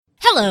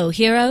Hello,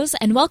 heroes,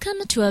 and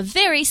welcome to a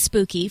very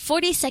spooky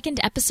 42nd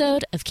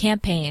episode of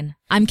Campaign.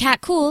 I'm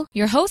Kat Cool,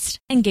 your host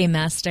and game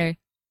master.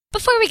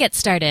 Before we get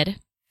started,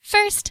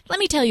 first, let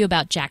me tell you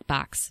about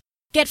Jackbox.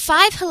 Get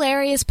 5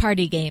 hilarious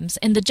party games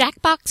in the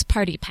Jackbox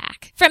Party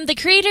Pack from the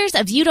creators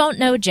of You Don't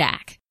Know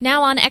Jack.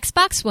 Now on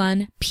Xbox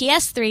One,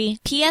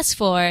 PS3,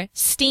 PS4,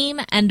 Steam,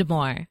 and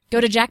more.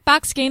 Go to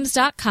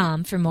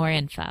jackboxgames.com for more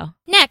info.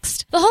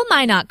 Next, the whole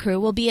Minot crew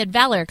will be at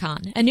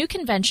ValorCon, a new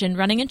convention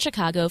running in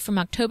Chicago from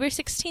October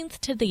 16th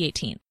to the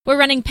 18th. We're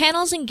running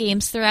panels and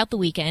games throughout the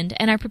weekend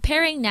and are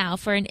preparing now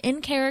for an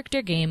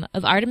in-character game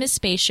of Artemis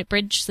Spaceship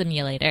Bridge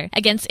Simulator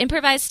against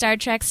improvised Star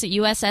Trek's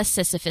USS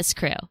Sisyphus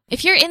crew.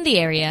 If you're in the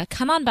area,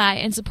 come on by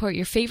and support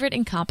your favorite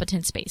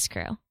incompetent space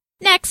crew.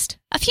 Next,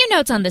 a few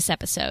notes on this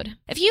episode.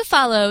 If you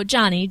follow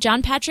Johnny,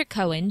 John Patrick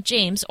Cohen,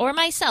 James, or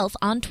myself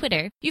on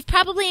Twitter, you've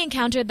probably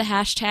encountered the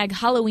hashtag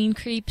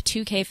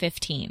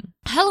HalloweenCreep2K15.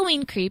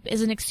 Halloween Creep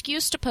is an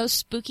excuse to post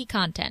spooky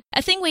content,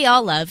 a thing we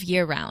all love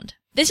year-round.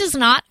 This is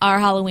not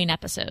our Halloween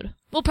episode.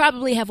 We'll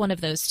probably have one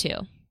of those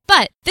too.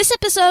 But this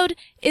episode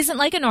isn't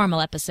like a normal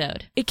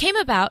episode. It came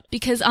about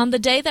because on the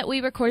day that we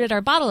recorded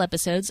our bottle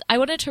episodes, I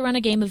wanted to run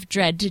a game of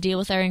Dread to deal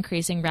with our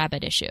increasing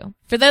rabbit issue.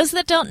 For those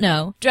that don't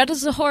know, Dread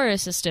is a horror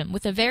system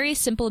with a very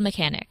simple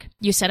mechanic.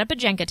 You set up a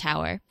Jenga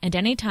tower, and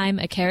anytime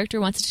a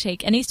character wants to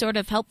take any sort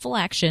of helpful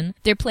action,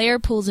 their player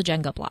pulls a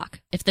Jenga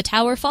block. If the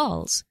tower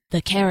falls,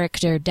 the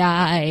character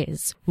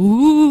dies.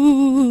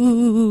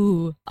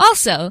 Ooh.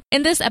 Also,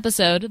 in this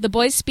episode, the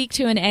boys speak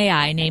to an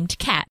AI named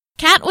Kat.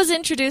 Kat was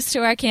introduced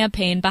to our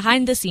campaign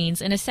behind the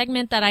scenes in a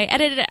segment that I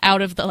edited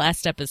out of the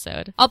last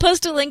episode. I'll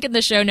post a link in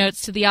the show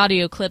notes to the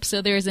audio clip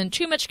so there isn't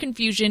too much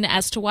confusion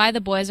as to why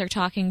the boys are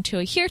talking to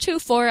a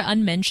heretofore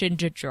unmentioned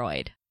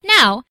droid.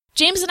 Now,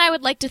 James and I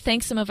would like to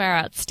thank some of our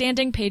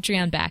outstanding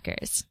Patreon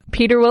backers.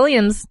 Peter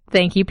Williams.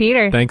 Thank you,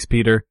 Peter. Thanks,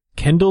 Peter.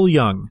 Kendall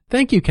Young.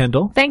 Thank you,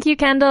 Kendall. Thank you,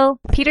 Kendall.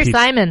 Peter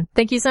Simon.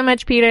 Thank you so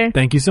much, Peter.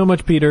 Thank you so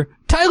much, Peter.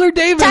 Tyler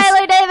Davis!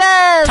 Tyler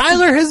Davis!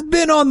 Tyler has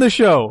been on the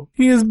show.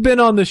 He has been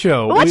on the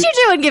show. What you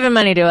doing giving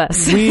money to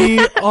us?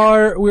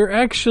 We're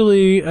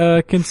actually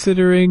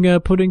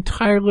considering putting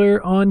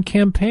Tyler on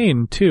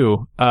campaign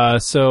too.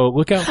 So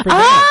look out for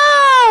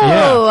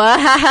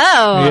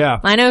that. Yeah.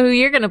 I know who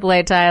you're gonna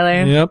play,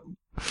 Tyler. Yep.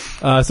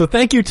 So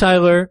thank you,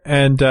 Tyler,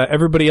 and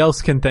everybody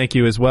else can thank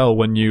you as well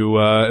when you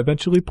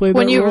eventually play that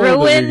when you role that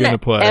ruin you're gonna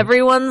play.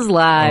 Everyone's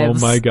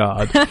lives. Oh my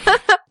god.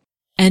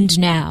 And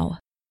now,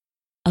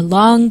 a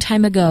long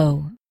time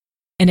ago,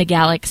 in a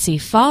galaxy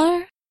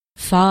far,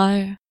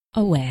 far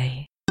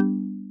away.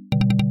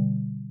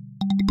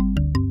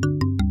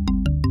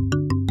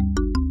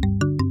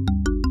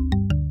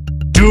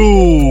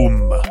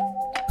 Doom!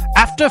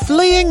 After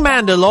fleeing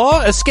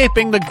Mandalore,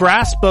 escaping the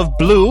grasp of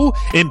Blue,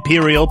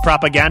 Imperial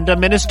Propaganda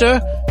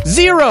Minister,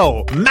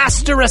 Zero,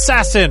 Master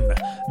Assassin,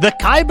 the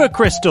Kyber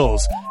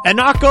Crystals,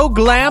 Anarcho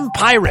Glam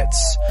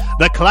Pirates,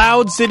 the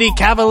Cloud City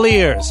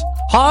Cavaliers,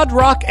 Hard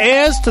Rock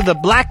heirs to the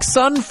Black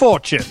Sun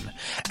Fortune,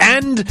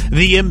 and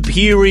the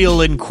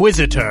Imperial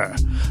Inquisitor.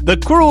 The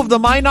crew of the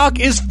Minot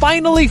is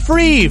finally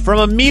free from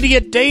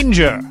immediate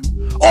danger.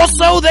 Or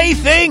so they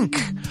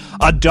think!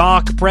 A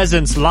dark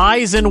presence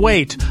lies in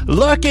wait,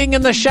 lurking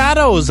in the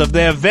shadows of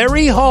their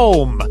very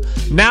home.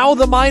 Now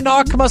the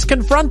Minot must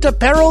confront a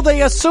peril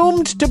they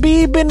assumed to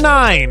be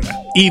benign,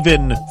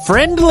 even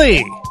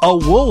friendly, a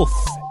wolf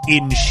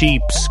in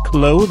sheep's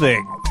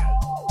clothing.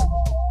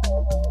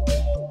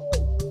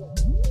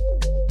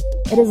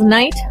 It is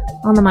night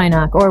on the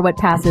Minot, or what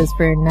passes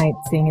for night,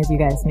 seeing as you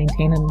guys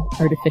maintain an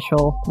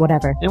artificial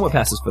whatever. And what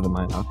passes for the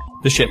Minot,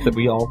 the ship that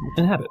we all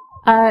inhabit.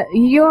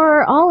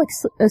 You're all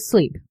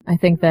asleep. I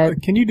think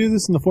that... Can you do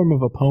this in the form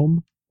of a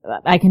poem?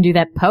 I can do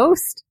that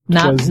post.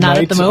 Not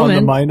at the moment.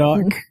 On the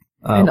Minot.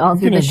 And all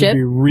through the ship.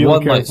 Be real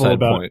One light careful side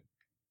about point.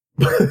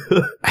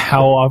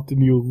 how often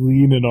you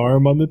lean an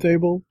arm on the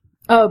table.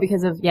 Oh,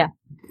 because of, yeah.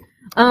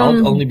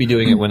 I'll only be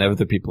doing it whenever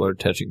the people are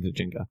touching the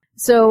Jenga.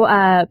 So,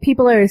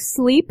 people are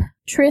asleep.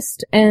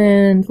 Trist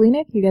and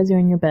Lenik, you guys are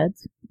in your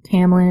beds.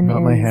 Tamlin Not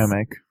is... my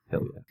hammock.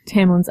 Hell yeah.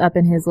 Tamlin's up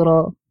in his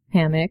little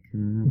hammock.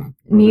 Mm.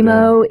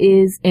 Nemo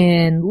is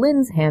in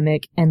Lynn's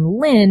hammock, and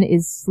Lynn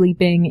is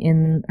sleeping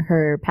in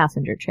her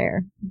passenger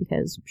chair,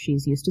 because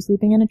she's used to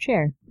sleeping in a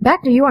chair.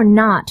 Bacta, you are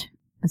not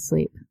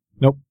asleep.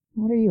 Nope.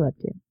 What are you up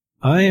to?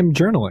 I am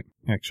journaling,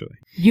 actually.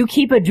 You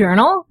keep a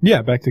journal?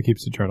 Yeah, Bacta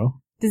keeps a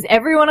journal. Does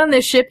everyone on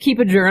this ship keep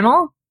a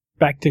journal?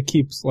 Bacta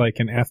keeps like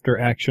an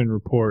after-action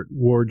report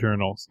war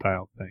journal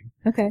style thing.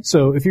 Okay.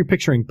 So if you're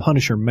picturing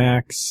Punisher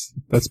Max,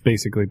 that's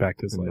basically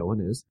Bacta's life. No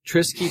one is.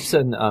 Tris keeps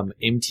an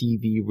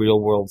MTV real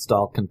world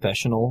style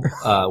confessional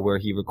where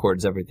he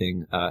records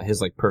everything,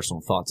 his like personal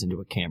thoughts into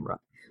a camera.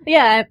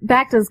 Yeah,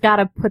 Bacta's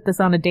gotta put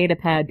this on a data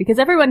pad, because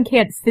everyone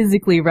can't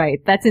physically write.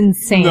 That's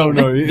insane.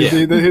 No, Yeah.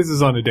 his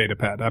is on a data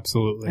pad,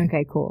 absolutely.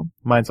 Okay, cool.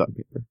 Mine's on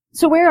paper.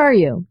 So where are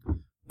you?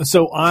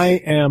 So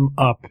I am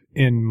up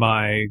in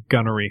my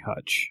gunnery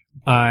hutch.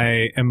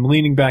 I am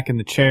leaning back in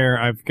the chair.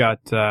 I've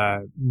got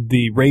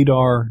the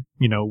radar,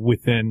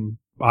 within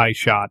eye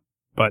shot,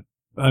 but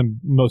I'm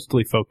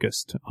mostly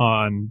focused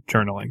on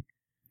journaling.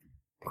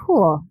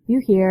 Cool.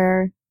 You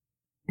hear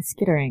a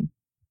skittering.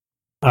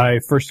 I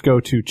first go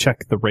to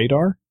check the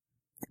radar.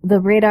 The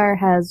radar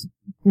has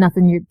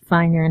nothing. You're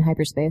fine. You're in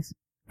hyperspace.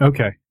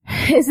 Okay.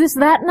 Is this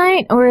that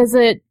night, or is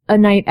it a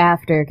night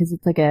after? Because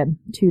it's like a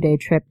 2-day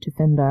trip to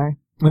Findar.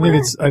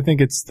 I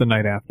think it's the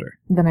night after.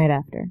 The night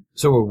after.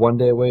 So we're 1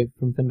 day away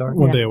from Findar?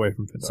 One day away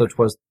from Findar. So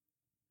 'twas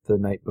the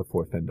night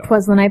before Findar.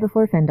 'Twas the night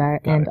before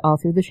Findar, Got and it. all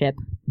through the ship.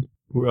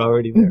 We're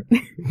already there.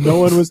 No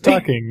one was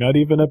talking, not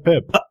even a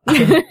pip.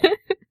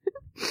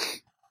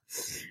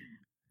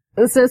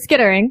 So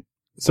skittering.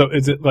 So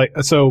is it like,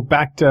 so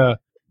Bacta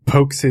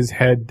pokes his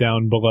head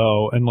down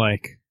below and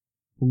like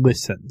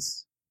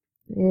listens.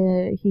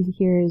 He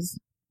hears.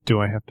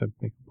 Do I have to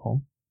make a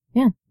poll?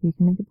 Yeah, you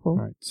can make a pull.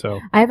 Alright, so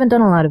I haven't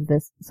done a lot of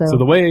this, so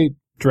the way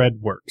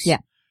Dread works. Yeah.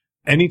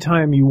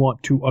 Anytime you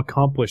want to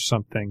accomplish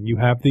something, you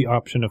have the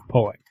option of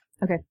pulling.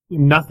 Okay.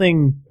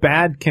 Nothing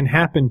bad can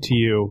happen to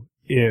you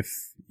if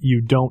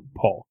you don't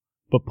pull,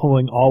 but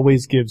pulling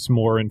always gives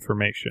more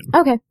information.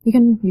 Okay, you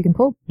can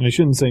pull. And I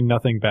shouldn't say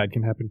nothing bad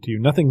can happen to you.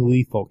 Nothing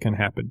lethal can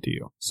happen to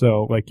you.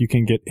 So, like, you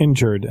can get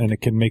injured and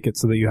it can make it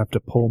so that you have to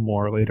pull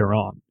more later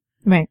on.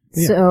 Right.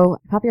 Yeah. So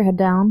pop your head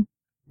down,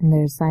 and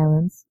there's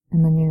silence,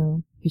 and then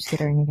you're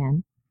skittering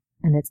again,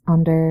 and it's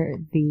under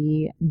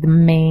the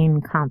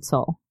main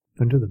console.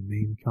 Under the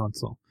main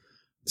console.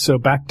 So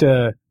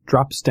Bacta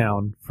drops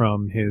down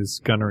from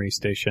his gunnery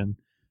station,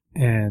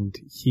 and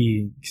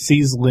he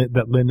sees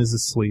that Lynn is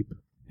asleep,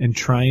 and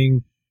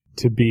trying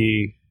to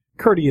be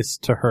courteous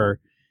to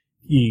her,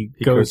 he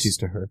goes... curtsies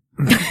to her.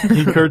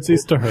 He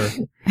curtsies to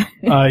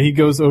her. He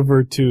goes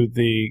over to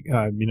the,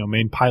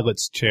 main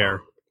pilot's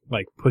chair,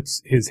 like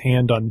puts his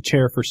hand on the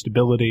chair for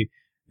stability,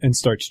 and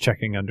starts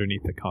checking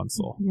underneath the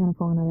console. You want to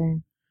pull another?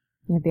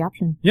 You have the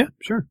option. Yeah,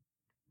 sure.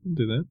 I'll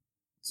do that.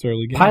 It's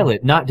early game.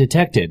 Pilot not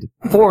detected.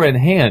 4 in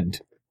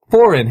hand.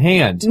 4 in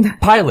hand.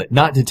 Pilot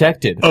not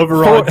detected.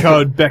 Override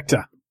code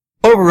Bacta.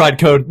 Override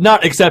code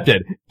not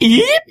accepted.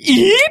 Eep,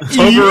 eep, eep,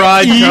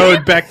 Override eep.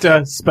 code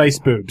Bacta space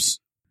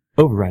boobs.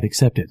 Override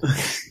accepted.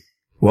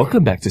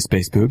 Welcome back to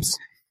Space Boobs.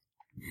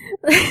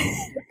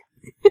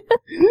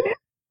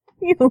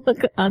 You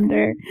look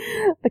under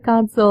the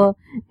console,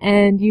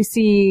 and you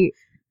see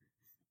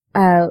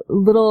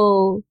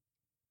little,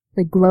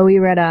 like,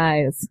 glowy red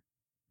eyes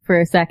for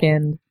a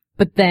second,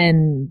 but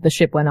then the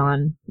ship went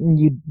on, and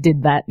you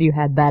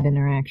had that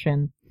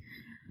interaction.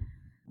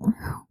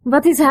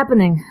 What is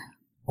happening?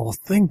 I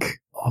think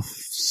I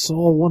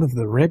saw one of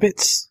the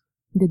rabbits.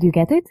 Did you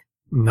get it?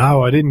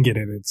 No, I didn't get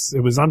it.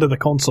 It was under the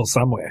console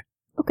somewhere.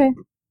 Okay.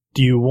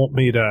 Do you want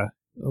me to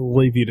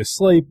leave you to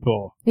sleep,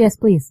 or? Yes,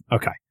 please.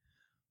 Okay.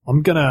 I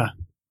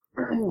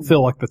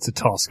feel like that's a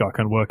task I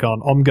can work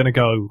on. I'm gonna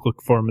go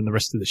look for him in the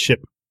rest of the ship.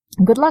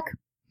 Good luck.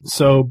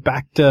 So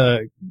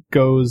Bacta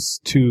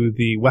goes to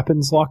the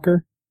weapons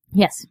locker.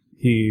 Yes.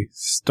 He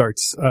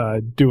starts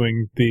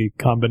doing the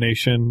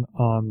combination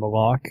on the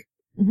lock.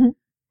 Mm-hmm.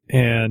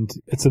 And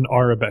it's an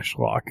Arabesh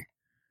lock.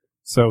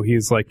 So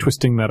he's like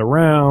twisting that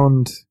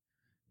around.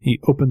 He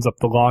opens up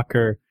the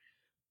locker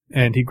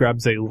and he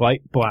grabs a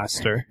light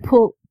blaster.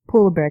 Pull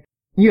a brick.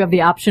 You have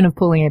the option of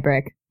pulling a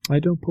brick. I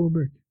don't pull a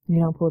brick. You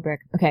don't pull a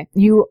brick. Okay.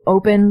 You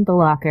open the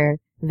locker.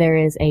 There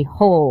is a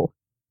hole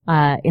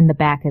in the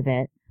back of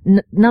it.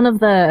 None of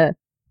the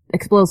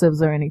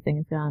explosives or anything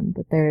is gone,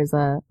 but there's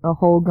a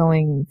hole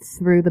going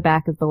through the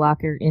back of the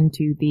locker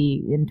into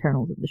the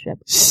internals of the ship.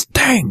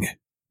 Stang!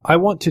 I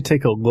want to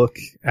take a look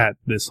at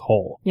this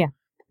hole. Yeah.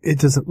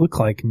 Does it look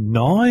like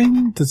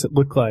gnawing? Does it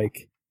look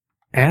like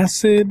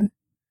acid?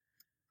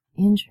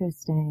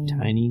 Interesting.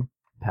 Tiny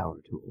power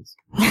tools.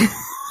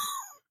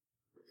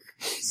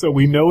 So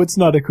we know it's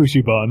not a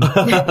Kushiban.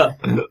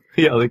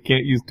 Yeah, they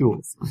can't use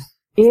tools.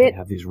 They It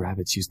have these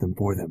rabbits use them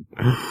for them.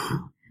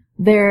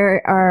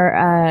 there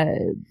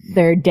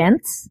are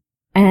dents,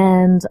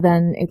 and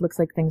then it looks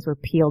like things were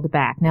peeled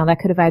back. Now that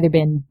could have either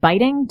been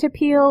biting to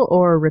peel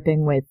or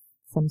ripping with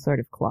some sort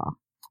of claw.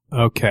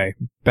 Okay,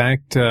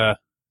 back to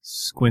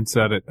squints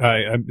at it.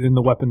 I'm in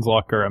the weapons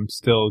locker. I'm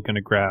still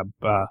gonna grab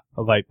a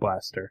light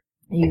blaster.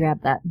 You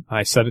grab that.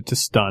 I set it to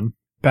stun.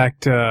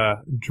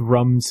 Bacta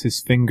drums his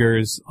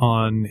fingers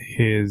on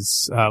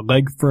his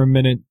leg for a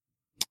minute,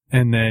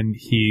 and then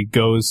he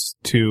goes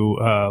to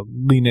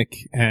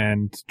Lenik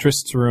and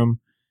Trist's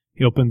room.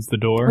 He opens the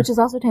door. Which is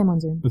also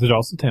Tamlin's room. Which is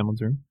also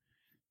Tamlin's room.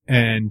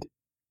 And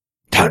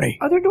Tony!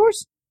 Are there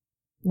doors?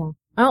 No.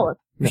 Oh,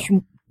 No.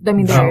 I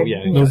mean, Oh, they're,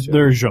 yeah.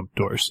 They're jump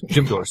doors.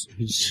 Gym doors.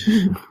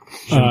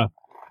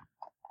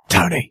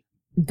 Tony!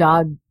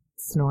 dog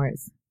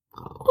snores.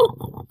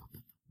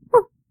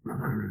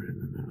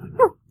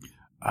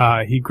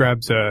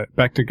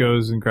 Bacta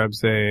goes and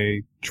grabs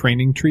a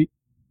training treat,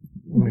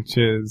 which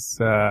is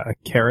a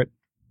carrot,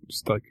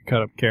 just like a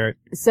cut up carrot.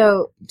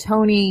 So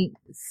Tony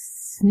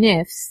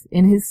sniffs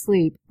in his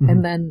sleep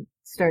and then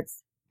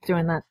starts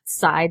doing that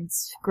side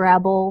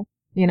scrabble.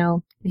 You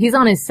know, he's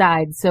on his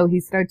side, so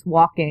he starts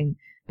walking,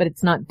 but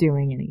it's not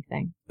doing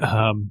anything.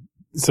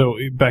 So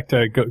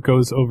Bacta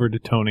goes over to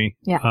Tony.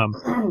 Yeah.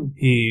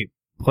 He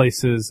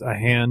places a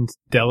hand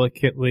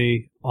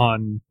delicately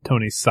on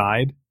Tony's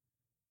side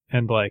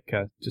and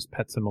just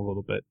pets him a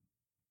little bit.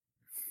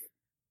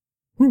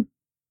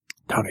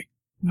 Tony.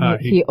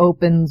 He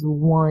opens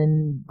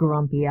one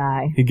grumpy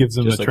eye. He gives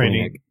him Just a like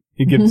training.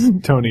 He gives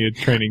Tony a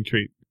training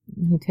treat.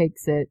 He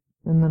takes it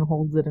and then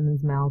holds it in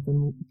his mouth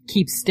and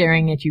keeps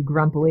staring at you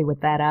grumpily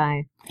with that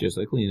eye. Just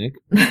like Lenik.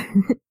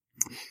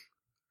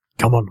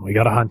 Come on, we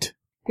gotta hunt.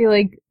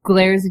 He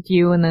glares at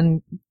you and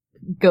then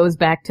goes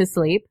back to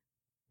sleep.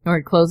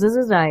 Or closes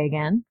his eye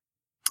again.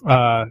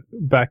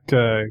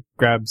 Bacta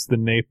grabs the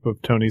nape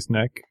of Tony's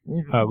neck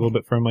a little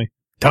bit firmly.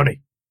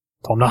 Tony,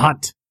 time to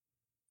hunt.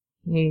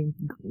 He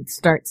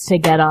starts to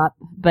get up,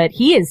 but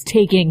he is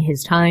taking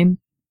his time,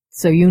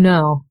 so you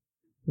know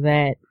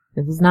that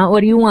this is not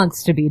what he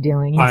wants to be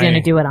doing. He's going to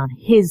do it on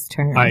his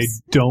terms. I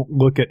don't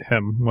look at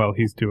him while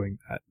he's doing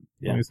that.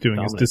 Yeah, he's doing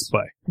his dominance.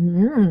 display.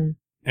 Mm-hmm.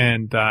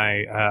 And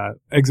I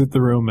exit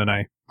the room and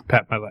I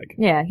pat my leg.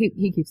 Yeah,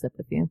 he keeps up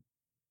with you.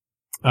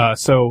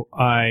 So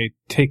I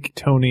take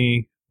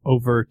Tony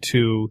over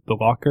to the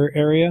locker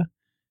area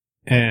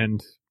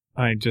and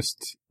I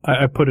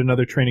put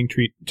another training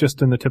treat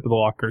just in the tip of the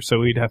locker,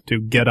 so he'd have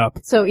to get up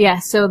So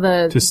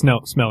the to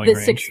smelling the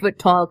range. 6 foot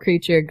tall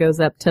creature goes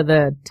up to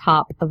the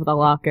top of the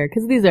locker,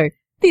 because these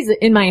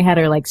in my head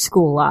are like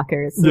school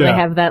lockers, so they Yeah.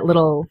 have that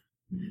little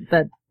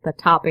the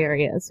top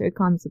area. So he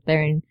climbs up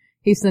there and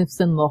he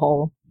sniffs in the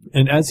hole.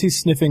 And as he's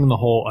sniffing in the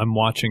hole, I'm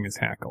watching his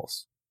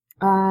hackles.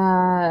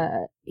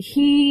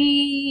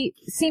 He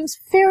seems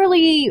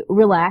fairly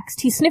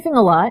relaxed. He's sniffing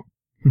a lot.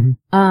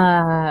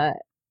 Mhm.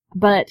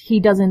 But he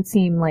doesn't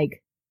seem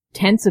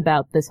tense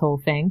about this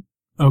whole thing.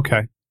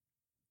 Okay.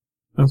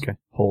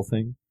 Whole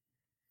thing.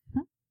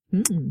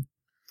 Mm-mm.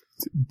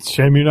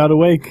 Shame you're not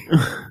awake.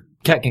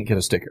 Cat can't get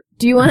a sticker.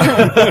 Do you want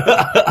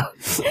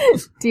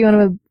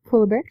to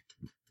pull a brick?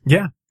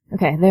 Yeah.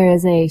 Okay, there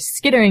is a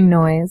skittering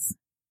noise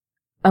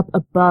up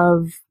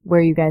above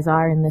where you guys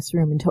are in this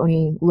room, and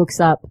Tony looks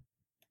up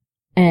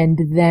and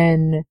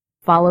then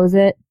follows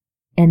it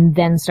and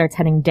then starts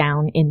heading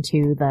down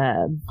into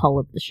the hull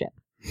of the ship.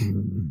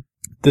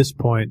 At this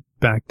point,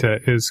 Bacta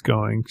is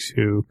going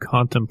to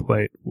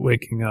contemplate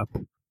waking up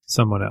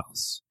someone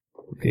else.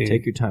 He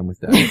Take your time with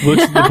that.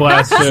 looks at the It's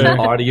blaster. an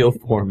audio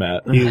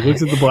format. He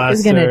looks at the He's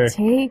blaster. gonna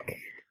take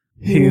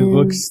He his-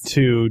 looks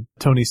to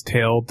Tony's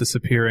tail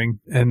disappearing,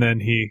 and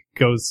then he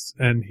goes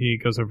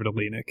over to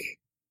Lenik,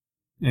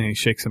 and he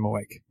shakes him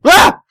awake.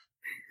 Ah!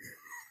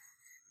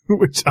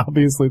 Which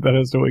obviously that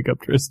has to wake up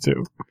Triss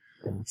too.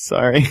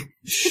 Sorry.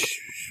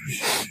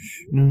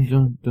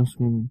 No, don't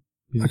scream.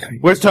 Okay.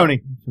 Where's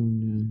Tony?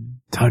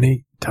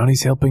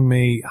 Tony's helping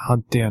me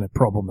hunt down a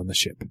problem on the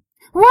ship.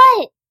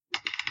 What?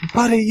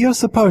 Buddy, you're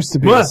supposed to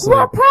be What? asleep.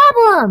 What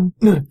problem?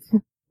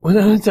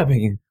 What's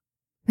happening?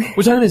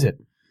 What time is it?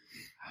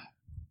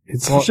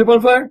 It's Is the ship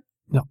on fire?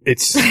 no,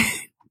 it's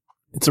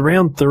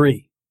around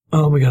 3.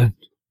 Oh my god.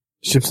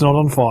 Ship's not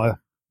on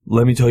fire.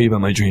 Let me tell you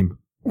about my dream.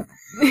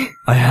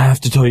 I have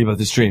to tell you about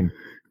this dream.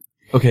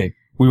 Okay,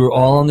 we were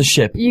all on the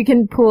ship. You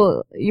can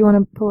pull. You want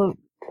to pull?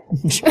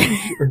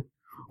 Sure.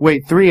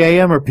 Wait, 3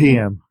 a.m. or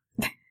p.m.?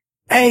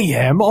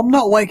 AM, I'm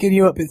not waking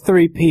you up at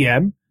 3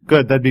 p.m.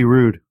 Good, that'd be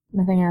rude.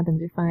 Nothing happens.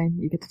 You're fine.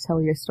 You get to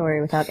tell your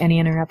story without any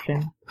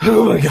interruption.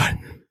 Oh my god.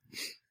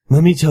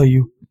 Let me tell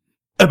you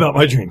about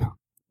my dream.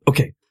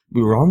 Okay,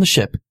 we were on the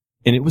ship,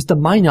 and it was the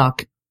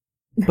Minok,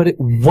 but it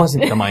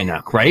wasn't the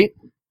Minok, right?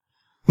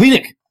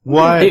 Lenik!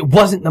 What? It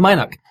wasn't the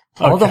Minok.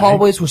 All the Okay.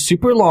 hallways were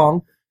super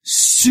long,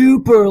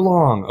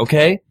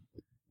 okay?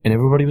 And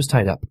everybody was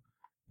tied up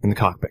in the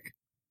cockpit.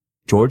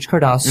 George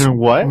Cardass In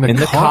what? in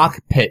the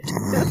cockpit.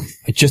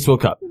 I just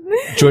woke up.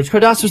 George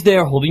Cardass was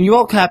there holding you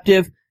all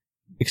captive,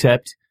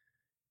 except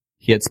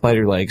he had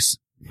spider legs.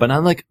 But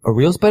not like a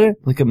real spider,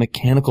 like a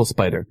mechanical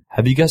spider.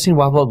 Have you guys seen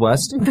Wild Wild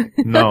West?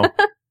 No.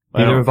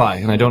 Neither have I,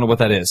 and I don't know what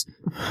that is.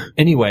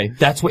 Anyway,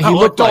 that's what he Like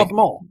looked like. Darth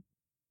Maul.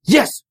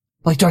 Yes!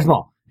 Like Darth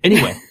Maul.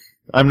 Anyway,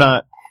 I'm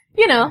not.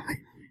 You know,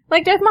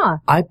 like Darth Maul.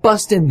 I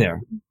bust in there,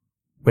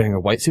 wearing a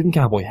white suit and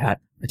cowboy hat.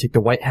 I take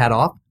the white hat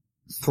off,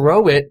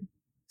 throw it,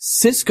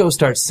 Cisco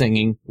starts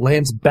singing,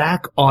 lands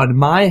back on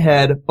my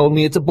head,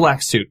 only it's a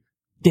black suit.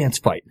 Dance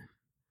fight.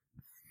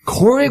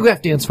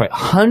 Choreographed dance fight.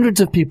 Hundreds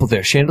of people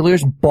there.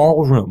 Chandelier's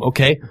ballroom,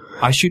 okay?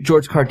 I shoot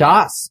George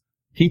Cardass.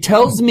 He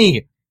tells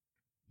me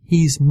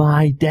he's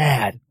my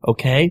dad,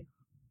 okay?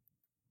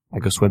 I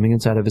go swimming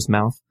inside of his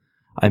mouth.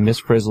 I miss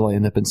Frizzle. I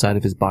end up inside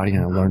of his body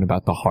and I learn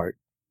about the heart.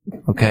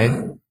 Okay?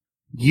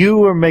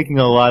 You are making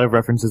a lot of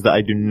references that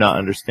I do not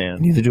understand.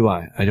 Neither do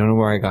I. I don't know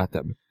where I got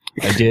them.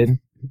 I did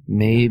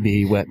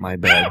maybe wet my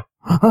bed.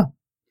 Huh?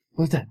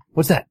 What's that?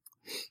 What's that?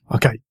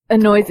 Okay, A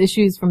noise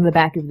issues from the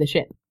back of the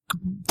ship.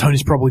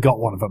 Tony's probably got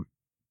one of them.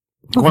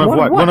 One of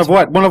what? One of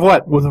what? One of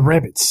what? With the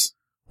rabbits.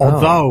 Oh.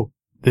 Although,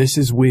 this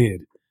is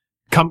weird.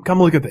 Come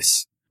look at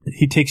this.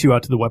 He takes you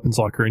out to the weapons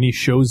locker and he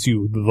shows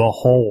you the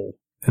hole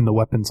in the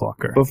weapons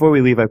locker. Before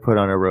we leave, I put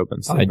on a robe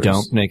and slippers. I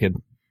don't. Naked.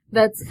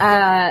 That's,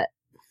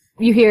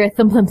 you hear a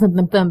thump, thump, thump,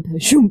 thump, thump,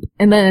 shoomp,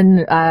 and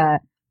then,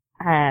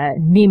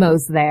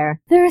 Nemo's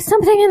there. There is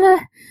something in the...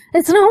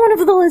 It's not one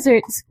of the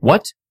lizards.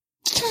 What?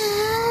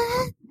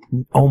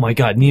 Oh my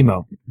god,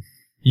 Nemo.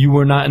 You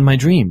were not in my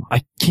dream.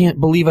 I can't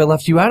believe I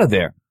left you out of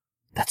there.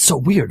 That's so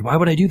weird. Why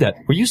would I do that?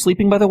 Were you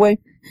sleeping, by the way?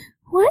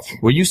 What?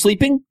 Were you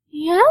sleeping?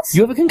 Yes?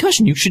 You have a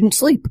concussion. You shouldn't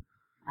sleep.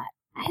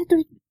 I had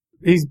to...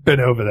 He's been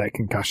over that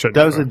concussion.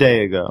 That was a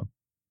day ago.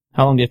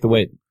 How long do you have to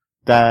wait?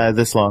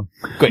 This long.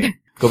 Quick,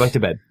 go back to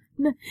bed.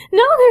 No,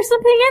 there's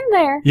something in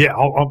there. Yeah,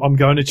 I'm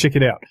going to check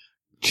it out.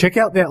 Check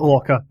out that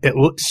locker. It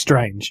looks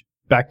strange.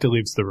 Bacta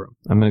leaves the room.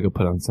 I'm gonna go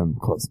put on some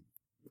clothes.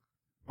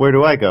 Where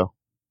do I go?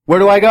 Where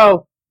do I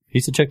go? He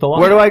said check the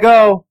lock. Where do I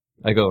go?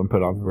 I go and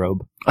put on a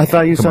robe. I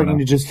thought you were Come on talking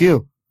now. to just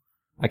you.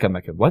 I come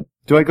back and what?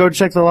 Do I go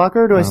check the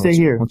locker or do I stay let's-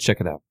 here? Let's check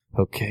it out.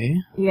 Okay.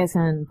 You guys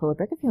can pull a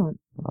brick if you want.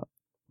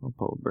 I'll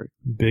pull a brick.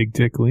 Big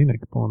Dick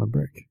Lenik pulling a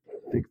brick.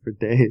 Big for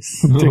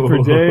days. Dick for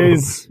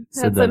days.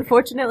 Said that,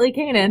 unfortunately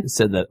Kanan.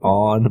 said that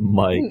on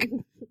mic.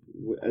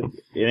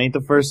 It ain't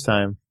the first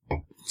time.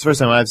 It's the first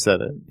time I've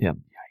said it. Yeah.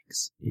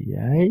 Yikes.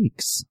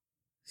 Yikes.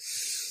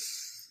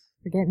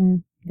 We're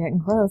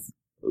getting close.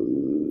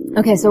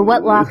 Okay, so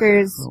what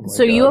lockers... Oh my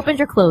so you God. opened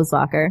your clothes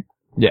locker.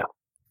 Yeah.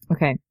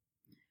 Okay.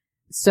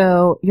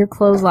 So your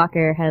clothes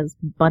locker has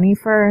bunny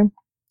fur,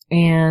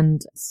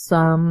 and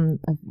some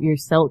of your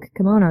silk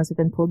kimonos have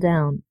been pulled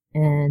down,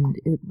 and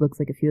it looks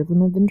like a few of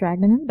them have been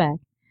dragged into the back,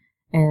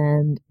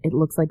 and it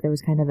looks like there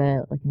was kind of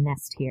a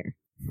nest here.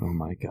 Oh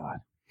my god.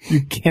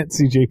 You can't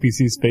see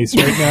JPC's face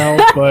right now,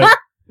 but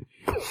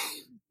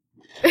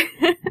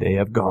They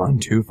have gone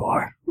too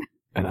far.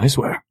 And I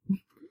swear,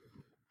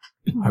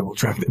 I will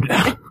track them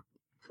down.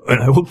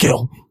 And I will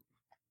kill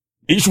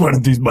each one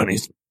of these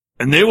bunnies.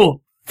 And they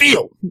will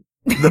feel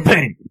the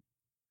pain.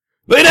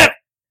 Look at that!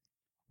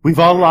 We've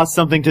all lost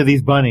something to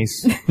these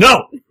bunnies.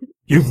 No!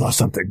 You've lost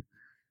something.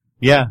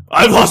 Yeah.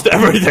 I've lost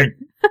everything!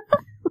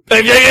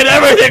 They've taken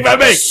everything from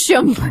me!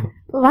 Shump!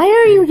 Why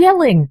are you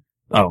yelling?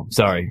 Oh,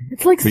 sorry.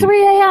 It's like We-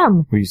 3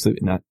 a.m. Were you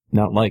sleeping?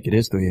 Not like it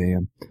is 3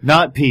 a.m.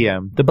 Not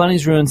PM. The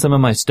bunnies ruined some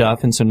of my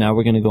stuff, and so now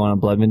we're gonna go on a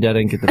blood vendetta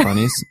and get the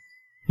bunnies.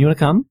 You wanna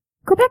come?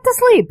 Go back to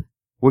sleep.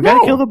 We're No.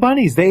 gonna kill the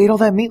bunnies. They ate all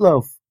that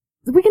meatloaf.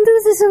 We can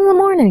do this in the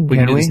morning. We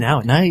can do we? this now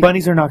at night.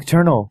 Bunnies are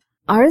nocturnal.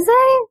 Are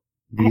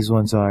they? These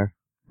ones are.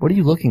 What are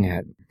you looking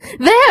at?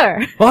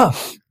 There!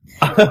 Oh!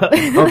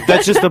 Oh,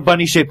 that's just the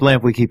bunny-shaped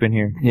lamp we keep in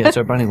here. Yeah, it's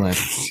our bunny lamp.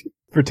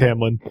 for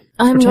Tamlin.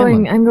 I'm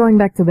Tamlin. going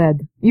back to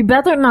bed. You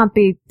better not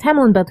be,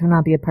 Tamlin better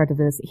not be a part of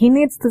this. He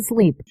needs to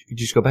sleep. You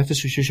just go back to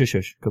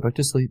shush. Go back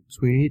to sleep.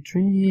 Sweet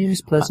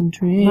dreams, pleasant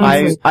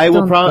dreams. I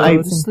will Don't I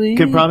go to sleep.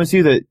 can promise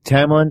you that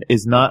Tamlin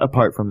is not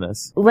apart from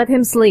this. Let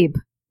him sleep.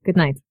 Good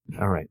night.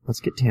 All right, let's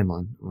get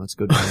Tamlin. Let's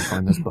go down and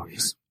find those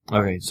bunnies.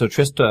 Okay, so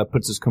Trista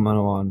puts his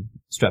kimono on,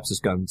 straps his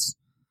guns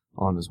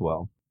on as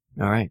well.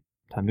 All right,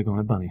 time to go on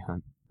a bunny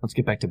hunt. Let's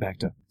get back to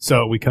Bacta.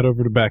 So we cut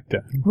over to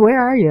Bacta.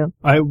 Where are you?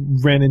 I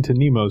ran into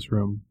Nemo's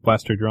room,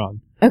 blaster drawn.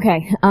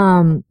 Okay,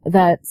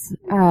 that's,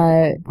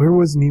 Where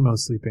was Nemo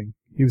sleeping?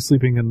 He was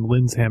sleeping in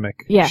Lynn's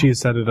hammock. Yeah. She had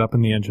set it up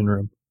in the engine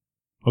room.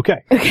 Okay.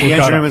 The We're engine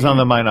caught room up. is on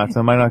the Minoc.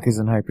 The Minoc is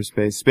in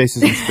hyperspace. Space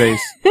is in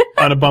space.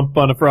 On a bump,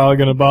 on a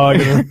frog, and a bog.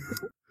 And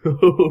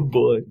Oh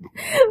boy.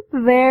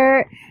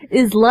 there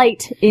is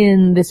light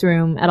in this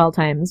room at all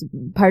times,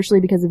 partially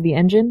because of the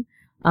engine.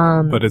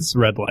 but it's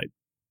red light.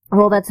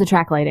 Well, that's the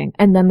track lighting.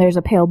 And then there's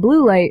a pale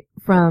blue light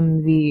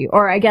from the,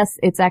 or I guess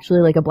it's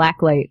actually like a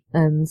black light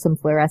and some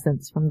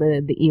fluorescence from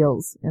the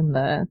eels and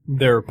the...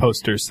 There are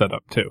posters set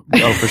up too.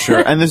 Oh, for sure.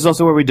 And this is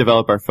also where we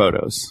develop our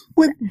photos.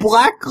 With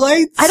black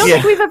lights? I don't Yeah.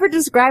 think we've ever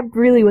described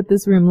really what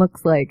this room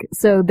looks like.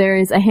 So there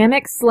is a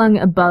hammock slung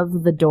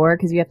above the door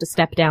because you have to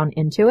step down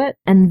into it.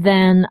 And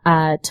then,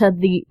 at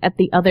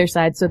the other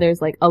side, so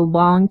there's like a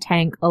long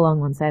tank along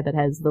one side that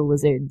has the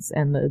lizards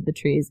and the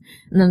trees.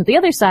 And then at the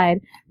other side,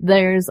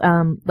 there's,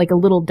 like a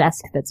little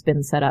desk that's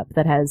been set up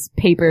that has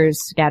papers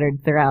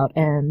scattered throughout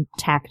and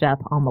tacked up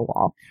on the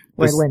wall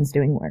where This- Lynn's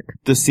doing work.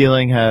 The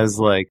ceiling has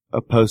like a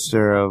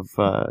poster of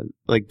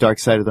like Dark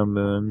Side of the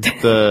Moon.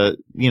 The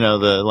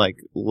like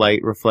light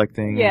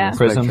reflecting Yeah.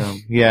 Prism.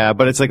 spectrum. Yeah,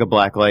 but it's like a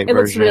black light It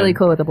version. looks really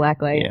cool with the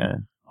black light. Yeah.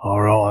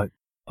 Alright.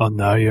 I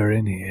know you're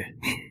in here.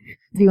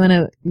 Do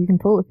you can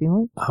pull if you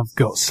want. I've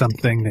got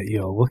something that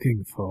you're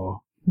looking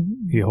for.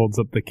 He holds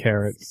up the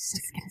carrot.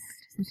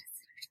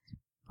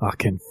 I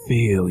can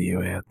feel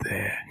you out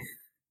there.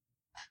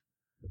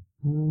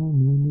 I'm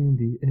in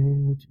the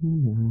air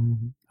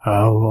tonight.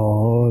 Oh,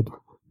 Lord.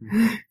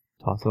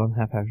 Toss it on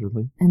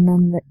haphazardly. And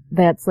then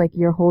that's like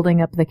you're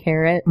holding up the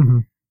carrot.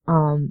 Mhm.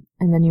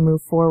 And then you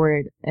move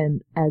forward,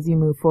 and as you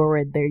move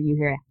forward, there you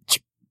hear a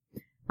chip.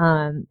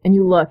 And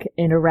you look,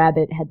 and a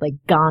rabbit had like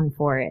gone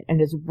for it,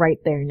 and is right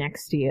there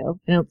next to you,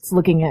 and it's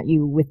looking at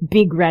you with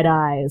big red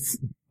eyes,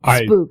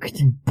 I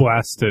spooked.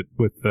 blast it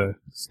with the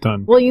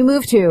stun. Well, you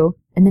move to,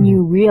 and then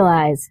you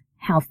realize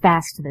how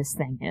fast this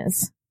thing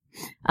is.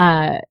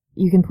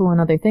 You can pull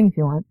another thing if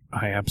you want.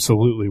 I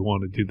absolutely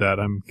want to do that.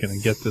 I'm gonna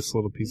get this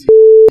little piece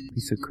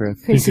Piece of criff.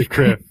 of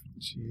criff.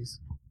 Jeez.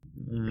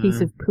 Piece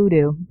of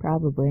poodoo,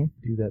 probably.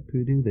 Do that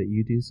poodoo that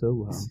you do so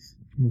well.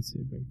 Let me see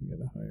if I can get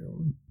a higher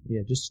one.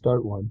 Yeah, just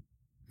start one.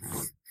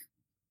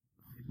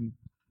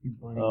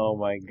 Oh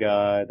my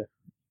god.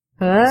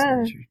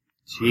 Ah.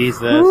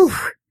 Jesus.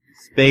 Oof.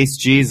 Space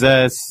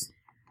Jesus.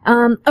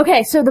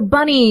 Okay, so the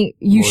bunny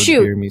you Lord,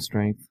 shoot, Hear me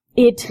strength.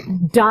 it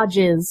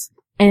dodges,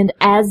 and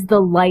as the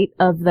light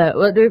of the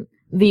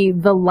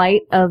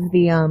light of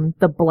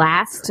the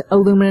blast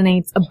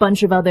illuminates a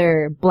bunch of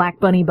other black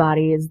bunny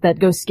bodies that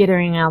go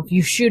skittering out,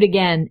 you shoot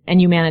again,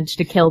 and you manage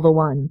to kill the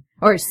one.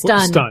 Or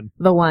stun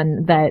the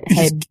one that He's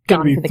had just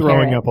gone gonna for be the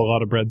throwing carrot. up a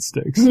lot of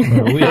breadsticks.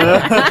 Oh,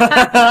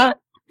 yeah.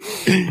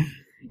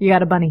 You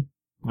got a bunny.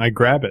 I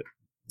grab it.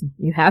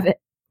 You have it.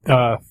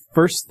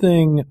 First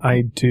thing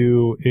I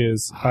do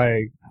is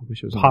I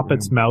wish it was in pop the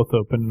its room. mouth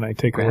open and I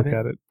take Grab a look it?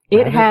 at it. It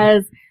Rabbit?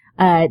 has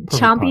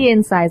chompy pun.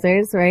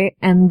 incisors, right?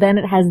 And then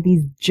it has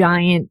these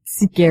giant,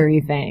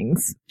 scary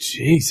fangs.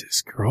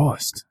 Jesus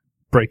Christ.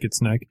 Break its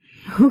neck.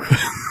 Who?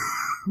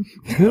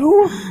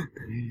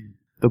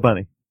 The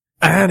bunny.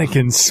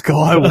 Anakin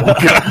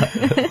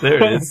Skywalker.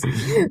 There it is.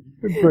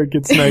 Break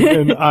its neck.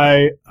 And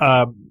I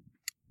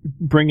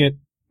bring it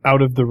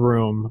out of the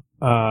room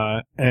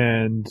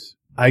and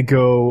I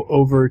go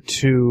over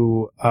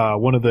to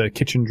one of the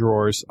kitchen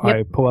drawers. Yep.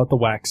 I pull out the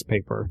wax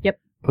paper. Yep.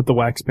 Put the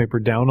wax paper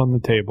down on the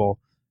table,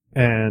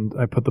 and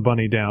I put the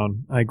bunny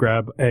down. I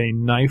grab a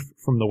knife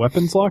from the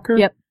weapons locker.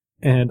 Yep.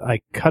 And I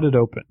cut it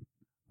open.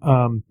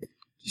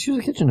 Just use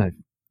a kitchen knife.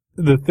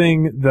 The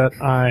thing that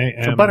I am...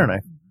 It's a butter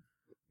knife.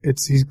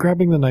 He's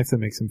grabbing the knife that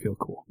makes him feel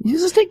cool.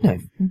 Use a steak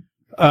knife.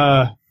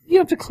 You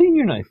have to clean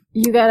your knife.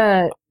 You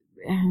gotta...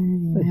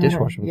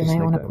 dishwasher with You a might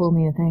snake want to knife. pull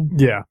me a thing.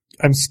 Yeah.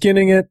 I'm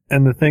skinning it,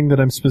 and the thing that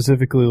I'm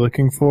specifically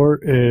looking for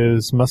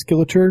is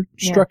musculature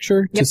Yeah.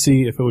 structure to Yep.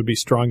 see if it would be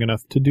strong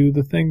enough to do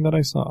the thing that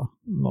I saw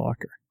in the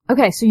locker.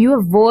 Okay, so you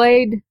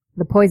avoid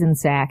the poison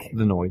sack.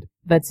 The Noid.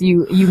 That's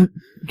you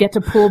get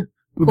to pull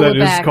That it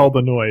is back. called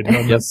the Noid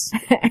on this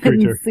and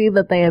creature. see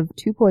that they have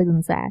 2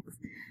 poison sacks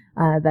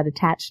that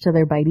attach to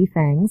their bitey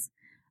fangs.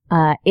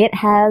 It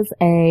has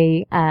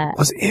a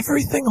Was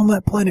everything on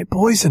that planet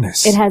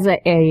poisonous?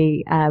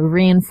 a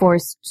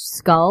reinforced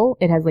skull.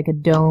 It has like a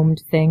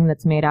domed thing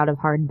that's made out of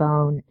hard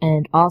bone,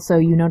 and also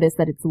you notice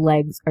that its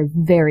legs are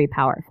very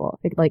powerful.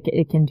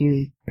 It can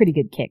do pretty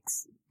good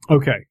kicks.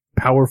 Okay.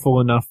 Powerful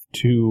enough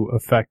to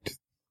affect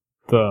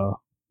the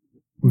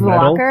The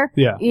metal? locker?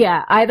 Yeah.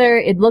 Yeah, either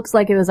it looks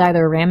like it was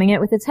either ramming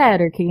it with its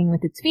head or kicking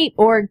with its feet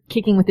or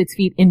kicking with its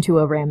feet into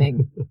a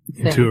ramming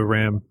thing. Into a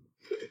ram.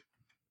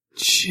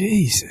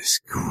 Jesus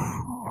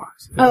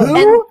Christ.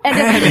 Oh, and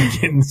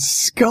Anakin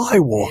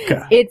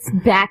Skywalker. its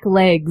back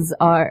legs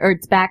or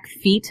its back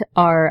feet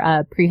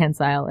are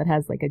prehensile. It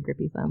has like a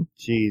grippy thumb.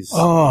 Jeez.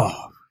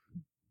 Oh.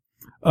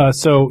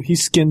 So he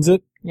skins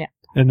it. Yeah.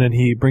 And then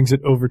he brings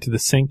it over to the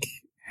sink,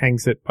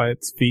 hangs it by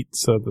its feet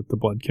so that the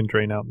blood can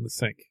drain out in the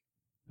sink.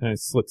 And it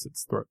slits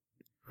its throat.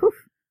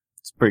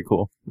 It's pretty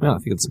cool. Well, I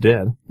think it's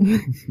dead.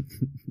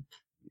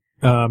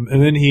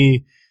 And then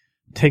he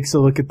takes a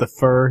look at the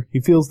fur. He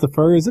feels the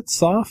fur. Is it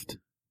soft?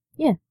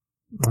 Yeah.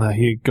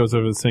 He goes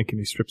over to the sink and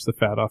he strips the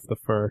fat off the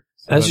fur.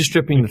 so As that you're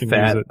stripping he the can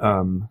fat, use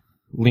it.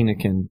 Lena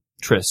can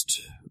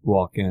Trist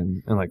walk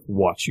in and like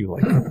watch you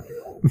like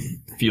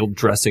field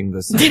dressing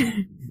this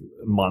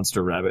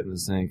monster rabbit in the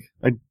sink.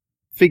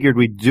 Figured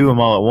we'd do them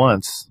all at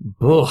once.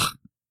 Ugh.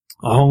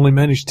 I only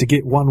managed to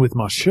get one with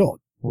my shot.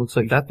 Looks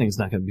like that thing's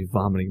not going to be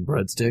vomiting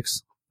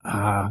breadsticks,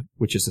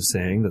 which is a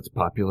saying that's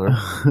popular.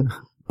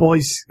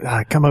 Boys,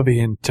 come over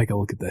here and take a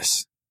look at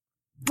this.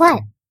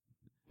 What?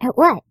 At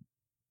what?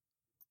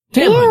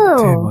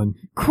 Tamlin.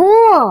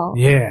 Cool.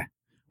 Yeah.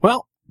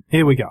 Well,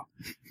 here we go.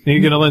 Now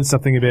you're going to learn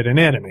something about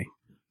anatomy.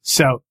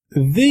 So,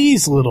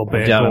 these little I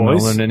bad doubt I'm going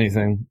to boys learn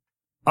anything.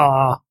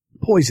 are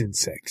poison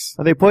sacks.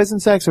 Are they poison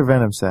sacks or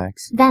venom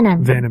sacks?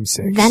 Venom. Venom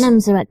sacks.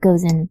 Venom's what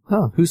goes in.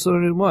 Huh, who's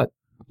learning what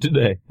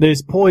today?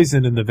 There's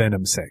poison in the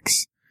venom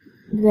sacks.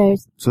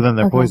 There's So then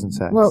they're okay. poison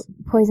sacks. Well,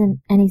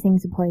 poison.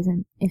 Anything's a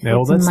poison if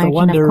No, it's in that's the large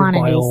wonder enough of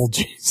quantities.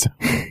 biology. So-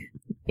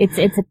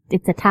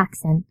 It's a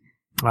toxin.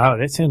 Wow,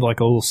 that sounds like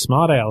a little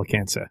smart owl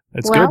cancer.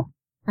 That's well,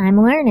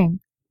 I'm learning.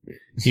 good.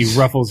 He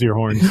ruffles your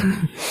horns.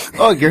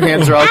 Oh, your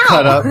hands are all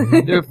cut up.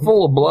 They're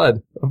full of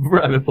blood, of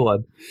rabbit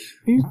blood.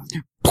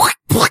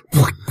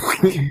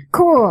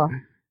 Cool.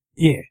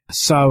 Yeah,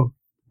 so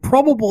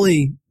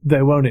probably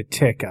they won't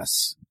attack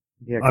us.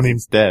 Yeah, I mean-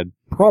 it's dead.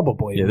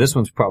 Probably. Yeah, this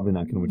one's probably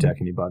not going to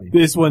attack anybody.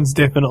 This one's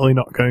definitely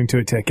not going to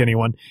attack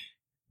anyone.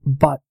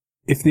 But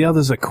if the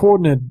others are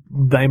coordinated,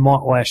 they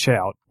might lash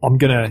out. I'm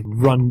gonna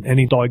run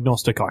any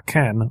diagnostic I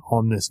can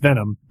on this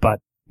venom, but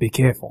be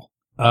careful.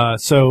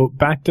 So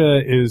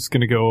Bacta is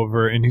gonna go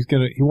over and he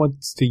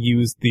wants to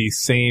use the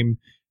same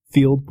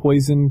field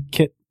poison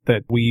kit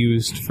that we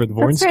used for the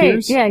That's right.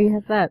 Vornskiers. Yeah, you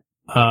have that.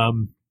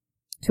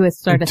 To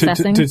start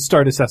assessing. To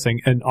start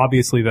assessing, and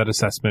obviously that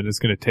assessment is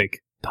gonna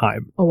take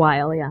time. A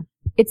while, yeah.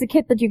 It's a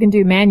kit that you can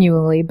do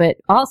manually, but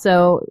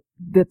also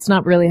that's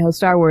not really how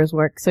Star Wars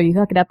works. So you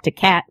hook it up to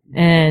Cat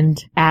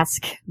and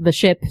ask the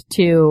ship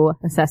to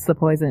assess the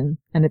poison,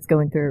 and it's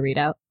going through a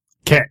readout.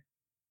 Cat.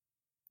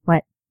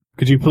 What?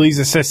 Could you please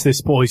assess this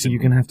poison?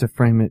 You're gonna have to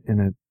frame it in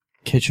a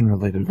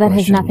kitchen-related That has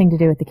question. nothing to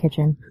do with the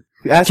kitchen.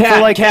 Ask for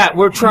like, Cat,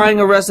 we're trying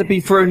a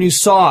recipe for a new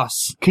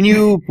sauce. can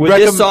you Would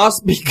this sauce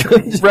be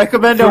good?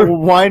 recommend a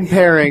wine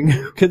pairing?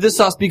 Could this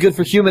sauce be good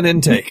for human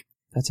intake?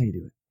 That's how you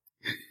do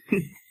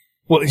it.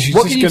 Well, she's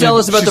What just can you tell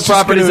us about she's the just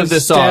properties gonna of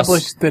this sauce?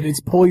 establish that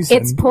it's poison.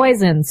 It's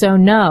poison, so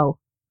no.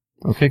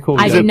 Okay, cool.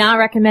 I do not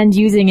recommend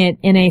using it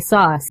in a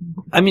sauce.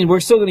 I mean,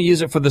 we're still going to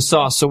use it for the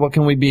sauce, so what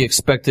can we be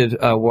expected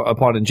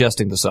upon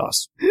ingesting the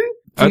sauce?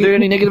 Are there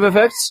any negative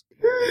effects?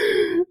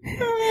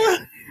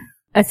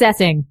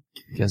 Assessing.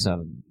 Guess not.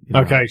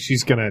 Okay,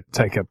 she's gonna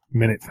take a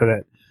minute for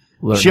that.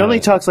 She only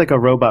talks like a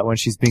robot when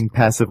she's being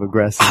passive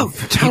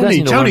aggressive.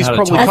 Tony's Tony's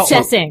probably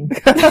Assessing.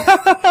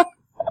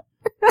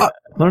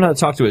 Learn how to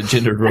talk to a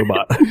gendered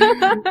robot.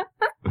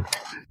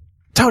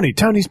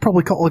 Tony's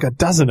probably caught like a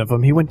dozen of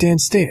them. He went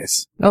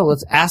downstairs. Oh,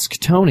 let's ask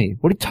Tony.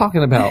 What are you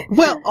talking about?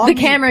 Well, The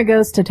camera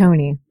goes to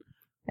Tony.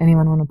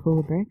 Anyone want to pull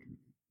a brick?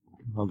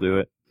 I'll do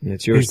it. Yeah,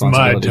 it's your he's my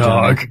responsibility,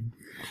 dog. Johnny.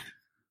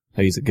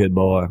 He's a good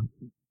boy.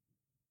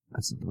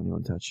 That's not the one you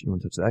want to touch. You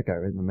want to touch that guy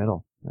right in the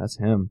middle. That's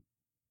him.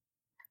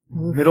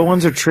 Middle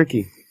ones are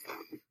tricky.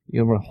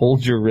 You want to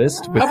hold your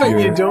wrist with How about your...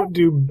 you don't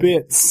do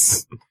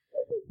bits?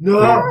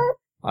 No.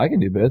 I can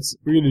do bits.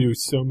 We're gonna do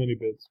so many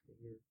bits.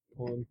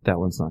 Pulling, That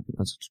one's not...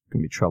 That's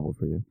going to be trouble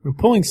for you.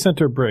 pulling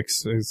center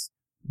bricks is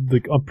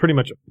pretty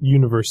much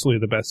universally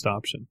the best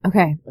option.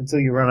 Okay. Until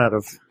you run out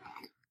of.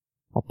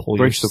 I'll pull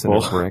Bricks to your center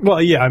pull. brick.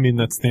 Well, yeah, I mean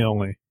that's the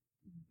only.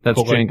 That's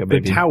but, like, Jenga,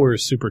 baby. The tower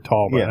is super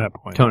tall by Yeah. that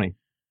point. Tony.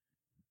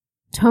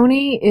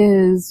 Tony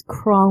is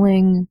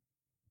crawling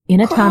in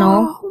a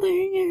tunnel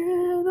Crawling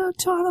in a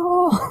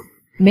tunnel.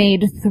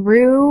 made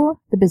through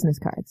the business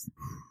cards.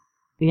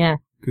 Yeah.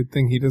 Good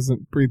thing he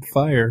doesn't breathe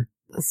fire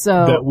that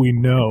So we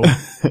know.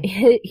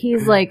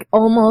 he's like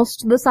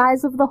almost the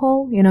size of the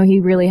hole. You know, he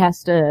really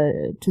has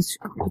to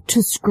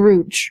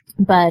scrooge,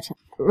 but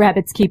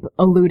rabbits keep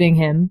eluding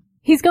him.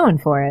 He's going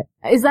for it.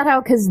 Is that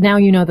how? Because now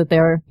you know that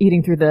they're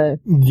eating through the.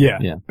 Yeah.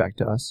 Yeah, back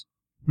to us.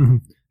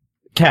 Mhm.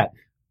 Cat,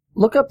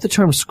 look up the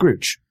term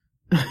Scrooge.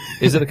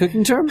 Is it a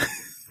cooking term?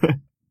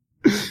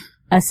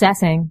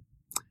 Assessing.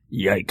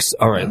 Yikes.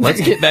 All right,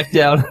 let's get back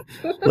down.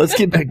 Let's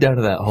get back down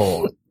to that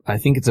hole. I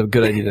think it's a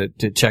good idea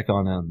to check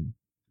on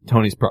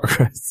Tony's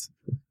progress.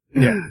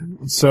 Yeah.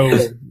 So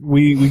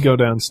we go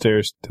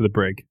downstairs to the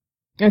brig.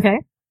 Okay.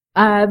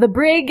 The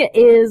brig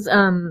is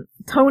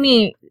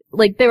Tony.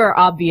 Like there are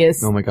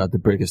obvious. Oh my god, the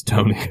brig is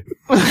Tony.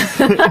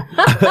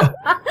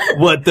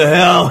 What the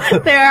hell?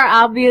 There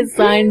are obvious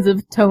signs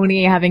of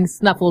Tony having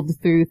snuffled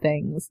through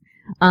things.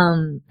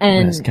 And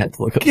Ask Cat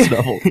to look up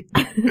Snuffle.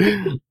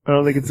 I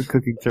don't think it's a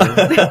cooking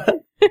term.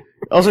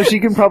 Also, she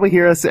can probably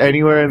hear us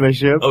anywhere in the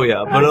ship. Oh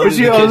yeah, but But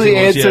she only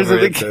answers in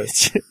the kitchen.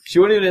 kitchen. She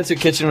wouldn't even answer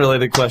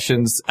kitchen-related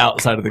questions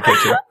outside of the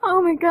kitchen.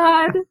 oh my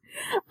god.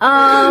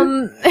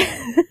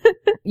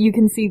 You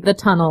can see the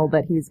tunnel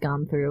that he's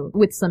gone through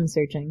with some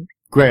searching.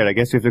 Great, I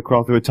guess we have to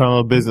crawl through a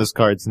tunnel of business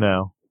cards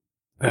now.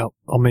 Well,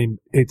 I mean,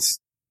 it's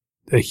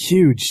a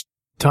huge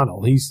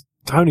tunnel.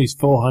 Tony's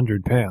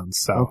 400 pounds,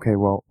 so Okay,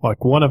 well,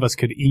 like one of us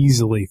could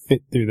easily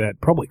fit through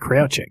that, probably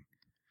crouching.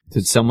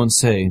 Did someone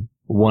say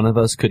one of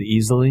us could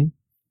easily?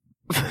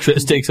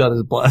 Trish takes out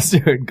his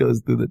blaster and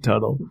goes through the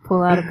tunnel.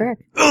 Pull out a brick.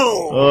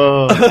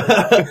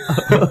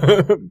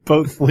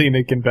 Both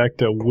Leenick and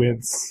Becta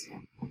wince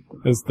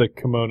as the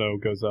kimono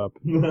goes up.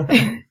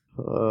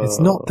 It's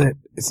not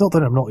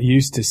that I'm not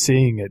used to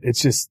seeing it.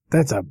 It's just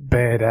that's a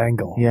bad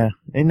angle. Yeah,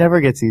 it never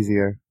gets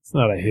easier. It's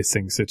not a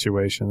hissing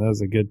situation. That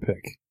was a good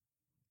pick.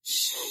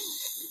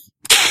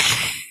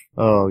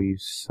 Oh, you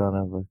son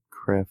of a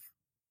criff.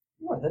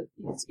 What?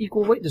 It's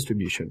equal weight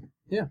distribution.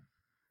 Yeah.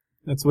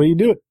 That's the way you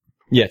do it.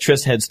 Yeah,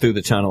 Triss heads through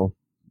the tunnel.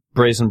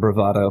 Brazen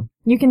bravado.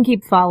 You can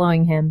keep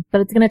following him,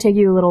 but it's going to take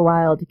you a little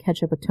while to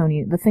catch up with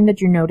Tony. The thing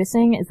that you're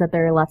noticing is that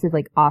there are lots of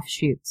like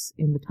offshoots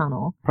in the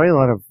tunnel. Probably a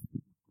lot of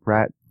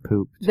rat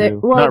poop, They-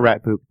 too. well- Not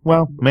rat poop.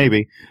 Well,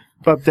 maybe.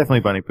 But definitely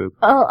bunny poop.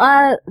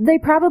 Oh, they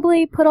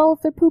probably put all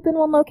of their poop in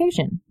one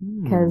location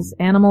because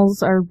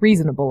animals are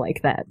reasonable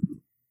like that.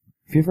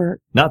 Have you ever...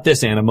 Not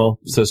this animal,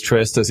 says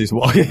Triss as he's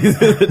walking through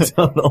the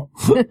tunnel.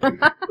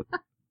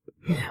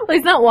 Well,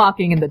 he's not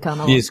walking in the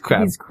tunnel. He's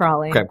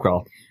crawling. Crab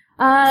crawl.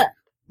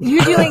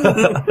 You're doing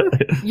Hell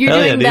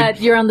yeah, dude.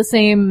 that. You're on the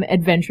same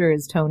adventure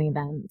as Tony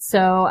then.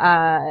 So,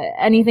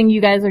 anything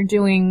you guys are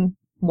doing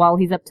while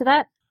he's up to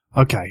that?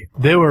 Okay,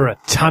 there were a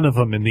ton of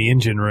them in the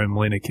engine room,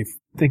 Leenick. If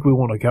you think we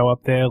want to go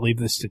up there, leave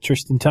this to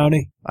Tristan,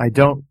 Tony? I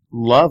don't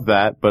love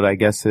that, but I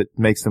guess it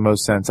makes the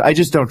most sense. I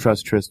just don't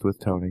trust Trist with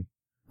Tony.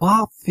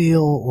 I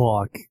feel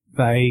like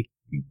they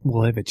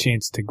will have a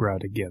chance to grow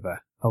together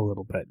a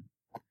little bit.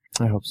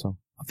 I hope so.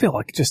 I feel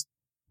like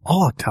I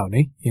like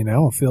Tony, you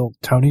know. I feel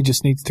Tony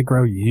just needs to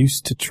grow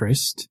used to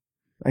Trist.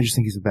 I just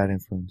think he's a bad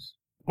influence.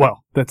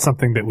 Well, that's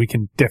something that we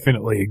can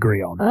definitely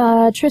agree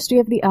on. Trist, you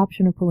have the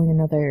option of pulling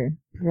another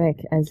brick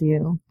as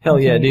you. Hell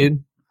yeah, continue.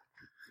 dude.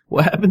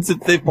 What happens if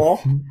they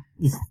fall?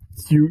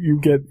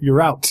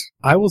 You're out.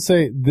 I will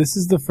say this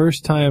is the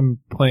first time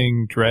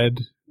playing Dread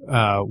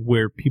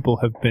where people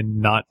have been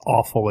not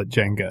awful at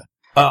Jenga.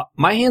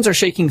 My hands are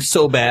shaking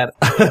so bad.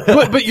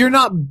 but you're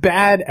not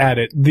bad at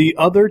it. The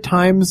other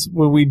times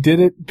when we did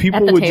it,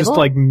 people the would just table?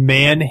 like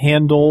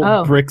manhandle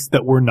Oh. bricks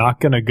that were not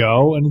going to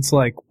go, and it's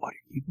like, what are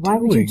you Why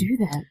doing? would you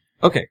do that?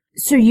 Okay.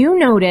 So you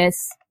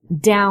notice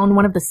down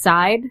one of the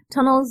side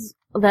tunnels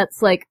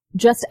that's like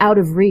just out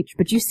of reach,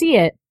 but you see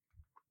it,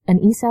 an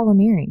East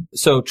Alamiri.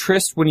 So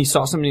Trist, when he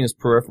saw something in his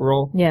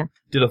peripheral, Yeah.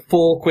 did a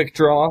full quick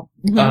draw,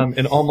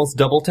 and almost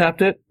double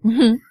tapped it,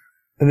 Mm-hmm.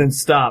 and then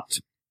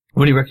stopped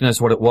when he recognized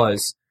what it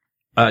was.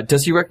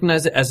 Does he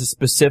recognize it as a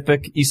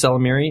specific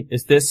Isalamiri?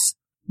 Is this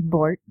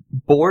Bort.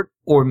 Bort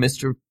or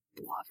Mr.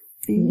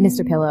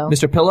 Mr. Pillow.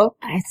 Mr. Pillow?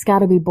 It's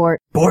gotta be Bort.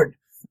 Bort!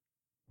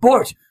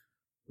 Bort!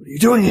 What are you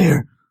doing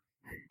here?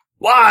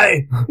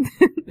 Why?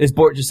 Is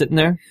Bort just sitting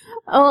there?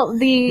 Oh,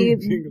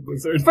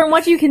 from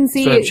what you can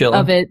Sort of see chilling.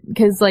 of it,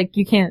 because like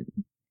you can't.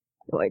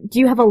 Do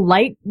you have a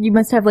light? You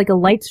must have like a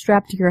light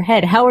strapped to your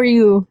head. How are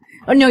you?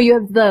 Oh no, you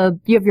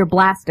have your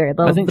blaster.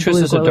 I think the Trist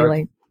blue has a glowy dark,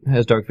 light.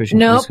 has dark vision.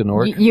 Nope, He's an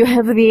orc. you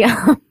have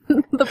the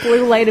the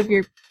blue light of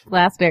your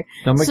blaster.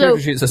 No, my so-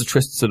 character sheet says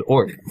Trist is an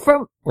orc.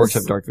 From Orcs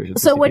have dark vision.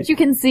 So what you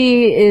can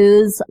see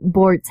is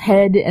Bort's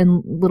head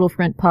and little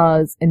front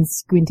paws and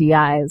squinty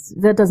eyes.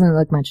 That doesn't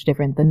look much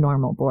different than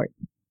normal Bort.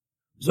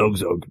 Zog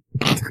zog.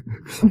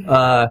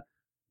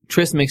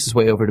 Trist makes his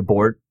way over to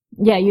Bort.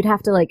 Yeah, you'd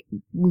have to like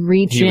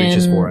reach He in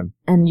reaches for him.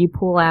 and you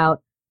pull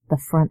out the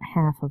front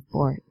half of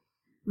Bort.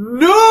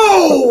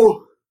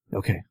 No!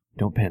 Okay,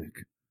 don't panic.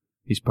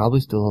 He's probably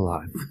still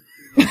alive.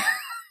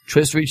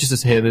 Trist reaches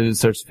his hand in and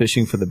starts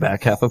fishing for the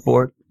back half of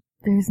Bort.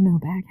 There's no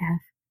back half.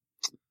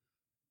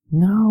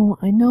 No,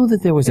 I know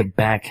that there was a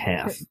back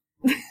half.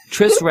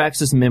 Trist racks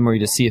his memory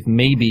to see if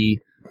maybe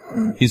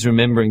he's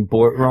remembering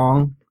Bort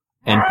wrong,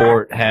 and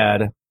Bort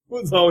had...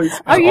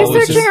 Are you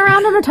always searching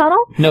around in the tunnel?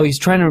 No, he's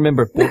trying to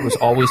remember if Bort was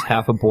always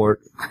half a Bort.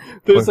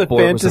 There's or a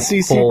Bort was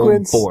fantasy full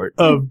sequence Bort.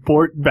 of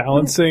Bort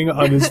balancing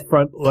on his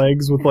front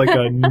legs with like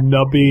a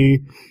nubby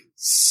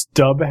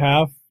stub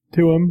half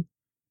to him.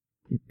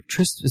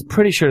 Trist is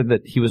pretty sure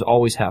that he was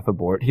always half a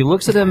Bort. He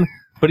looks at him,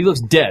 but he looks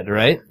dead,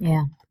 right?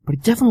 Yeah. But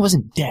he definitely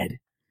wasn't dead.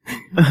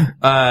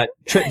 Does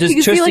You can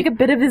Trist see like a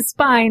bit of his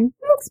spine.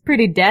 He looks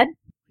pretty dead.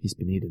 He's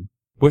been eaten.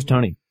 Where's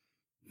Tony?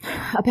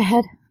 Up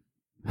ahead.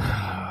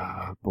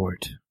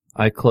 Bort.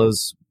 I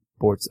close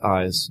Bort's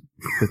eyes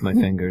with my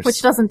fingers.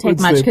 Which doesn't take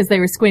Let's much see. because they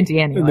were squinty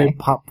And they anyway.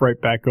 pop right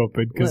back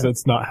open because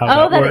that's not how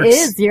Oh, that that works.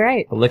 is. You're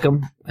right. I lick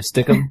him. I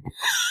stick him.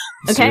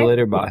 See Okay. you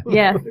later. Bye.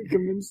 Yeah. Lick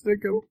 'em and stick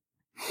 'em.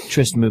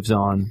 Trist moves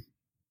on.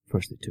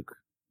 First they took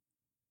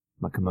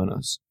my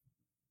kimonos.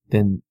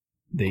 Then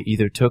they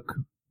either took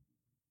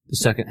the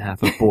second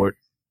half of Bort,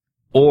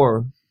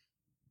 or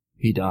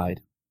he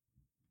died.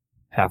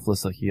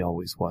 Halfless like he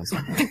always was.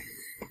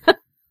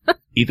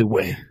 Either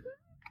way,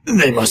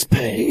 they must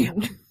pay.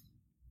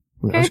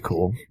 Well, that's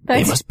cool. They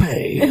That's- must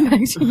pay.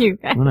 Back to you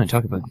guys. When I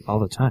talk about it all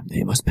the time,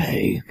 they must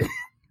pay.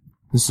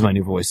 This is my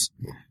new voice.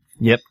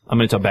 Yep, I'm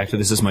going to tell back to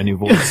this is my new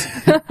voice.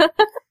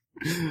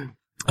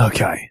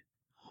 Okay.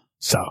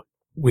 So,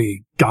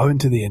 we go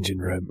into the engine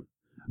room.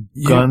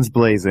 Guns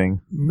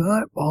blazing.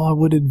 No, I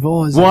would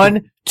advise...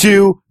 1,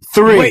 2,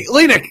 3. Wait,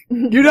 Lenik!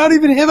 You don't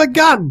even have a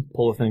gun!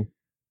 Pull a thing.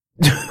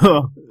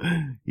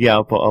 Yeah,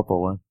 I'll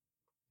pull one.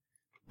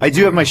 I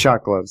do have my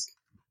shot gloves.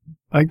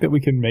 I think that we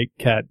can make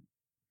Cat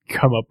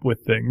come up with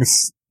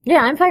things.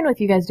 Yeah, I'm fine with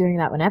you guys doing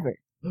that whenever.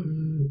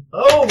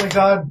 Oh my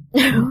god.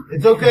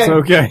 It's okay. It's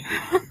okay.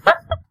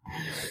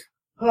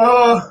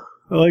 I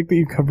like that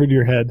you covered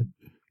your head.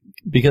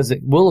 Because it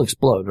will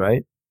explode,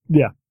 right?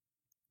 Yeah.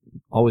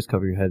 Always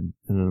cover your head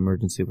in an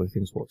emergency where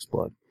things will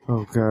explode.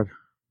 Oh god.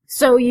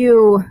 So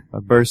you I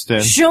burst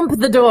in. jump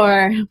the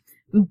door,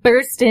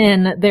 burst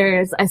in.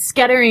 There's a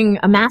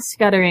mass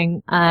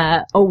scuttering,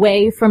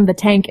 away from the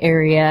tank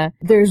area.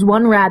 There's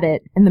one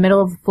rabbit in the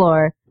middle of the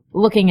floor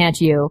looking at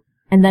you,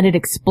 and then it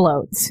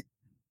explodes.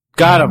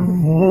 Got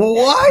him.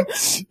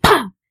 What?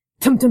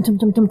 Tum tum tum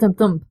tum tum tum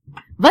tum.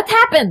 What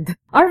happened?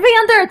 Are we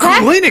under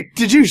attack? Lenik,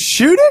 did you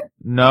shoot it?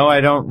 No,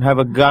 I don't have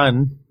a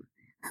gun.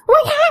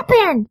 What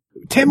happened?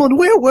 Tamlin,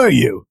 where were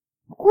you?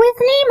 With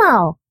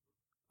Nemo?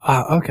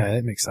 Okay,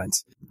 that makes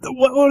sense.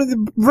 What are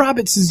the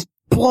rabbits is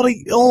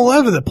bloody all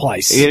over the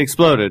place. It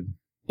exploded.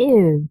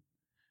 Ew.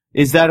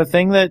 Is that a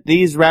thing that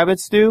these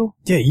rabbits do?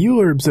 Yeah, you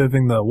were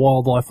observing the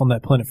wildlife on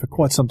that planet for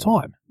quite some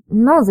time.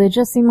 No, they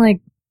just seem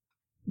like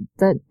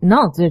they're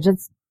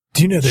just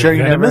Do you know they're Sure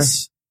you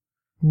venomous?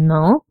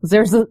 no.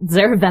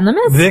 They're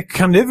venomous. They're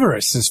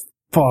carnivorous, as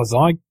far as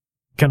I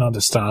can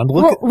understand.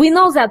 Look Well, we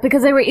know that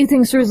because they were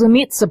eating through the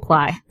meat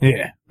supply.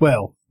 yeah,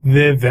 well,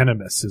 they're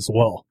venomous as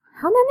well.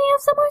 How many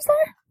of them was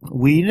there?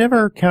 We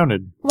never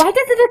counted. Why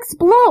did it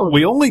explode?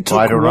 We only took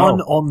I don't one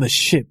know. on the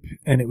ship,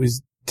 and it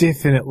was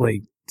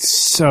definitely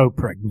so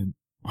pregnant.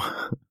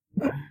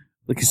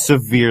 Like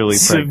severely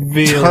pregnant.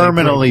 Severely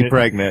Terminally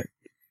pregnant.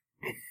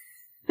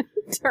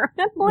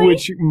 Terminally?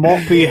 Which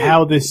might be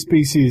how this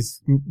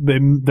species, they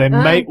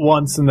mate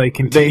once and they They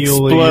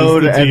continually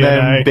explode use the and DNA.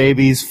 then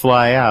babies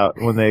fly out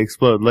when they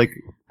explode. Like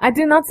I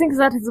do not think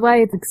that is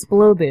why it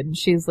exploded.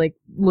 She's, like,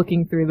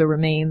 looking through the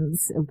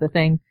remains of the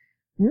thing.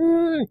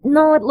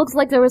 No, it looks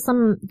like there was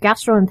some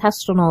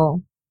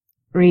gastrointestinal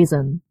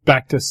reason.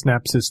 Bacta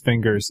snaps his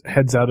fingers,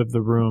 heads out of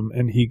the room,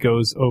 and he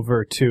goes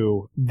over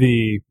to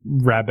the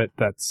rabbit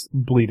that's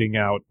bleeding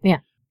out. Yeah.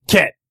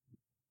 Cat,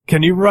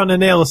 can you run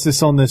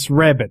analysis on this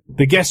rabbit,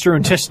 the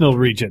gastrointestinal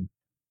region?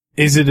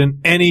 Is it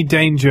in any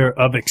danger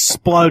of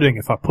exploding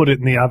if I put it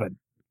in the oven?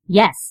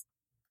 Yes.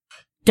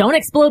 Don't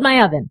explode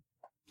my oven.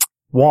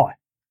 Why?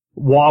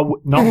 Why?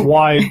 Not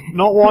why?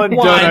 Not why?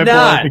 Why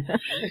not?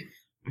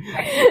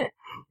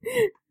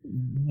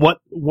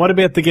 What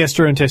about the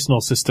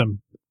gastrointestinal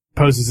system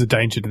poses a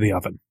danger to the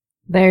oven?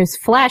 There's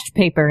flash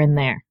paper in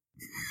there.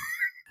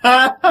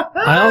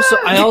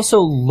 I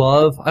also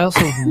love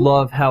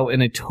how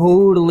in a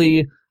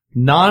totally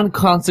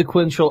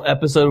non-consequential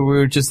episode where we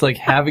were just like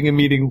having a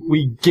meeting,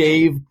 we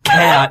gave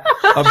Kat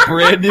a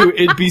brand new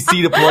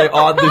NPC to play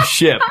on the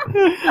ship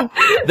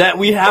that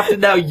we have to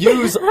now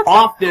use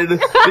often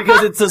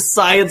because it's a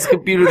science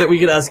computer that we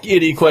can ask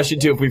any question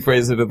to if we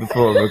phrase it in the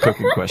form of a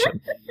cooking question.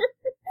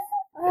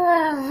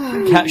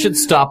 Kat should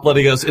stop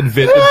letting us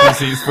invent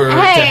NPCs for her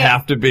to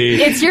have to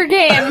be. It's your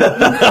game.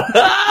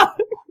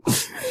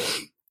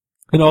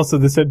 And also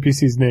this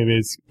NPC's name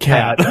is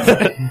Cat.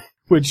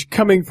 Which,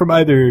 coming from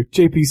either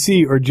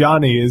JPC or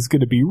Johnny, is going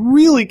to be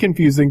really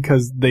confusing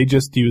because they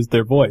just use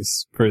their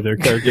voice for their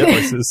character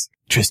voices.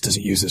 Trist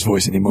doesn't use his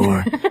voice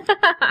anymore.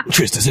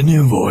 Trist has a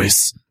new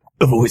voice.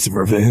 A voice of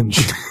revenge.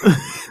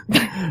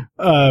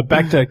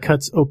 Bacta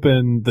cuts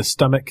open the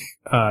stomach,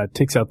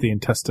 takes out the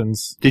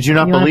intestines. Did you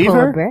not You wanna believe pull a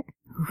her? brick?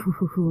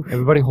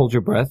 Everybody hold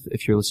your breath.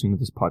 If you're listening to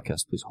this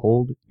podcast, please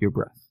hold your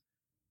breath.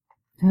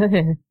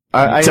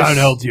 I Don't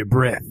hold your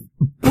breath.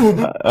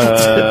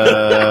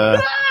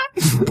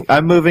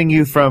 I'm moving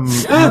you from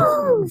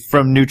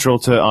neutral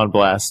to on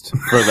blast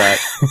for that.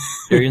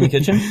 Are you in the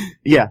kitchen?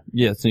 Yeah.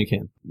 Yes, you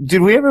can.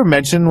 Did we ever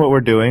mention what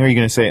we're doing? Or are you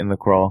going to say it in the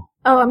crawl?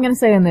 Oh, I'm going to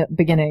say in the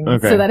beginning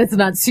Okay. so that it's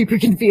not super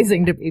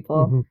confusing to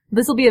people.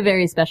 This will be a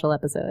very special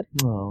episode.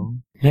 Oh.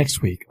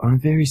 Next week on a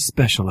very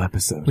special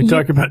episode. We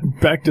talk about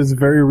Bacta's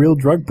very real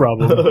drug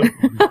problem.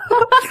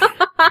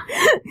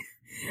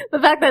 The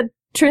fact that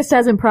Trist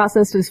hasn't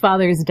processed his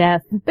father's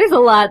death, there's a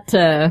lot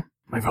to...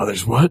 My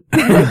father's what?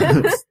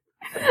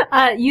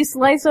 You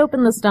slice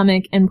open the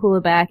stomach and pull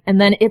it back, and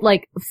then it,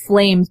 like,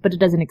 flames, but it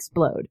doesn't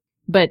explode.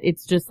 But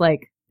it's just,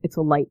 like, it's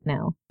a light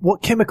now.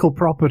 What chemical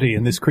property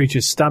in this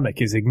creature's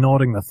stomach is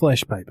ignoring the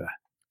flesh paper?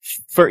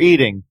 For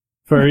eating.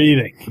 For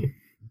eating.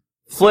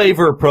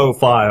 Flavor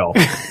profile.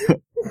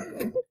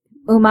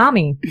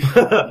 Umami.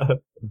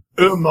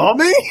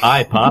 Umami?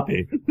 Hi,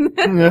 Poppy.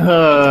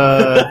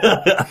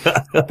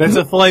 That's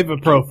a flavor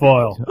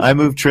profile. I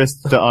moved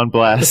Trist to on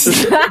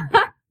blast.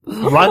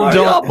 Run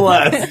Double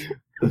blast.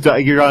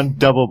 You're on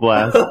double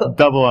blast.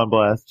 Double on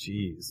blast.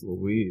 Jeez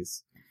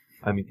Louise.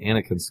 I mean,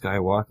 Anakin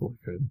Skywalker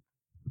could.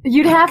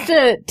 You'd have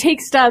to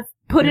take stuff,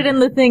 put it in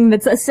the thing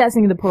that's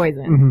assessing the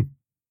poison.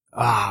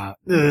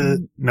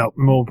 No,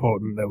 more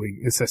important that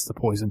we assess the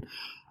poison.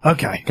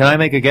 Okay. Can I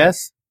make a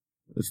guess?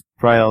 It's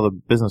probably all the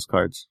business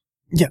cards.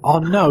 Yeah, oh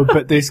no,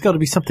 but there's got to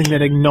be something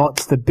that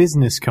ignites the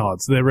business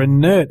cards. They're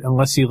inert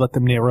unless you let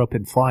them near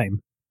open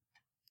flame.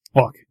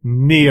 Look,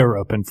 near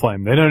open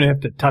flame. They don't have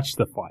to touch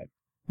the flame.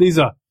 These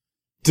are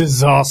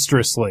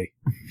disastrously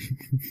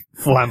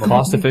flammable.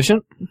 Cost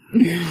efficient?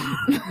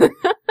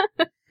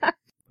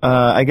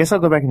 I guess I'll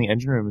go back in the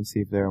engine room and see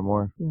if there are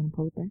more. You want to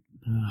pull it back?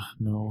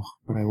 No,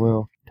 but I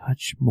will.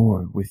 Touch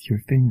more with your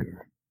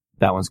finger.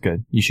 That one's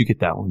good. You should get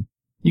that one.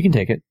 You can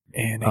take it.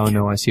 Oh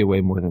no, I see a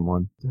way more than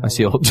one. I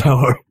see a whole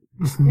tower.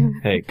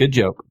 Hey, good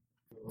joke.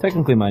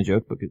 Technically my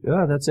joke, but good.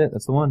 Oh, that's it.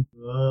 That's the one.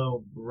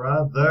 Oh,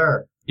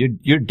 brother.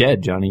 You're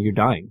dead, Johnny. You're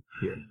dying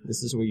here.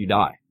 This is where you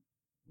die.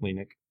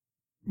 Leanick.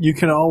 You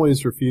can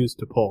always refuse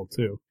to pull,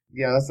 too.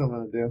 Yeah, that's what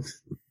I'm gonna do.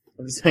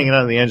 I'm just hanging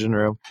out in the engine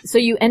room. So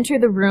you enter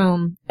the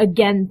room.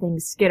 Again,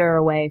 things skitter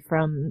away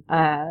from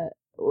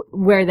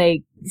where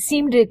they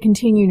seem to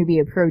continue to be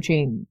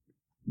approaching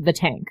the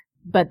tank,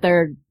 but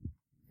they're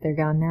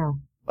gone now.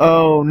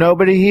 Oh,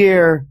 nobody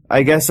here.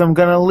 I guess I'm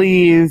gonna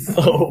leave.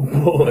 Oh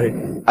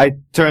boy. I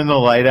turn the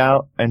light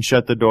out and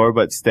shut the door,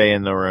 but stay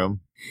in the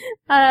room.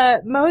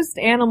 Most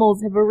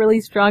animals have a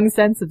really strong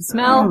sense of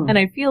smell, and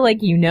I feel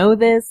like you know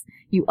this.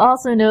 You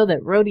also know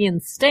that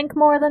Rhodians stink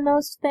more than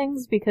most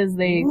things because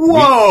they...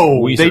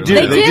 Whoa! They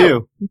do. They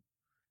do.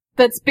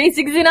 That's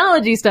basic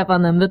xenology stuff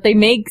on them, that they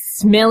make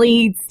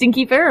smelly,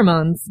 stinky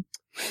pheromones.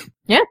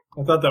 Yeah?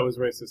 I thought that was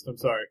racist. I'm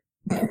sorry.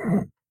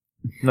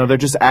 No, they're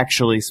just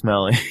actually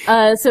smelly.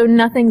 So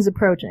nothing's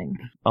approaching.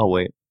 I'll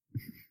wait.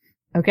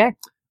 Okay.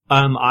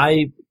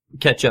 I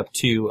catch up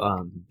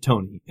to,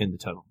 Tony in the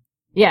tunnel.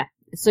 Yeah.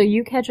 So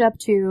you catch up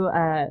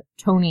to,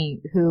 Tony,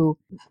 who,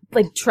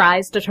 like,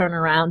 tries to turn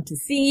around to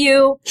see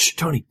you. Shh,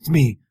 Tony, it's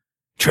me.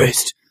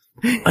 Trist.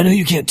 I know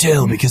you can't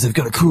tell because I've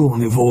got a cool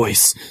new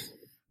voice.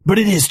 But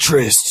it is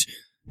Trist.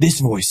 This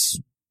voice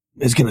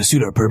is gonna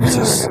suit our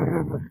purposes.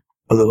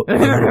 A little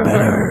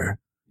better.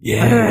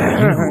 Yeah,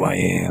 you know who I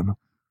am.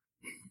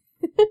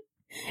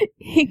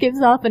 He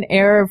gives off an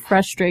air of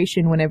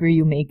frustration whenever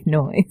you make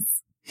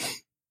noise.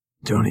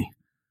 Tony,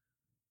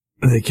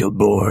 they killed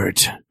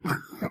Bort.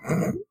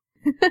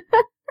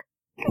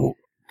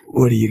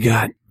 What do you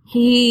got?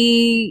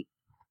 You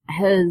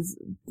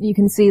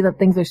can see that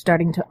things are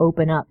starting to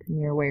open up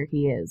near where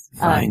he is.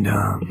 Find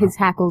His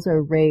hackles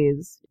are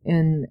raised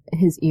and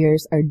his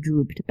ears are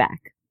drooped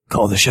back.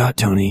 Call the shot,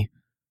 Tony.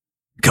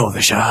 Call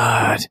the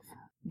shot.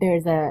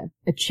 There's a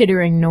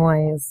chittering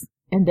noise,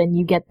 and then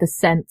you get the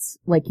sense,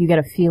 like you get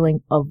a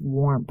feeling of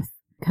warmth,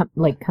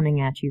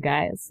 coming at you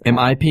guys. Am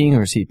I peeing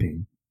or is he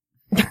peeing?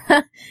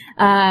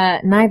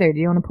 Neither. Do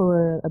you want to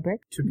pull a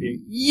brick? To be.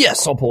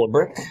 Yes, I'll pull a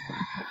brick.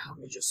 Let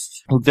me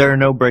just... There are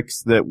no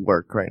bricks that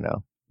work right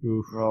now.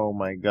 Oof. Oh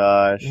my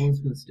gosh. No one's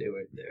gonna stay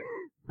right there.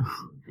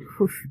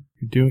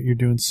 You're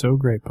doing so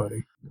great,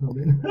 buddy.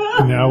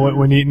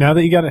 Now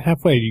that you got it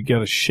halfway, you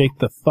gotta shake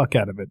the fuck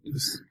out of it.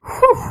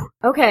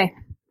 Okay.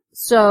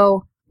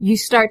 So, you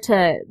start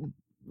to,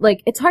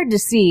 it's hard to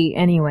see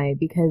anyway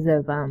because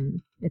of,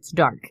 it's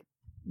dark.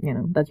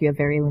 That you have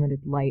very limited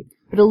light.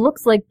 But it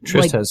looks like...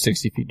 Trist has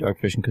 60 feet dark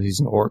vision because he's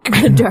an orc.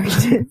 The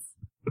darkness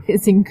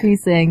is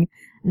increasing,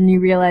 and you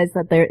realize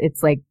that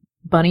it's like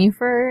bunny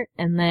fur,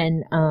 and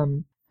then,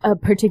 a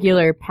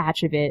particular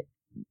patch of it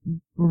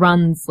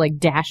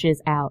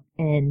dashes out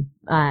and,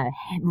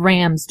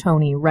 rams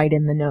Tony right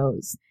in the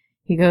nose.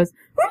 He goes,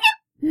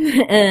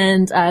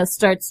 and,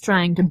 starts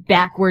trying to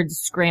backwards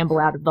scramble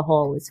out of the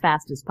hole as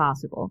fast as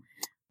possible.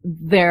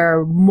 There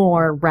are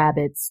more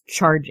rabbits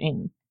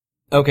charging.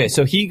 Okay,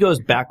 so he goes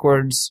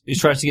backwards. He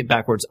tries to get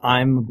backwards.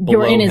 I'm below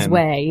You're in his him.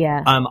 way,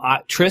 yeah.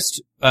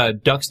 Trist,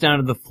 ducks down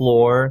to the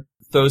floor,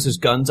 throws his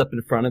guns up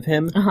in front of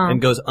him,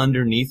 and goes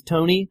underneath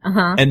Tony.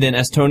 And then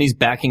as Tony's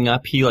backing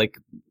up, he,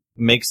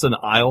 makes an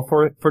aisle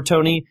for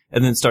Tony,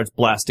 and then starts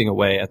blasting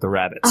away at the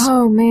rabbits.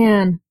 Oh,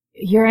 man.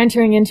 You're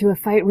entering into a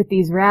fight with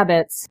these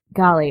rabbits.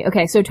 Golly.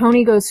 Okay, so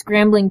Tony goes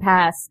scrambling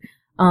past,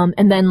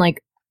 and then,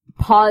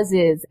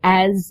 pauses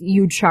as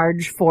you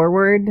charge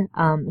forward,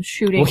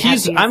 shooting at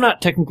these... I'm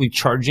not technically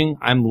charging,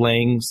 I'm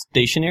laying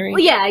stationary.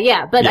 Well,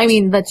 yeah, but Yes. I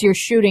mean, that's you're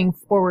shooting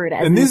forward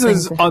as And this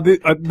these is things-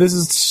 this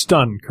is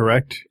stun,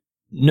 correct?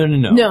 No.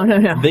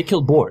 No. They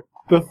killed Bort.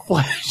 The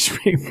flash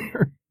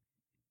paper.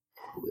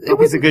 It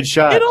was a good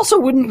shot. It also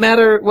wouldn't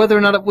matter whether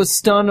or not it was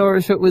stun or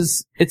if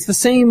it's the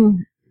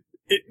same...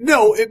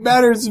 No, it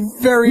matters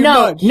very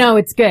much. No,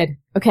 it's good.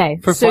 Okay.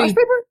 For so flash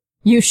paper?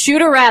 You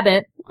shoot a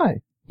rabbit.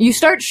 Why? You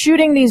start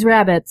shooting these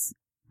rabbits.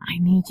 I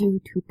need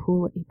you to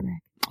pull a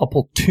brick. I'll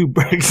pull 2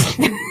 bricks.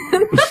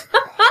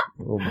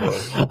 Oh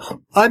boy.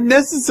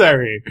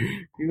 Unnecessary.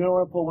 You're gonna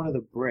want to pull one of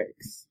the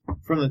bricks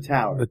from the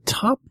tower. The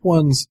top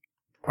ones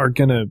are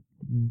gonna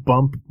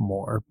bump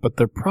more, but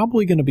they're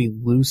probably gonna be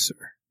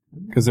looser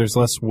because there's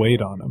less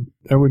weight on them.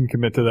 I wouldn't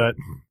commit to that.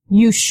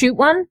 You shoot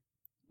one.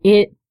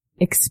 It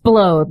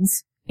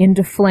explodes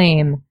into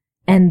flame.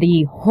 And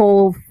the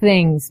whole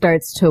thing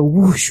starts to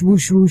whoosh,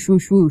 whoosh, whoosh,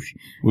 whoosh, whoosh.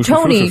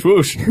 Tony,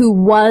 who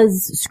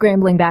was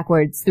scrambling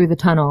backwards through the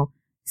tunnel,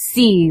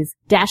 sees,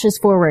 dashes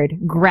forward,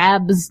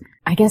 grabs,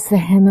 I guess, the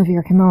hem of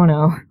your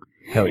kimono.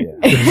 Hell yeah.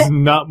 There's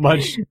not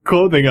much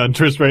clothing on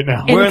Trish right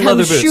now. And Wearing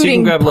leather comes boots. You can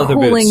shooting, grab leather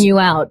pulling boots. you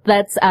out.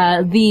 That's,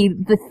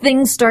 the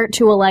things start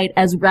to alight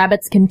as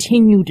rabbits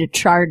continue to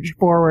charge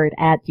forward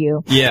at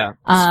you. Yeah.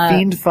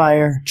 Fiend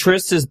fire.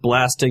 Trist is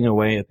blasting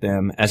away at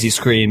them as he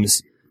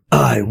screams,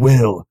 I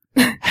will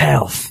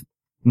have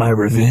my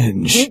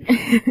revenge.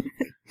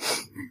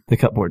 they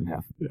cut Bort in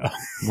half.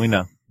 We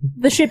know.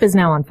 The ship is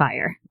now on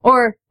fire.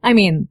 Or, I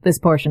mean, this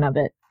portion of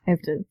it. I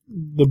have to...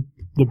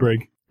 The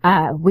brig.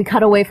 We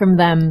cut away from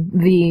them.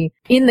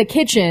 In the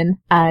kitchen,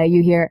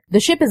 you hear, the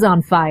ship is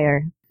on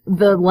fire.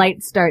 The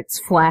light starts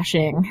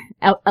flashing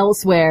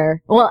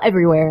elsewhere, well,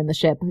 everywhere in the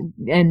ship,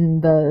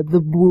 and the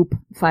whoop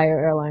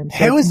fire alarm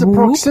starts. How is the whoop,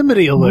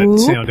 proximity alert whoop,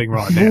 sounding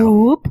right now?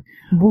 Whoop,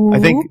 whoop, I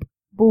think-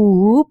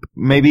 whoop,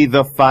 Maybe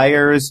the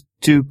fire is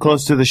too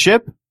close to the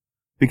ship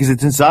because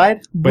it's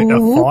inside. Wait, a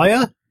whoop,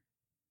 fire?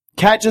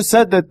 Kat just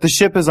said that the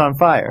ship is on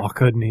fire. I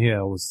couldn't hear.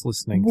 I was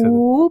listening to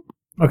whoop,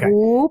 the... Okay.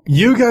 whoop.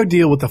 You go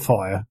deal with the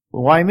fire.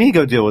 Why me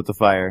go deal with the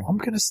fire? I'm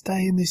gonna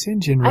stay in this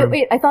engine room.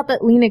 Wait, I thought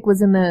that Lenik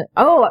was in the...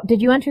 Oh,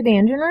 did you enter the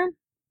engine room?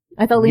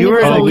 I thought Lenik You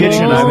were was in the alone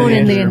kitchen, I'm in the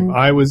in engine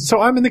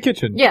room. I'm in the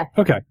kitchen. Yeah.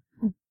 Okay.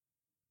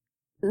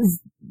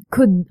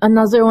 Could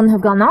another one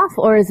have gone off,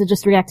 or is it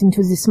just reacting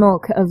to the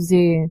smoke of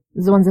the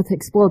ones that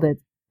exploded?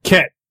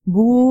 Cat,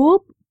 Boop,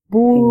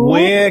 boop.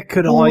 where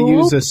could I boop.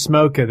 use a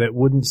smoker that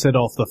wouldn't set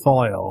off the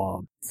fire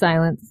alarm?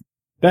 Silence.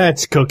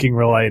 That's cooking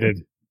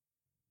related.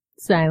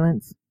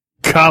 Silence.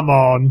 Come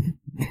on.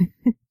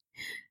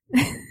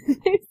 There's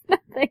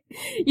nothing.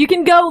 You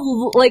can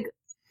go,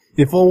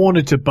 If I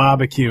wanted to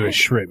barbecue a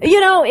shrimp.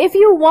 if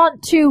you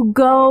want to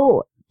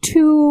go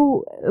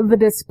to the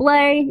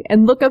display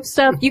and look up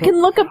stuff, you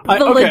can look up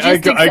the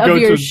logistics of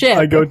your ship.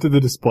 I go to the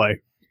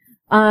display,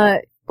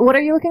 What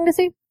are you looking to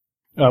see?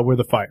 where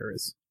the fire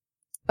is.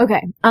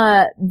 Okay.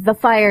 The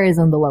fire is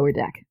on the lower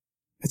deck.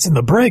 It's in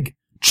the brig.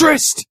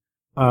 Trist!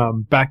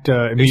 Back to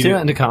Are you saying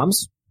that immediate. into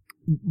comms?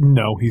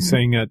 No, he's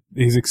saying that,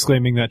 he's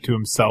exclaiming that to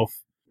himself,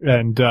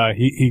 and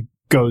he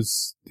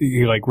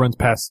runs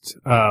past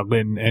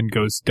Lynn and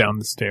goes down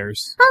the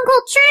stairs.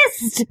 Uncle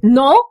Trist!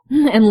 No!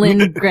 And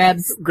Lynn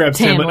grabs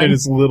Tamlin, and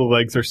his little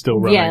legs are still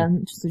running. Yeah,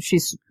 so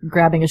she's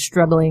grabbing a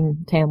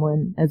struggling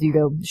Tamlin as you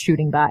go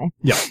shooting by.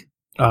 Yeah.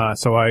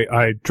 So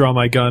I draw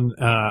my gun,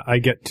 I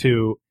get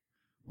to,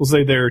 we'll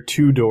say there are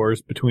 2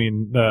 doors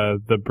between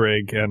the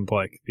brig and,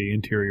 like, the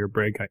interior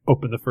brig. I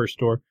open the first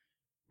door.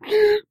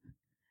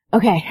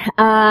 Okay,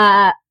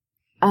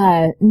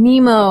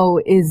 Nemo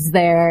is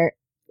there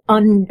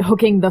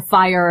unhooking the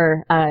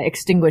fire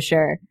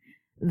extinguisher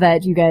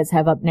that you guys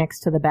have up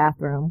next to the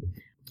bathroom.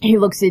 He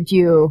looks at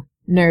you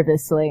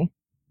nervously.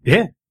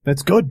 Yeah,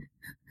 that's good.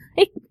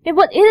 It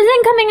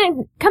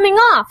isn't coming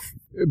off.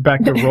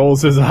 Bacta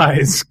rolls his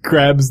eyes,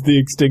 grabs the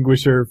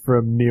extinguisher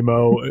from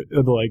Nemo,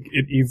 like,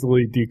 it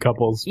easily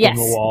decouples from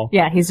the wall.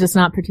 Yeah, he's just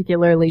not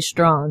particularly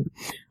strong.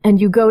 And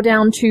you go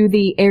down to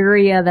the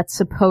area that's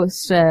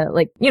supposed to,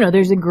 like,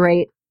 there's a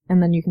grate,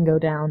 and then you can go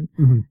down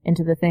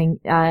into the thing.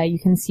 You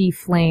can see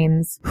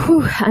flames.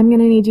 Whew, I'm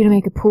gonna need you to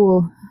make a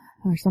pool,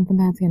 or something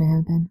bad's gonna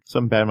happen.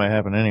 Something bad might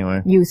happen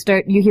anyway. You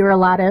hear a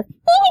lot of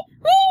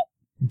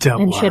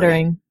Don't and worry.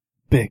 chittering.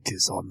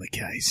 Bacta's on the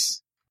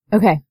case.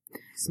 Okay.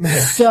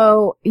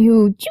 So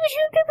you,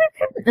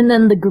 and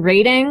then the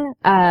grating,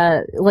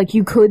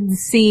 you could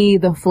see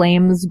the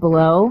flames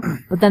below,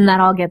 but then that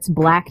all gets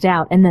blacked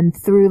out, and then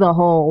through the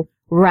hole,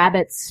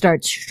 rabbits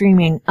start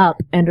streaming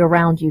up and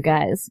around you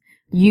guys.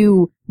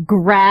 You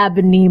grab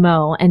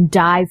Nemo and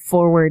dive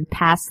forward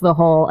past the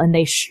hole, and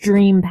they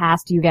stream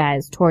past you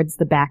guys towards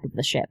the back of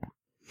the ship.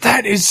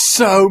 That is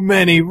so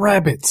many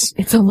rabbits.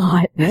 It's a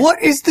lot.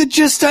 What is the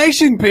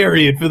gestation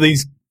period for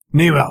these?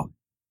 Nemo,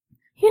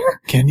 Yeah.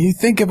 can you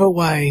think of a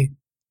way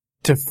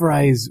to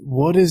phrase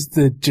what is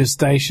the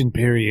gestation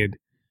period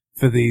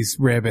for these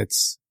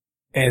rabbits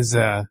as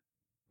a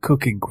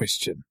cooking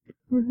question?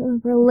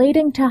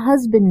 Relating to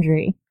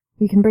husbandry.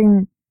 You can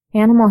bring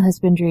animal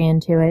husbandry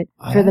into it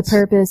for the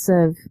purpose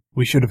of...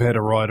 We should have had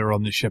a rider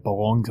on the ship a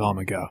long time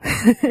ago.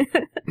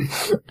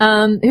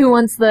 Who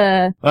wants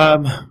the...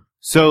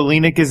 So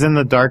Lenik is in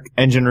the dark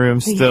engine room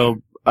still,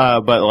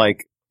 but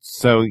like,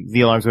 so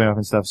the alarm's going off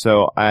and stuff,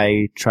 so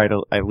I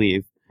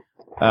leave.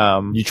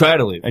 You try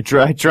to leave. I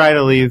try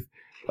to leave,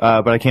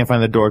 but I can't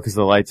find the door because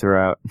the lights are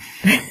out.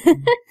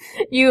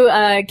 You,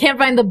 can't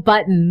find the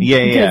button.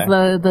 Yeah,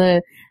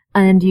 because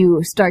and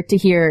you start to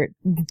hear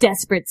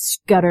desperate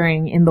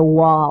scuttering in the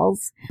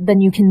walls. Then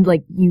you can,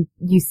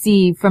 you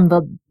see from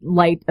the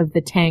light of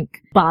the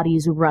tank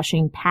bodies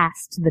rushing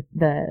past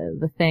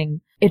the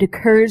thing. It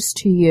occurs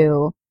to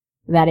you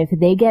that if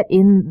they get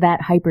in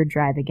that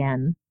hyperdrive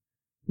again,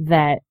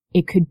 that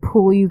it could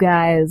pull you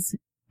guys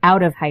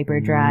out of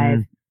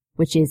hyperdrive,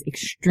 which is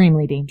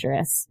extremely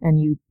dangerous, and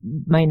you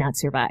might not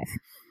survive.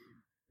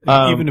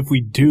 Even if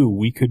we do,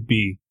 we could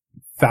be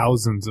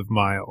thousands of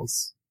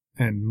miles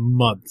and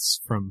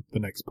months from the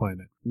next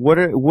planet.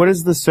 What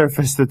is the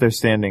surface that they're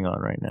standing on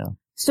right now?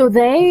 So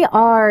they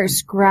are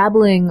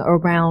scrabbling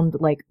around,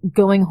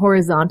 going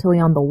horizontally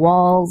on the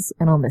walls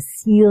and on the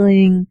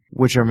ceiling.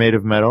 Which are made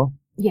of metal?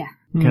 Yeah.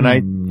 Can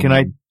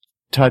I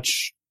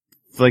touch,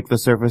 the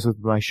surface with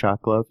my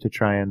shock glove to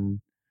try and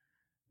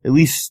at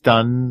least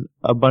stun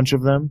a bunch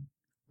of them?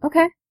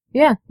 Okay.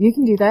 Yeah, you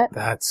can do that.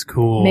 That's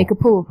cool. Make a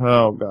pool.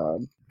 Oh,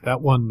 God.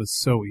 That one was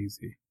so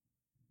easy.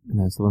 And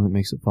that's the one that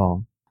makes it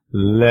fall.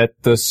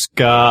 Let the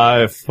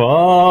sky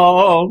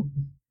fall.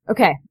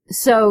 Okay,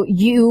 so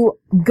you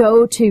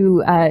go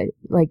to,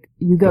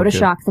 to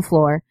shock the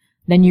floor,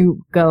 then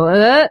you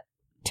go,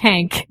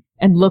 tank,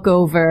 and look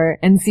over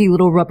and see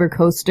little rubber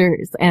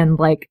coasters and,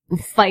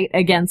 fight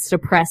against a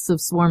press of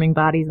swarming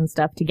bodies and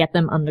stuff to get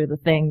them under the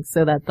thing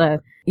so that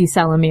the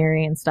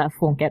Isalamiri and stuff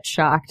won't get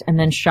shocked, and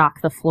then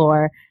shock the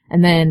floor,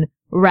 and then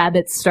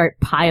rabbits start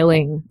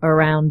piling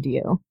around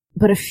you.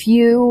 But a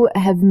few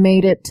have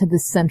made it to the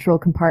central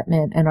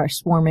compartment and are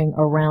swarming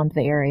around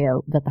the area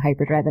that the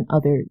hyperdrive and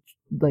other,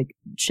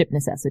 ship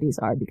necessities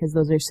are, because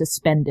those are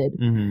suspended.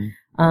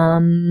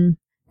 Mm-hmm.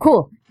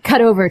 Cool.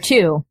 Cut over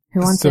to... Who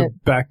wants so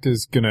it?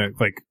 Bacta's gonna,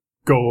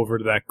 go over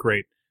to that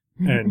grate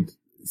and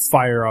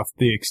fire off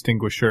the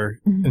extinguisher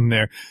in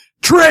there.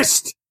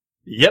 Trist!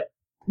 Yep.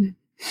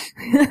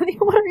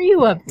 What are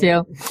you up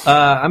to?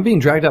 I'm being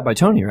dragged up by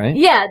Tony, right?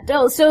 Yeah,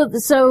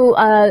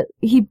 so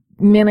he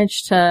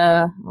managed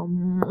to,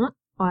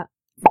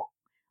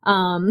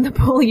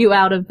 pull you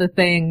out of the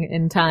thing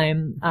in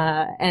time,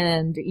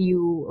 and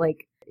you,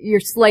 you're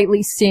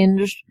slightly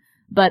singed,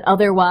 but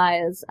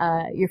otherwise,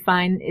 you're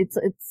fine.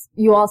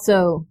 You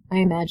also, I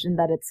imagine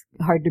that it's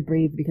hard to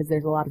breathe because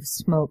there's a lot of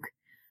smoke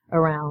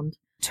around.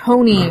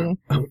 Tony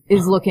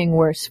is looking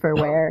worse for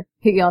wear.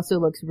 He also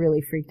looks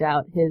really freaked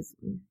out. His,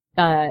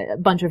 a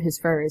bunch of his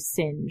fur is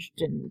singed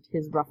and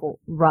his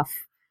rough.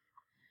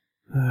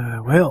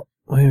 Well,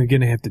 we're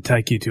gonna have to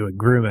take you to a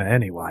groomer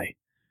anyway.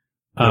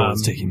 No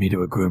one's taking me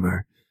to a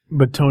groomer.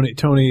 But Tony,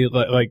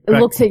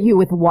 Looks at you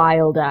with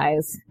wild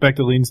eyes.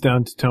 Bacta leans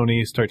down to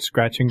Tony, starts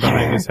scratching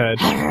behind his head.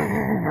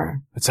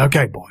 It's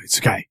okay, boy. It's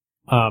okay.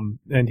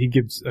 And he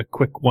gives a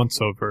quick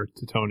once-over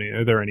to Tony.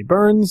 Are there any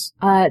burns?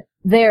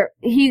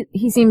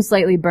 He seems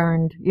slightly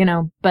burned,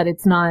 but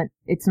it's not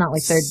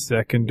like third.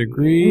 Second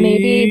degree?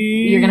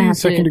 Maybe you're gonna have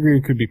Second degree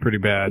could be pretty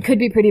bad. It could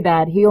be pretty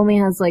bad. He only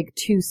has like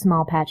 2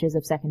 small patches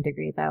of second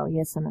degree though. He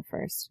has some at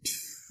first.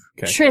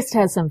 Okay. Trist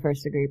has some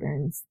first degree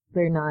burns.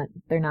 They're not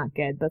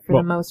good, but for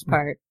the most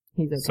part,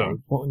 he's okay.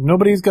 So,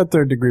 nobody's got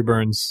third degree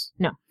burns.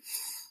 No.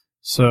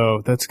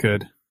 So, that's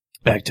good.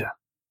 Bacta.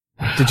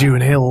 Did you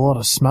inhale a lot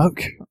of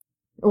smoke?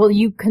 Well,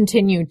 you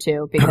continue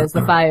to, because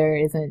the fire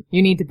isn't,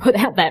 you need to put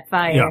out that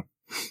fire. Yeah.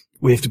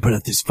 We have to put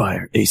out this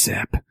fire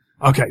ASAP.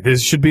 Okay, there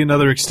should be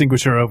another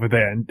extinguisher over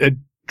there. And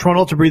try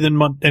not to breathe in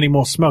any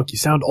more smoke. You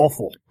sound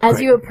awful. As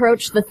Great. you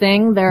approach the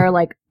thing, there are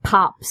like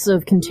pops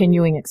of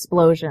continuing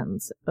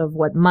explosions of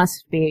what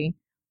must be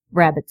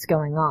rabbits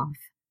going off.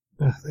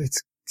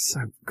 It's so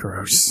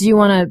gross. Do you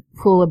want to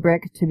pull a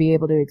brick to be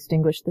able to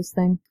extinguish this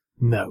thing?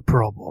 No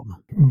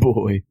problem.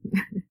 Boy.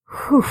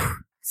 Whew.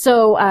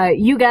 So,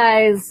 you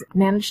guys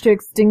manage to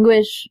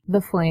extinguish the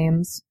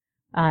flames.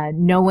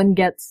 No one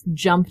gets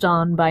jumped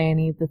on by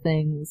any of the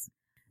things.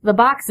 The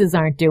boxes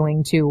aren't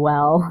doing too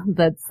well.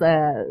 That's,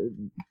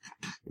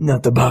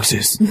 Not the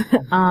boxes.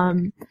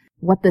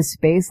 what the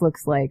space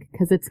looks like,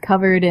 because it's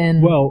covered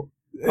in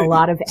a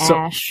lot of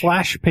ash. So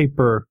flash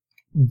paper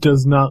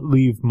does not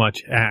leave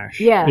much ash.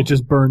 Yeah. It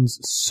just burns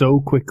so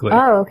quickly.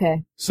 Oh,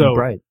 okay. So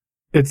Bright.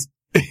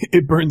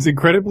 it burns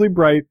incredibly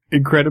bright,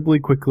 incredibly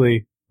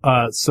quickly.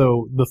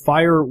 So the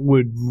fire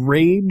would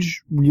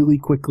rage really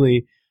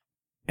quickly,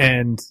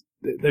 and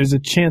there's a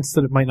chance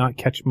that it might not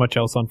catch much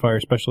else on fire,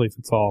 especially if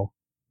it's all,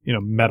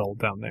 metal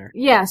down there.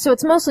 Yeah, so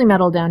it's mostly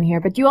metal down here,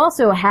 but you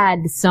also had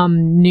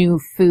some new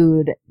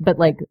food, but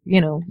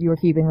you were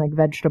keeping like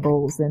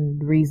vegetables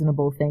and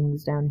reasonable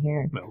things down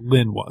here. No,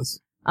 Lynn was.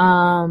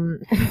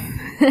 And,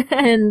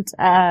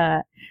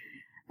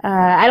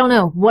 I don't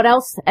know what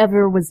else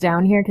ever was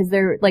down here, because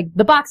they're,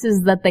 the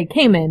boxes that they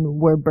came in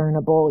were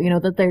burnable,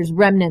 that there's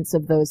remnants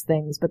of those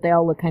things, but they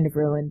all look kind of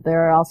ruined.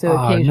 There are also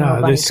occasional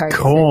bunny this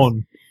carcasses.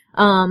 corn.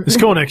 This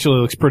corn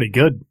actually looks pretty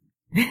good.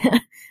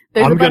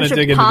 There's I'm a bunch gonna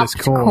dig of into this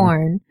popped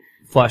corn.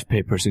 Flash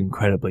paper's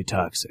incredibly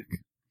toxic.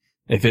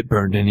 If it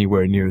burned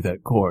anywhere near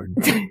that corn.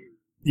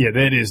 Yeah,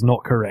 that is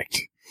not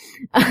correct.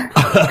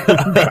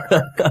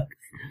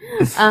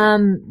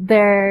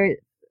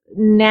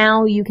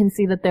 Now you can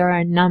see that there are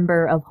a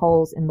number of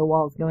holes in the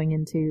walls going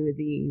into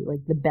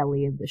the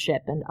belly of the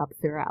ship and up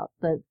throughout.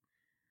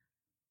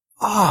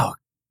 Oh,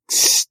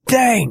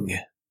 Stang!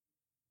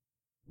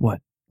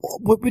 What?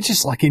 We're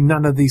just lucky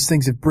none of these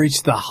things have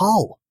breached the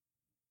hull.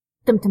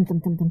 Tum tum tum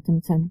tum tum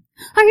tum tum.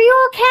 Are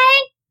you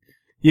okay?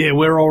 Yeah,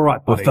 we're all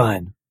right, buddy. We're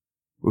fine.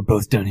 We're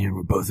both down here and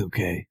we're both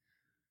okay.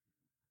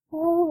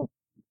 Oh,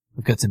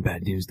 I've got some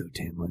bad news though,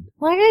 Tamlin.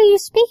 why are you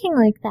speaking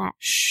like that?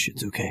 Shh,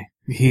 it's okay.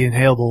 He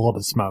inhaled a lot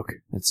of smoke.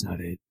 That's not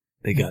it.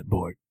 They got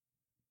bored.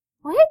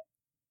 What?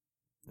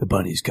 The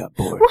bunnies got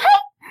bored.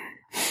 What?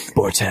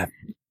 Boards have.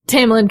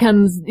 Tamlin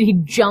he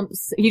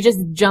just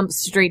jumps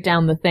straight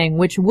down the thing,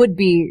 which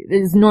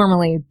is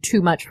normally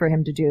too much for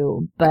him to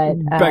do, but,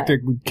 Back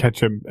would catch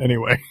him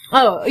anyway.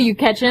 Oh, you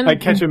catch him? I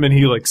catch him and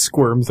he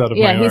squirms out of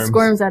my arms. Yeah, he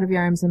squirms out of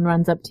your arms and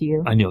runs up to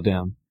you. I kneel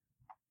down.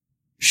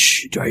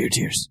 Shh, dry your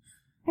tears.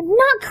 I'm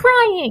not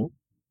crying.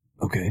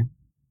 Okay.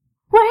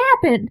 What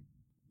happened?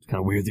 It's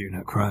kind of weird that you're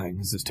not crying.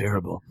 This is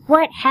terrible.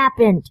 What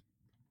happened?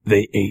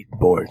 They ate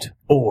Bort.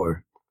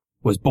 Or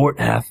was Bort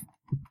half?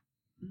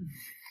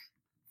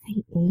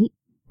 They ate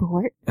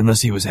Bort?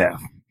 Unless he was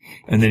half.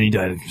 And then he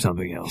died of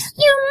something else.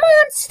 You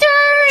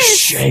monsters!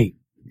 Shh, hey!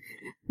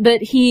 But I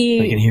can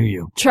he hear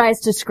you.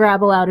 tries to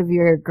scrabble out of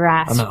your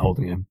grasp I'm not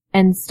holding him.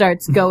 and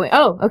starts going,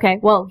 oh, okay,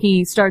 well,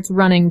 he starts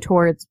running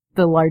towards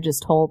the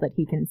largest hole that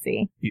he can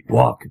see. You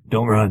walk,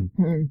 don't run.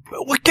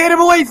 Well, get him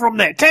away from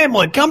there!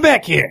 Tamlin, come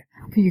back here!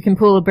 You can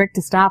pull a brick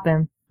to stop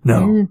him.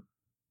 No. Mm.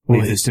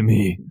 Leave this to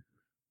me.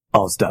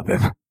 I'll stop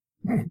him.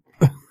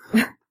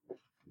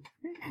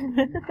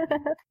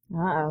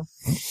 Uh-oh.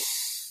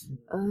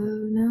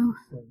 Oh, no.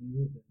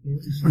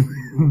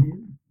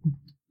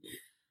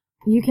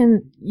 You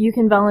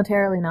can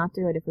voluntarily not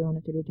do it if we want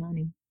it to be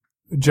Johnny.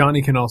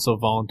 Johnny can also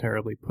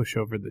voluntarily push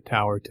over the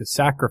tower to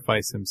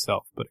sacrifice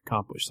himself, but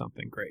accomplish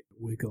something great.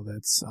 Wiggle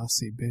that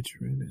saucy bitch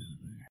right now.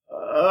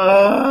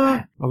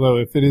 Although,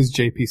 if it is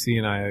JPC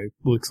and I, it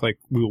looks like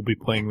we will be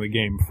playing the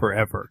game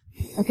forever.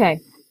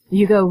 Okay.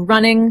 You go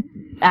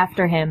running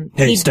after him.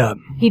 Hey, stop.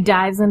 He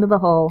dives into the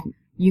hole.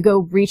 You go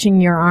reaching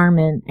your arm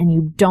in, and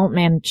you don't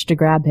manage to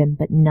grab him,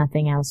 but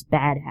nothing else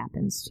bad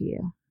happens to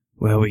you.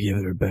 Well, we give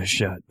it our best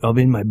shot. I'll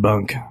be in my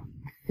bunk.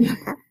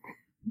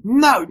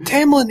 No,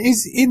 Tamlin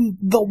is in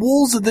the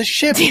walls of the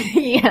ship.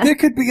 Yeah. There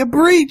could be a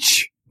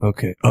breach.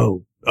 Okay.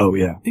 Oh,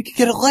 yeah. He could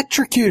get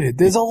electrocuted.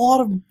 There's a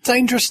lot of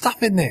dangerous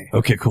stuff in there.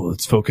 Okay, cool.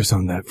 Let's focus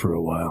on that for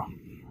a while.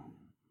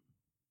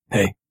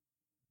 Hey.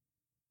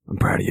 I'm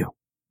proud of you.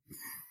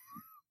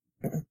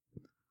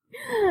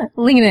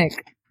 Lenik,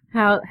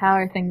 how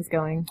are things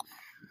going?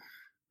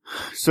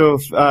 So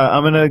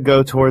I'm gonna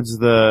go towards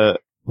the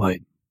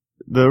Light.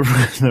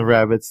 the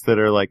rabbits that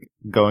are like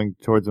going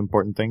towards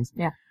important things.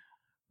 Yeah.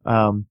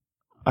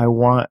 I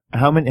want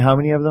how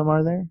many of them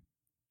are there?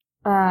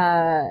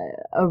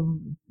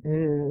 An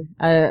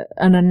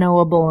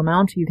unknowable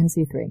amount. You can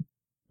see 3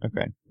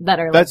 Okay. that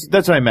are That's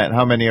what I meant.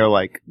 How many are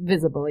like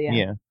visible. Yeah.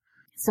 yeah.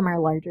 Some are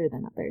larger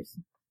than others.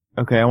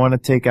 Okay, I want to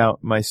take out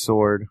my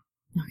sword.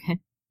 Okay.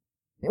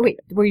 Wait,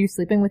 were you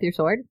sleeping with your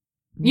sword?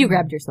 You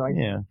grabbed your sword.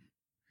 Yeah.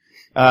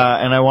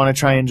 And I want to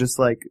try and just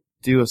like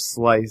do a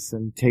slice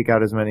and take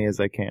out as many as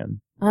I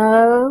can.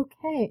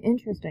 Okay,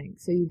 interesting.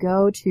 So you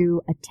go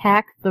to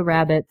attack the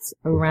rabbits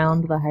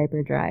around the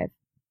hyperdrive.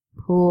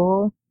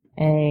 Pull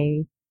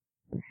a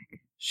brick.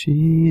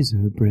 She's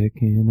a brick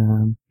and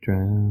I'm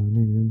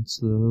drowning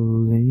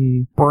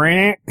slowly.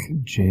 Brick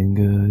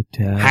Jenga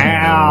tower.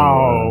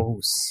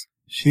 house.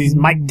 She's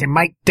mighty,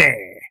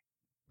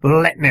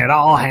 letting it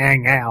all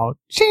hang out.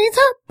 She's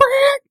a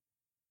brick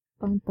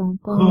Bum, bum,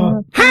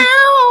 bum. You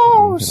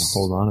house. gotta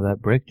hold on to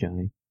that brick,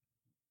 Johnny.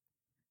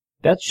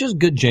 That's just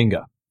good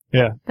Jenga.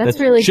 Yeah. That's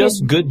really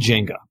just good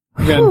Jenga.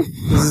 Again,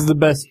 this is the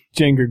best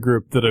Jenga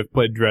group that I've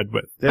played Dread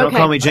with. They don't Okay.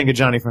 call me Jenga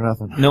Johnny for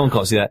nothing. No one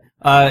calls you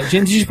that.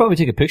 James, you should probably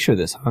take a picture of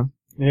this, huh?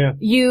 Yeah.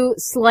 You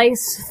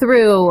slice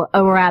through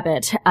a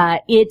rabbit.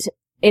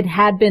 It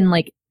had been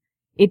like,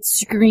 it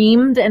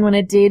screamed, and when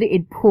it did,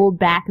 it pulled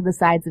back the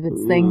sides of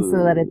its thing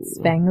so that its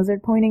fangs are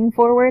pointing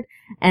forward,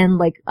 and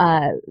like,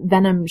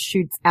 venom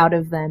shoots out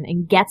of them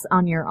and gets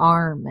on your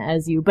arm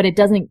but it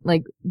doesn't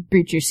like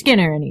breach your skin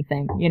or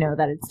anything,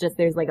 that it's just,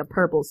 there's like a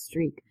purple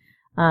streak,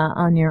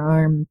 on your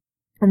arm.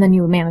 And then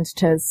you manage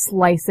to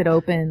slice it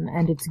open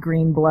and its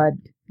green blood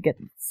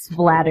gets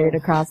splattered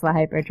across the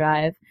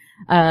hyperdrive.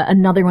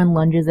 Another one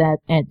lunges at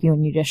you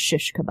and you just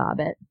shish kebab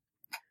it.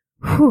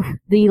 Whew,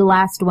 the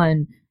last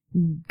one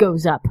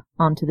goes up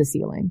onto the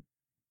ceiling.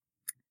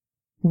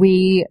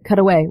 We cut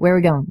away. Where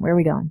are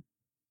we going?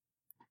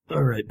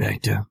 All right,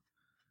 Bacta.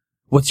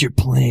 What's your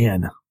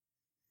plan?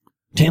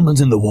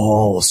 Tamlin's in the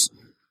walls.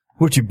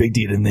 What's your big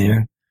deal in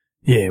there?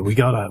 Yeah, we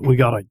gotta.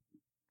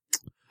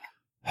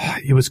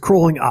 It was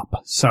crawling up,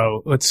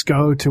 so let's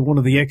go to one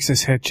of the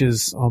access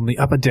hatches on the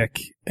upper deck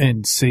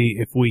and see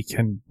if we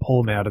can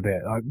pull him out of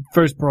there.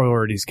 First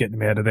priority is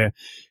getting him out of there.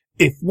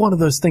 If one of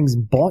those things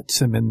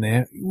bites him in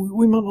there,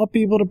 we might not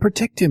be able to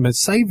protect him and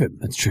save him.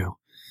 That's true.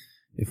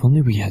 If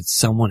only we had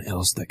someone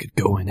else that could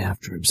go in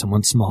after him,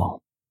 someone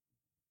small.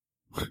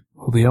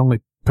 Well, the only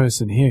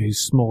person here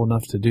who's small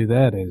enough to do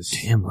that is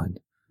Tamlin.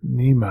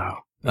 Nemo.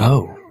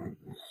 Oh,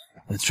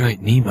 that's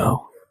right,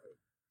 Nemo.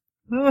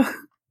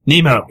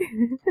 Nemo,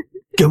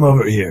 come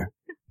over here.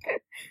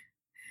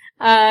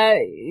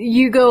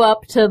 You go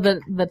up to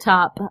the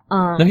top.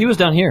 No, he was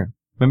down here.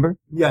 Remember?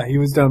 Yeah, he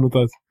was down with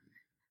us.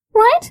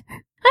 What? I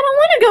don't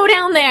want to go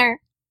down there.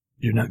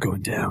 You're not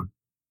going down.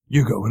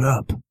 You're going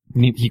up.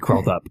 He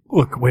crawled up.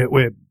 Look,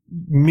 we're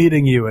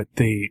meeting you at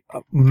the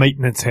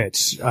maintenance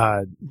hatch,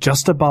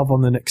 just above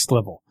on the next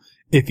level.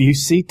 If you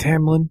see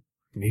Tamlin,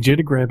 I need you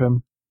to grab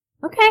him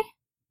Okay.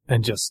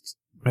 and just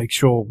make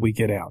sure we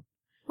get out.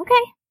 Okay.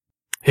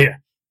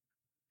 Here.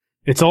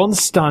 It's on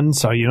stun,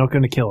 so you're not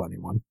going to kill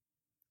anyone.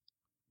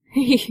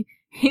 He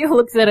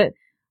looks at it.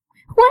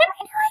 What am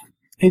I doing?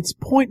 It's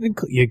point and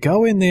you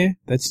go in there.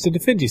 That's to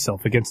defend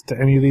yourself against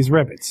any of these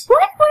rabbits.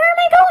 What? Where am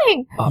I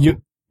going?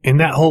 You in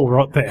that hole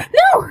right there.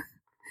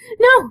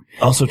 No.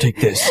 Also take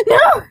this. No.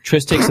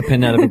 Tris takes a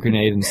pin out of a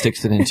grenade and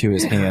sticks it into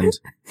his hand.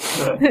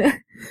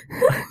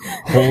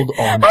 Hold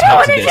on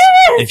tight to this.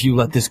 If you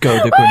let this go,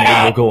 the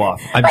grenade will go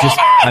off.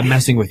 I'm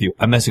messing with you.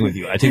 I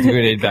take the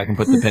grenade back and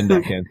put the pin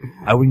back in.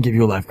 I wouldn't give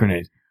you a life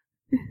grenade.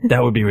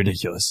 That would be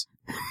ridiculous.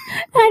 I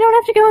don't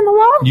have to go in the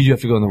wall. You do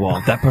have to go in the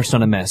wall. That part's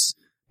not a mess.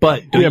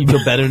 But don't you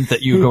feel better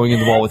that you're going in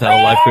the wall without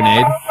a life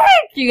grenade?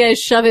 You guys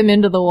shove him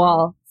into the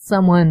wall.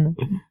 Someone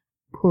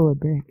pull a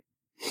brick.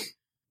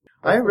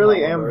 I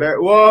really am very.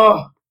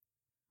 Whoa!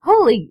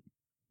 Holy.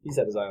 He's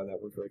had his eye on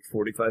that one for like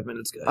 45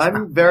 minutes, guys.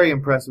 I'm very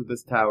impressed with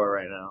this tower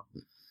right now.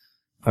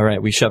 All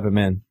right, we shove him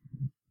in.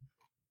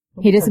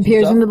 He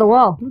disappears into the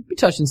wall. Be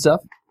touching stuff.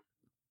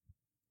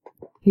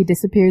 He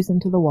disappears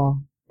into the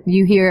wall.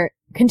 You hear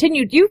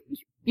continued. You're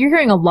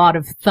hearing a lot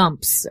of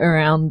thumps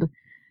around.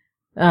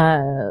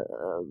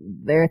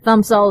 There are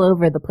thumps all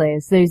over the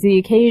place. There's the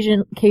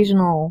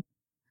occasional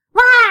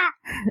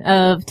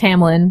of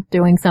Tamlin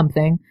doing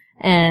something,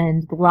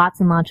 and lots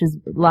of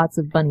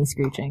bunny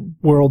screeching.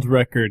 World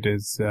record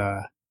is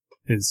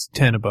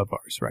 10 above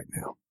ours right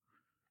now.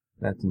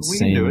 That's We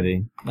can do it.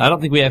 insanity. I don't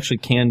think we actually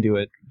can do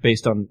it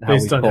based on how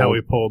Based we on pulled. how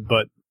we pulled,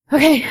 but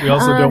Okay. we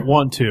also don't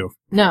want to.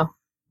 No.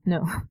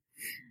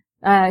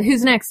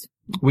 Who's next?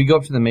 We go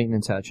up to the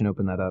maintenance hatch and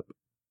open that up.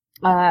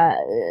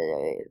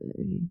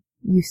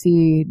 You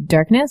see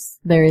darkness.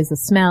 There is a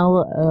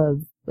smell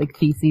of like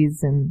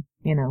feces and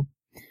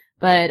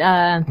but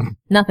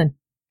nothing.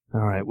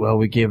 All right, well,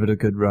 we gave it a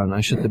good run.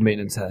 I shut the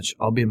maintenance hatch.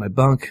 I'll be in my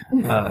bunk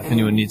if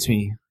anyone needs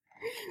me.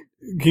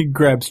 He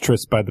grabs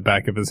Tris by the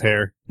back of his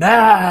hair.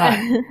 Ah!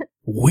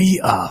 We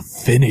are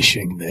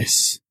finishing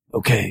this.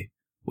 Okay,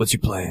 what's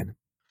your plan?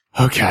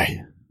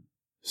 Okay.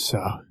 So,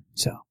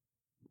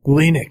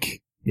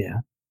 Lenik, Yeah.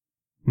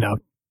 No,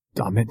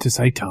 I meant to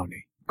say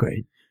Tony.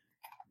 Great.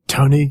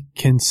 Tony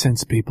can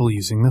sense people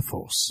using the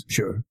Force.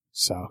 Sure.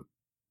 So,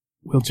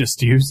 we'll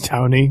just use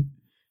Tony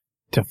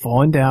to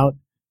find out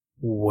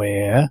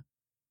where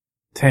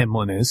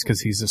Tamlin is,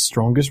 because he's the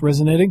strongest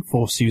resonating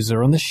Force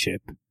user on the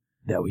ship.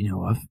 That we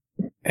know of.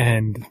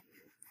 And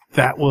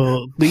that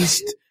will at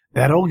least,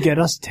 that'll get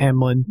us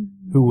Tamlin,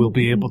 who will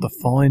be able to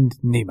find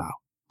Nemo.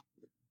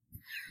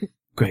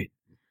 Great.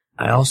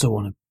 I also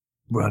want to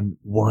run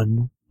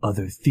one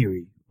other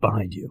theory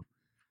behind you.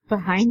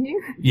 Behind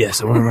you?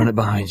 Yes, I want to run it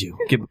behind you.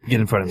 Get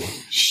in front of me.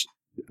 Shh.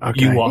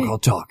 Okay. You walk, I'll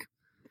talk.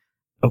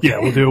 Okay. Yeah,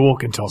 we'll do a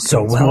walk and talk.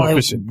 So It's more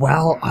efficient.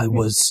 while I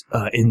was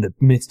in the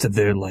midst of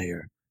their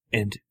lair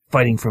and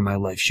fighting for my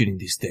life shooting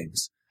these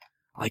things,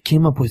 I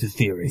came up with a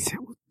theory. Is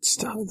that what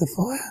started the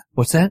fire?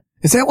 What's that?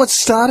 Is that what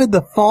started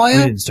the We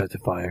fire? didn't start the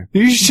fire.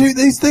 You shoot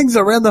these things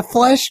around the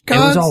flesh, It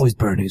was always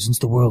burning since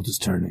the world is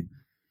turning.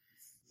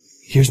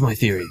 Here's my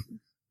theory.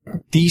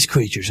 These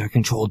creatures are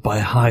controlled by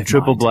a hive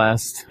Triple mind.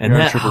 blast. And You're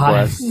on that triple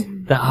hive, blast.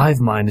 that hive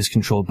mind is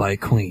controlled by a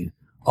queen.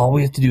 All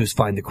we have to do is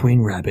find the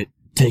queen rabbit,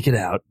 take it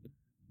out,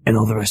 and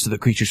all the rest of the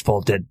creatures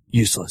fall dead,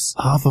 useless.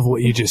 Half of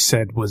what you just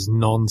said was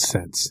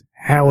nonsense.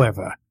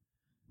 However,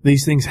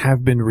 these things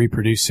have been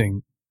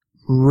reproducing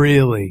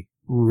really,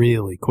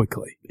 really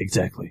quickly.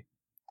 Exactly.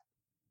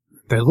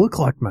 They look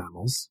like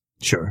mammals,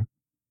 Sure.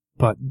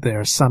 but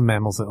there are some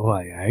mammals that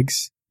lay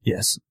eggs.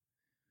 Yes.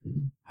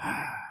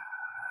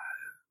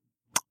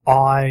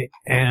 I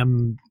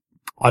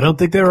don't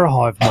think they're a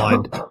hive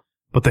mind,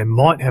 but they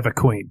might have a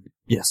queen.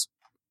 Yes.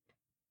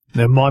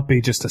 There might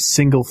be just a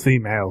single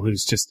female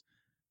who's just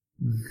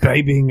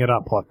babying it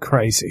up like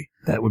crazy.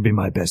 That would be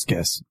my best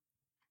guess.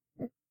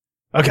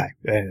 Okay,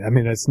 I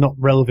mean, it's not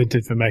relevant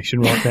information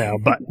right now,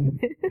 but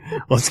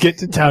let's get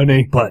to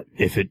Tony. But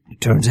if it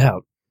turns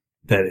out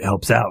that it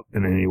helps out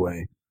in any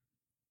way,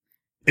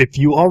 If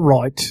you are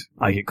right,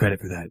 I get credit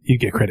for that. you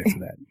get credit for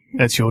that.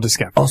 That's your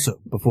discovery. Also,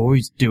 before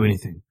we do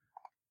anything,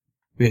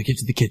 we gotta get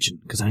to the kitchen,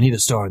 because I need a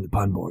star on the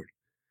pun board.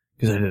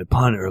 Because I did a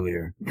pun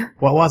earlier.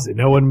 What was it?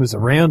 No one was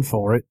around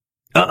for it.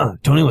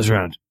 Tony was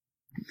around.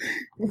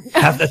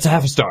 That's a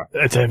half a star.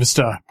 Let's have a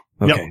star.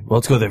 Okay, well,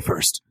 let's go there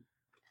first.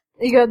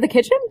 You go to the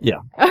kitchen?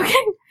 Yeah. Okay.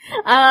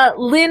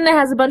 Lynn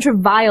has a bunch of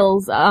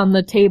vials on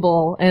the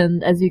table,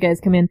 and as you guys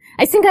come in,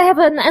 I think I have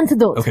an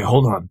antidote. Okay,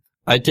 hold on.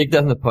 I take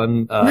down the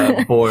pun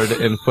board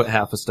and put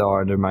half a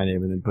star under my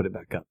name and then put it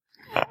back up.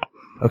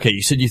 Okay,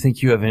 you said you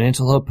think you have an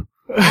antelope?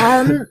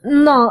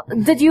 No.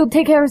 Did you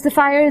take care of the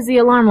fire? The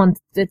alarm went.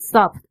 It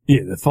stopped.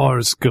 Yeah, the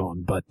fire's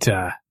gone, but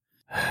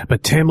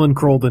Tamlin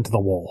crawled into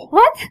the wall.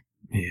 What?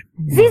 Yeah.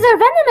 These are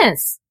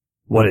venomous.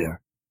 What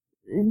are?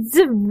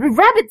 The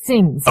rabbit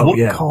things. Oh, what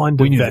yeah, kind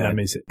we of knew venom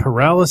that. is it?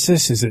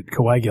 Paralysis? Is it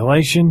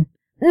coagulation?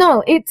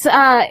 No, it's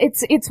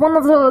one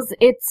of those.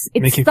 It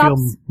Make you stops.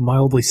 feel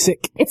mildly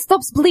sick? It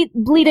stops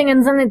bleeding,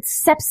 and then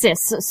it's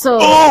sepsis. So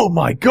Oh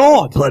my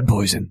god! Blood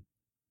poison.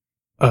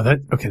 Oh,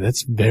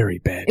 that's very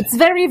bad. it's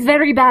very,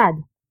 very bad.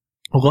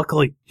 Well,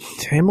 luckily,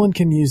 Tamlin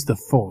can use the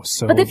Force,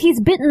 so... But if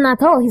he's bitten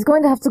at all, he's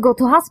going to have to go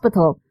to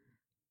hospital.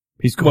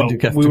 He's going well,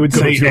 to have we to would go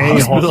say to a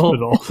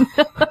hospital.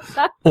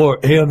 hospital. Or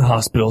an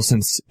hospital,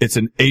 since it's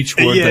an H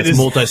word Yeah, it that's is.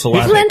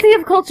 multisyllabic. Plenty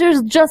of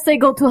cultures just say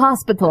go to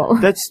hospital.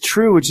 That's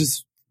true, which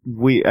is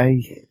They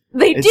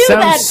it do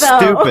that sounds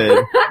though.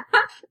 stupid.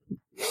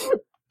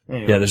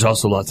 Yeah, there's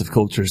also lots of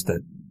cultures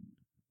that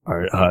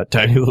are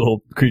tiny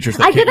little creatures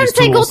that I can't didn't use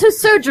say go tools. to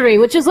surgery,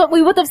 which is what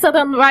we would have said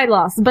on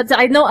Rylos, but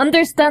I know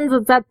understand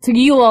that to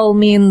you all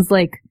means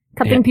like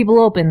cutting Yeah. people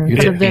open You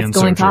instead get of just hand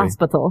going to surgery.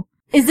 hospital.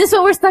 Is this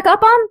what we're stuck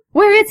up on?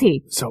 Where is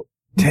he? So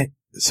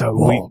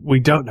Wall. we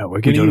don't know.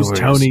 We're going to don't know use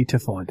where he is. Tony to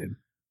find him.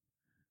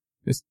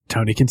 This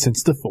Tony can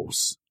sense the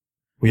Force.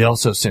 We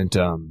also sent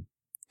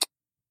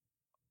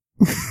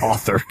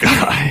author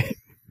guy.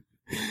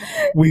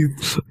 We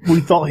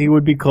thought he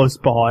would be close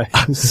by.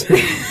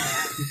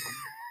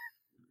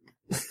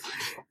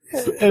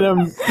 And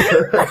I'm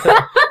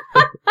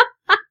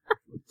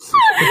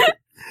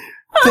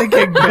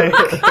thinking back.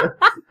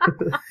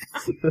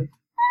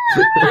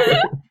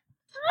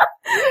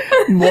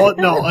 Might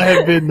not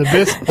have been the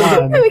best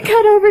plan. We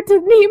cut over to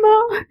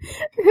Nemo,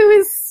 who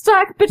is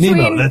stuck between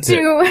Nemo, that's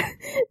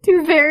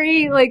two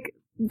very, like,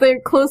 they're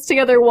close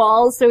together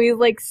walls, so he's,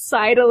 like,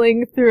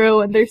 sidling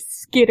through, and they're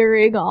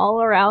skittering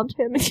all around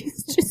him, and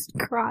he's just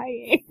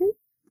crying.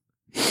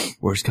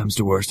 Worst comes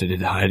to worst, I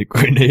did hide a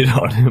grenade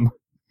on him.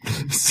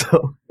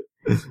 So,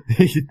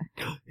 he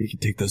can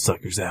take those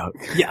suckers out.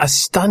 Yeah, a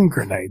stun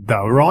grenade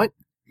though, right?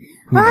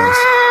 Who knows?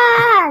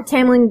 Ah!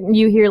 Tamlin,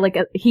 you hear, like,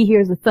 he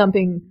hears a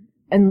thumping,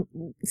 and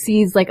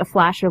sees, like, a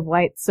flash of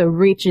white, so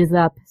reaches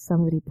up.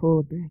 Somebody pull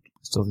a brick.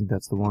 Still think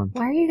that's the one.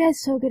 Why are you guys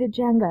so good at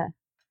Jenga?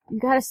 You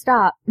gotta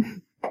stop.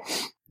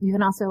 You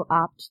can also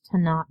opt to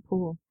not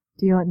pull.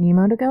 Do you want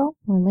Nemo to go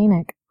or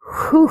Lenik?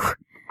 Whew.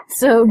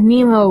 So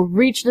Nemo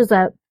reaches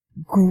up,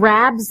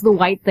 grabs the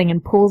white thing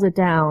and pulls it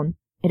down.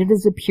 And it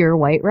is a pure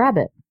white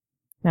rabbit.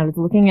 Now it's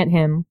looking at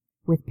him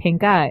with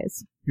pink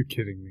eyes. You're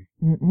kidding me.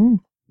 Mm-mm.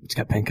 It's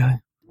got pink eye?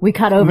 We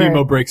cut over.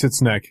 Nemo breaks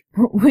its neck.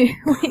 we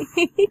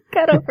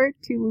cut over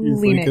to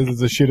Easily because Lenik.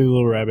 it's a shitty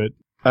little rabbit.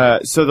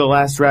 So the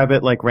last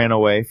rabbit, ran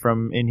away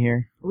from in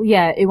here?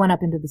 Yeah, it went up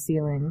into the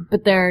ceiling.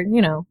 But there,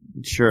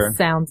 Sure.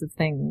 sounds of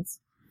things.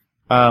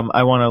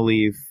 I want to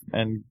leave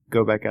and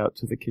go back out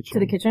to the kitchen. To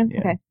the kitchen? Yeah.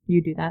 Okay,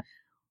 you do that.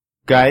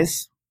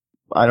 Guys,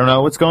 I don't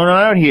know what's going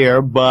on out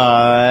here,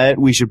 but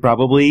we should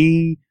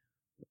probably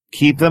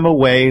keep them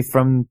away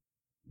from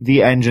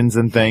the engines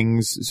and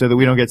things so that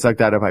we don't get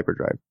sucked out of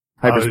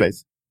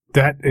hyperspace.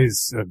 That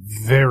is a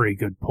very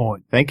good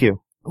point. Thank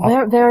you.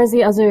 Where are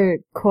the other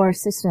core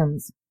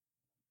systems?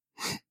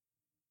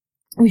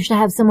 We should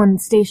have someone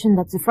stationed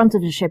at the front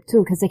of the ship,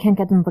 too, because they can't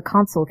get into the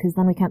console, because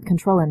then we can't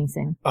control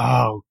anything.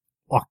 Oh,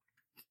 I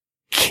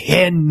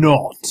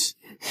cannot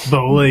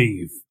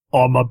believe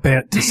I'm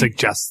about to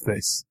suggest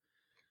this.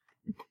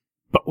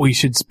 But we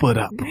should split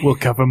up. We'll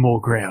cover more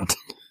ground.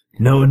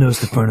 No one knows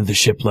the front of the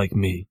ship like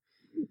me.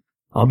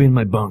 I'll be in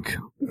my bunk.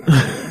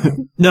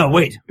 No,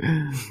 wait.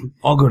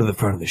 I'll go to the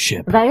front of the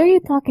ship. Why are you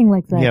talking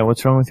like that? Yeah,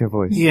 what's wrong with your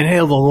voice? He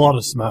inhaled a lot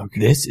of smoke.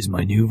 This is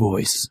my new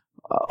voice.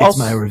 It's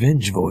my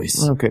revenge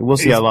voice. Okay, we'll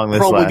see It's how long this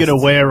probably lasts. going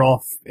to wear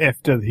off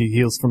after he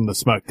heals from the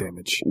smoke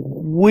damage.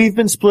 We've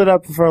been split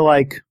up for,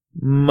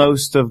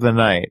 most of the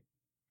night.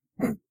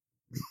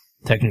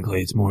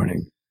 Technically, it's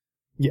morning.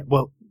 Yeah,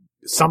 well,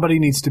 somebody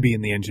needs to be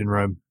in the engine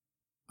room.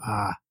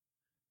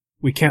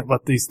 We can't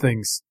let these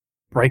things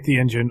break the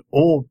engine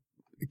or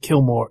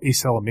kill more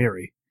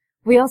Isalamiri.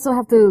 We also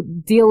have to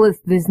deal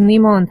with this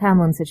Nemo and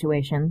Tamlin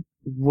situation.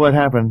 What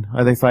happened?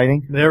 Are they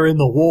fighting? They're in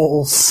the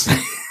walls.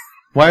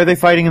 Why are they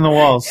fighting in the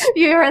walls?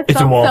 You hear a It's a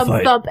thump, wall thump,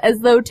 fight. thump, as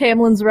though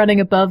Tamlin's running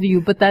above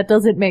you, but that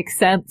doesn't make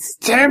sense.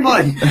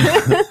 Tamlin!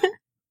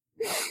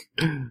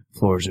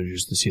 Floors are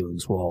just the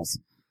ceiling's walls.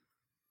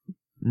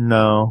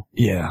 No.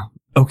 Yeah.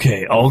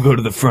 Okay, I'll go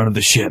to the front of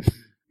the ship.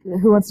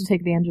 Who wants to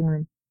take the engine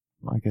room?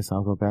 I guess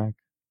I'll go back.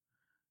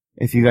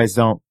 If you guys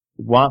don't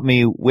want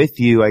me with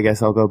you, I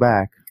guess I'll go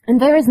back.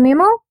 And there is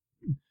Nemo?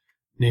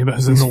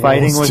 Nemo's in He's the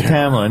fighting walls with too.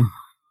 Tamlin.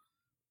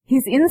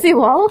 He's in the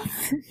walls?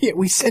 Yeah,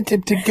 we sent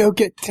him to go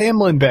get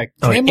Tamlin back.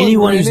 All right, Tamlin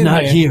anyone ran who's in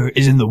not there. here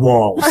is in the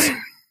walls.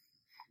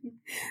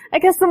 I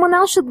guess someone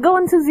else should go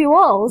into the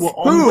walls.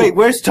 Well, Wait,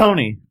 where's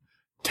Tony?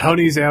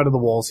 Tony's out of the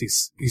walls.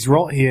 He's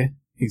right here.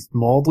 He's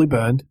mildly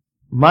burned.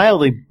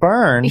 Mildly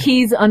burned?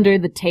 He's under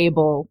the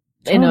table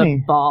in a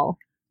Tony. ball.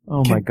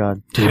 Oh my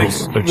god.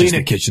 Tables are just the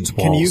Lena, kitchen's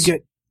walls. Can you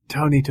get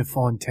Tony to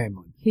find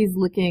Tamlin? He's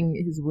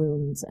licking his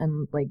wounds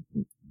and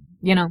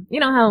you know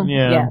how,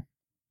 Yeah.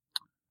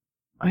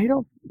 I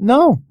don't...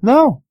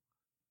 No.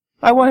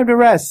 I want him to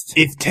rest.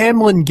 If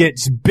Tamlin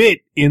gets bit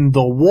in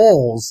the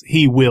walls,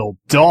 he will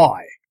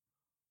die.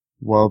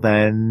 Well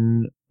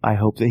then, I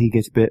hope that he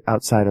gets bit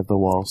outside of the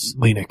walls.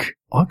 Lenik,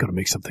 I've got to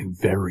make something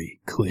very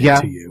clear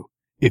Yeah. to you.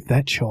 If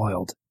that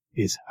child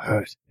is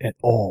hurt at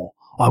all,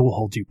 I will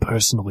hold you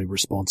personally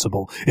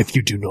responsible if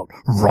you do not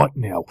right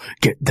now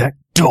get that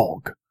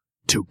dog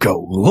to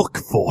go look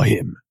for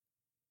him.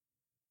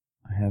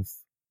 I have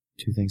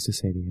two things to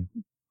say to you.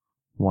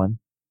 One,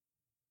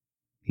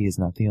 he is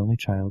not the only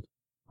child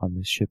on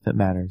this ship that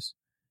matters.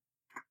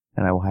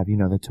 And I will have you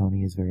know that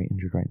Tony is very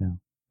injured right now.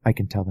 I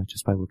can tell that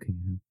just by looking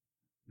at him.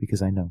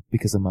 Because I know.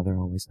 Because a mother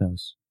always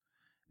knows.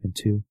 And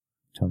two,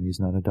 Tony is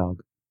not a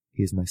dog.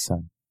 He is my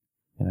son.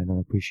 And I don't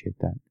appreciate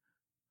that.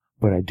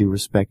 But I do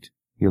respect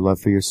your love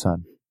for your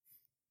son.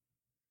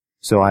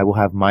 So I will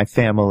have my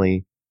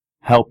family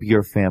help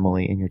your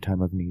family in your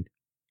time of need.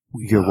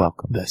 You're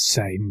welcome. The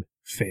same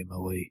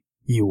family.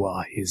 You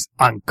are his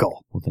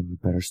uncle. Well, then you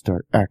better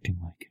start acting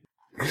like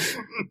it.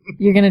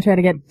 You're gonna try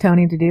to get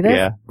Tony to do this?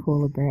 Yeah.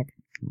 Pull a brick.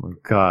 Oh,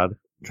 God.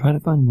 Try to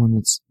find one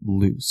that's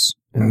loose,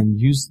 and then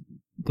use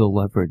the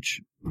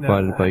leverage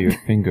provided by your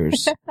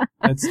fingers.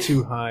 That's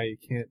too high. You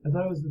can't. I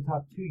thought it was the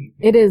top two.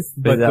 It is.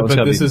 But, that was but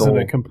gotta this be isn't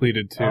goal. a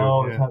completed two.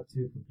 Oh, yeah. top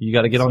two. You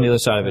got to get on the other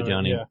side of it, So,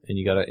 Johnny, yeah. and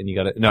you got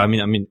to. No, I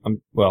mean,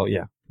 well,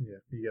 yeah. Yeah,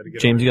 you gotta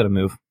get James, you got to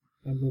move.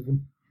 I'm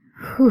moving.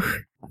 Whew.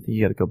 I think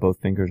you got to go both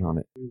fingers on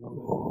it.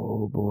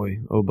 Oh boy,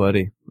 oh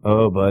buddy,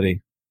 oh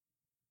buddy.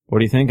 What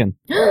are you thinking?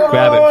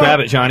 Grab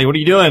it, Johnny. What are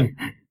you doing?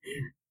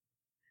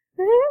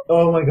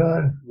 Oh my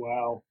God.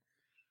 Wow.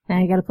 Now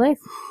you got a place.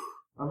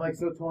 I'm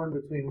so torn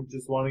between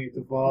just wanting it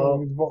to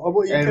fall.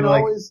 Well, you and, can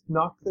always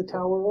knock the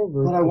tower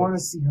over. But I want to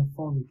see how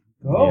far we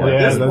can go. Yeah,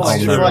 At this that's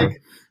point, true. it's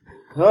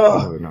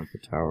ugh. Knock the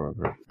tower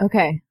over.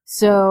 Okay,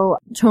 so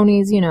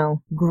Tony's,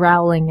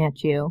 growling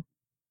at you.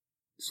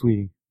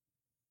 Sweetie,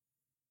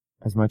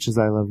 as much as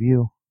I love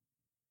you,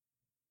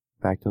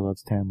 Bacta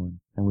loves Tamlin,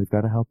 and we've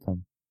got to help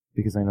them,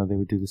 because I know they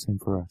would do the same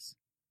for us.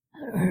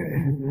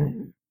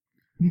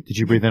 Did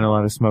you breathe in a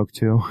lot of smoke,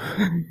 too?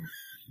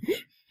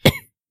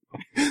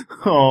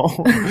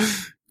 Oh.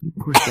 You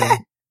poor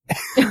thing.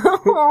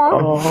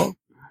 Oh.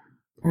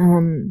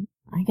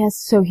 I guess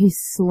so he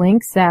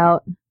slinks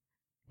out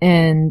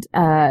and,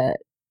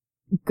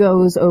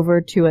 goes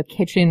over to a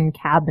kitchen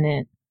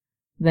cabinet,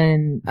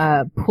 then,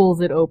 pulls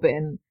it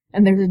open,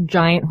 and there's a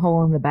giant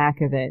hole in the back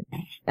of it,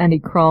 and he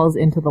crawls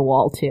into the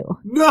wall too.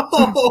 No!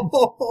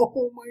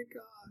 Oh my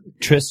God.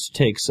 Trist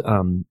takes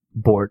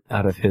Bort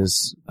out of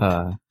his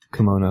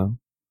kimono,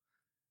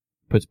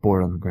 puts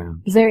Bort on the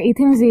ground. They're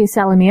eating the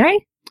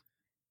salamiri?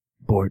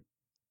 Bort,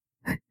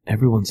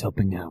 everyone's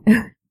helping out.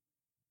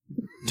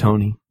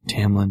 Tony,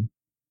 Tamlin,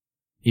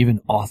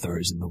 even Author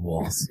is in the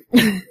walls.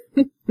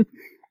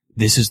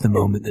 This is the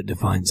moment that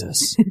defines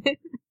us.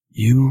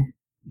 You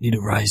need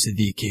to rise to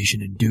the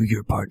occasion and do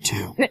your part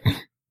too.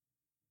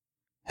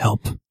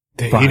 Help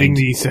They're find eating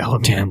the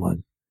salamiri.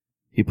 Tamlin.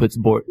 He puts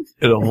Bort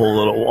in a whole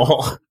little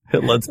wall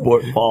and lets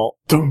Bort fall.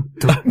 Dum,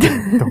 dum,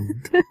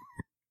 dum, dum.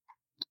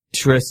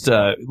 Trist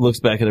looks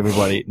back at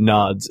everybody,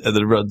 nods, and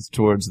then runs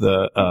towards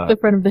the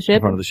front of the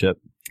ship? front of the ship.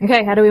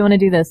 Okay, how do we want to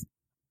do this?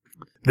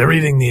 They're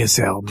eating the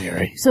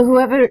salamiri. So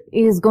whoever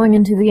is going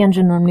into the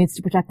engine room needs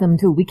to protect them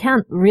too. We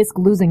can't risk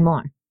losing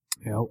more.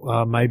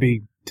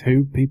 Maybe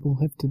 2 people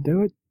have to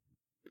do it.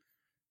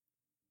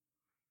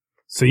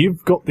 So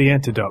you've got the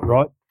antidote,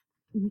 right?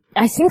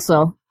 I think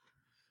so.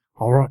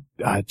 All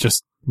right.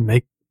 Just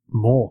make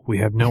more. We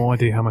have no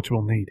idea how much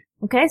we'll need.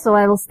 Okay, so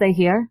I will stay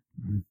here.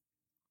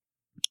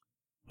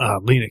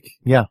 Lenik.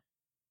 Yeah.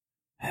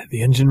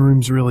 The engine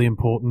room's really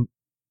important.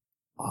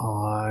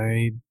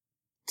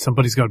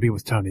 Somebody's got to be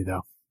with Tony,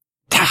 though.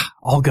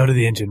 I'll go to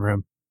the engine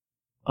room.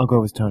 I'll go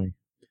with Tony.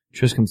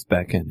 Trist comes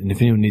back in, and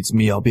if anyone needs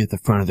me, I'll be at the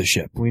front of the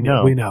ship. We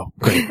know. We know.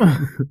 Great.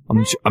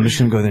 I'm just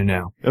gonna go there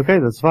now. Okay,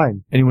 that's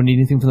fine. Anyone need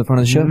anything from the front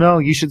of the ship? No,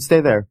 you should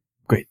stay there.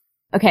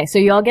 Okay, so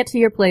you all get to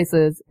your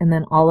places, and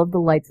then all of the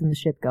lights in the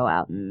ship go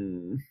out.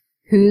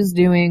 Who's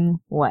doing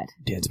what?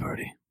 Dance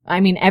party. I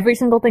mean, every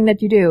single thing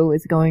that you do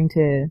is going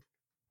to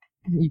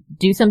you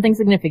do something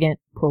significant,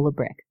 pull a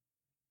brick.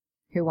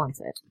 Who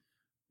wants it?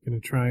 Gonna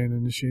try and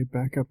initiate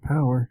backup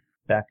power.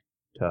 Back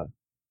to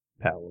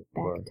power.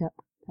 Backed up.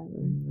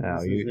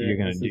 No,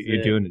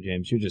 you're doing it,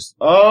 James. You're just,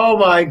 Oh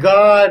my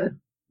god!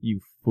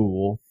 you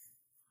fool.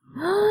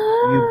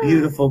 You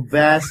beautiful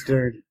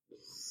bastard.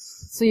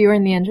 So you were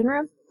in the engine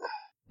room?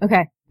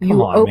 Okay.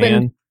 Come on,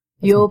 man.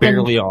 You It's open.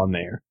 barely on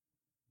there.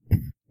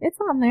 It's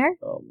on there.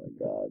 Oh my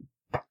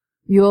god.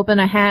 You open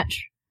a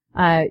hatch.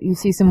 You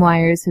see some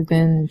wires have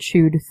been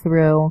chewed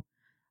through.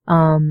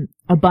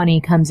 A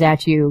bunny comes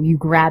at you. You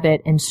grab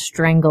it and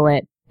strangle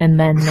it, and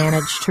then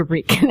manage to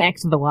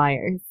reconnect the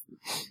wires.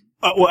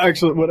 Well,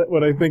 actually,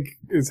 what I think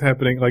is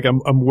happening, like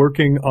I'm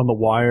working on the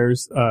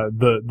wires.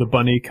 The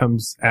bunny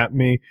comes at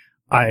me.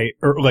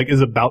 Is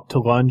about to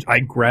lunge. I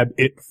grab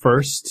it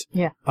first.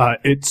 Yeah.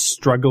 It's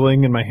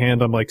struggling in my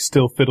hand. I'm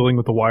still fiddling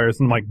with the wires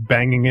and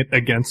banging it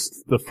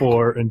against the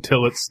floor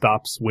until it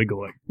stops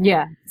wiggling.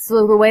 Yeah.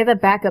 So the way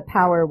that backup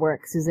power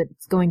works is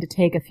it's going to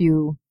take a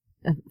few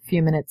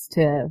minutes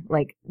to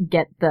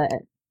get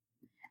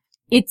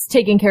it's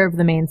taking care of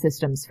the main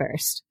systems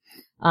first.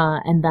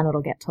 And then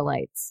it'll get to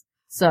lights.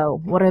 So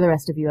what are the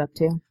rest of you up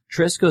to?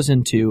 Trist goes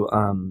into,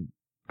 I'm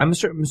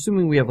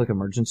assuming we have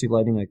emergency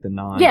lighting, the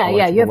non. Yeah, you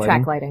have lighting.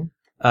 track lighting.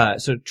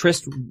 So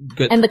Trist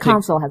And the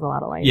console has a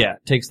lot of light. Yeah,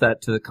 takes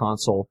that to the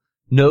console.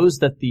 Knows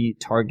that the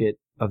target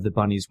of the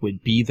bunnies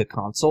would be the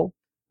console.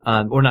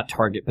 Or not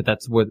target, but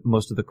that's where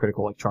most of the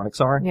critical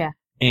electronics are. Yeah.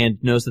 And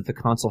knows that the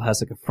console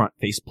has a front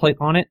faceplate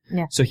on it.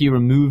 Yeah. So he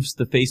removes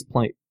the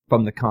faceplate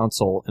from the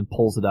console and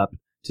pulls it up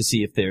to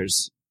see if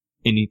there's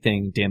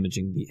anything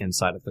damaging the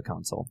inside of the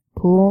console.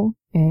 Pull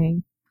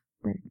a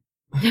brick.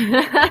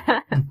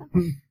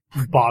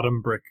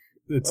 Bottom brick.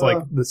 It's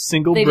the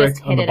single They brick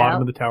just on hit the it bottom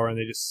out? of the tower, and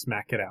they just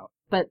smack it out.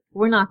 But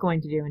we're not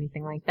going to do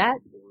anything like that.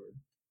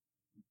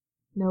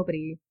 None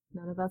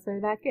of us are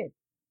that good.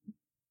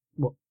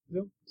 Well,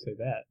 don't say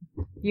that.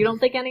 You don't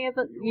think any of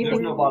it? There's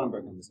no bottom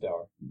brick on this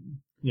tower.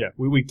 Yeah,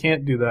 we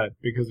can't do that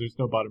because there's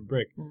no bottom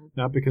brick. Mm.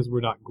 Not because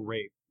we're not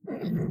great.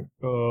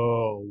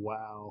 Oh,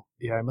 wow.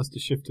 Yeah, I must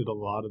have shifted a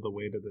lot of the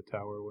weight of the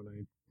tower when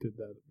I did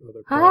that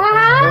other part.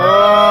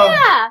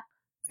 Ah!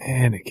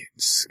 Anakin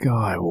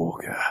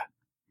Skywalker.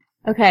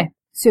 Okay,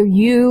 so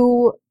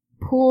you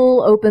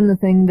pull open the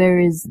thing. There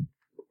is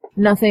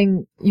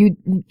nothing. You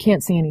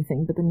can't see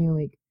anything, but then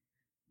you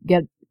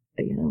get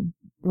the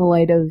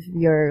light of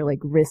your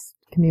wrist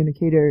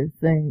communicator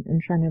thing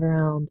and shine it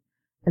around,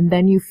 and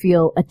then you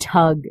feel a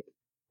tug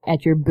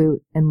at your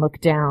boot and look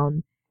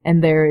down,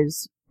 and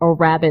there's a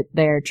rabbit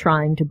there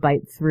trying to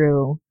bite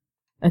through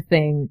a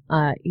thing.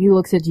 He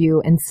looks at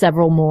you, and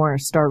several more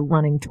start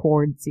running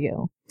towards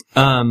you.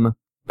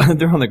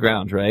 They're on the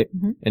ground, right?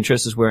 Mm-hmm. And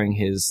Trist is wearing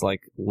his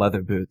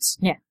leather boots.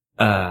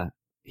 Yeah.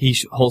 He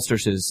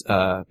holsters his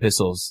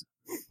pistols,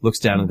 looks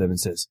down at them and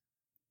says,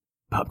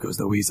 Pop goes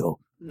the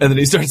weasel. and then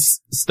he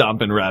starts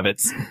stomping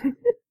rabbits.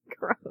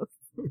 Gross.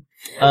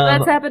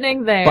 That's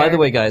happening there. By the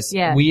way, guys,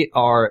 Yeah. we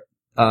are,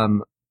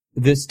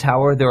 this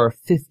tower, there are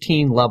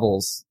 15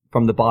 levels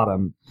from the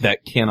bottom that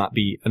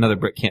another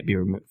brick can't be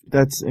removed.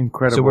 That's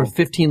incredible. So we're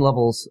 15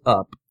 levels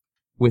up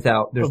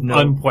without, there's no,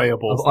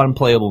 Unplayable. of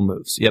unplayable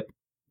moves. Yep.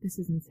 This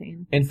is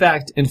insane. In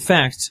fact,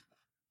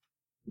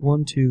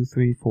 1, 2,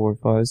 3, 4,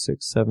 5,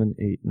 6, 7,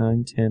 8,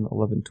 9, 10,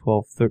 11,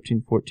 12,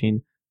 13,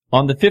 14.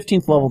 On the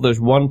 15th level, there's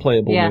one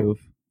playable Yeah. move.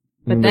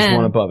 But And there's then-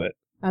 one above it.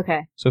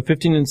 Okay. So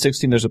 15 and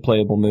 16, there's a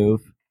playable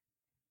move.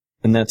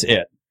 And that's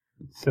it.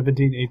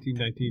 17, 18,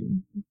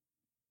 19.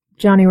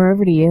 Johnny, we're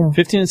over to you.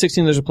 15 and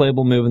 16, there's a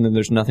playable move, and then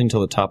there's nothing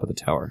till the top of the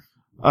tower.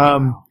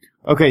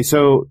 Okay,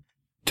 so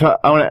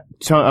I want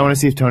to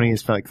see if Tony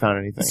has found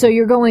anything. So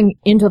you're going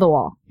into the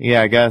wall.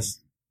 Yeah, I guess.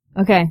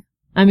 Okay.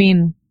 I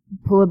mean,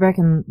 pull a brick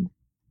and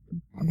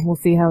we'll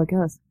see how it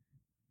goes.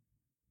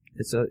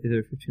 It's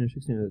either 15 or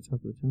 16 at the top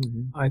of the tower.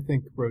 Yeah. I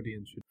think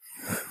Rodian should.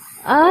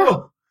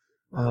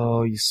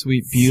 Oh, you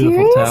sweet,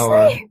 beautiful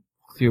tower.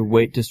 With your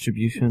weight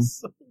distribution.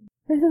 This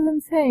is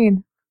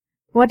insane.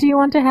 What do you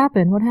want to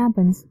happen? What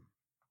happens?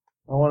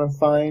 I want to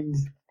find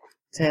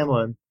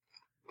Tamlin.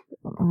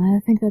 I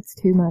think that's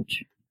too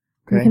much.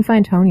 Okay. We can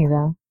find Tony,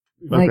 though.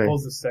 If Like- he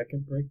pulls a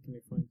second break, can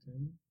you find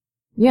him?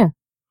 Yeah.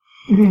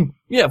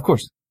 Yeah, of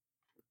course.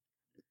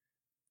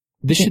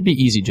 This should be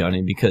easy,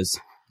 Johnny, because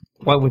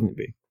why wouldn't it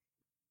be?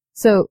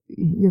 So,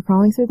 you're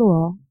crawling through the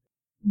wall.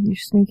 You're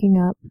sneaking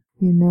up.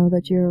 You know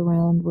that you're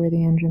around where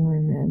the engine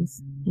room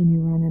is when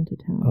you run into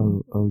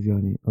town. Oh,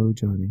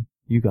 Johnny.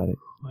 You got it.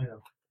 I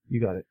know. You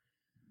got it.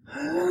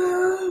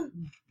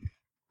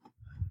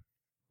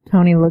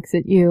 Tony looks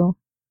at you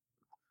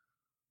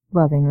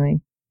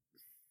lovingly.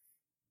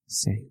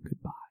 Say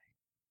goodbye.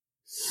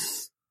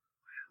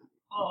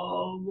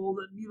 Oh, all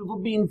that beautiful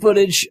bean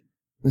footage.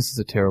 This is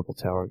a terrible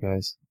tower,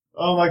 guys.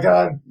 Oh my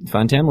god.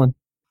 Find Tamlin.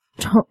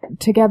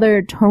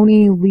 Together,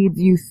 Tony leads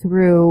you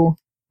through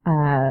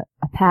a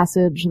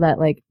passage that,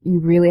 like, you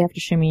really have to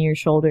shimmy your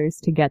shoulders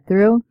to get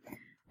through,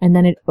 and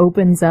then it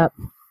opens up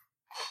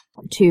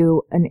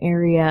to an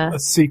area. A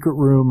secret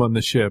room on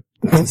the ship.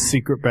 That's a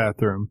secret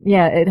bathroom.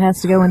 Yeah, it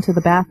has to go into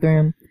the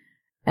bathroom,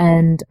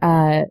 and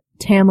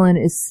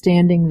Tamlin is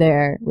standing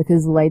there with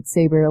his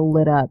lightsaber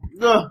lit up.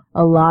 Ugh.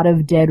 A lot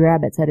of dead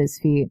rabbits at his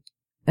feet,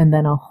 and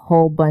then a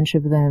whole bunch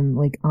of them,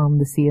 like, on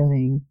the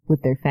ceiling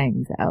with their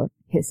fangs out,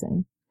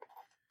 hissing.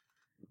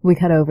 We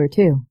cut over,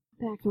 too.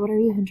 Back, what are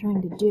you even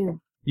trying to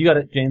do? You got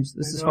it, James.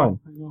 This is fine.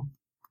 I know.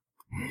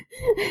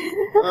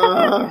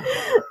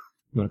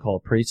 You want to call a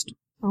priest?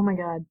 Oh my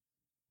god.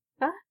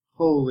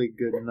 Holy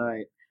good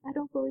night. I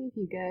don't believe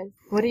you guys.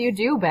 What do you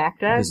do,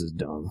 Backdrag? This is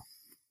dumb.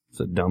 It's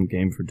a dumb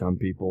game for dumb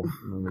people.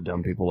 Only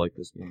dumb people like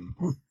this game.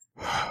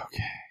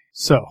 Okay.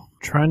 So,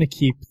 trying to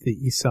keep the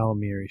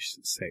Isalamiri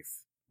safe.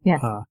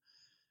 Yes.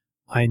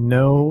 I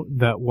know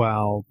that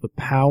while the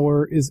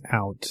power is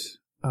out,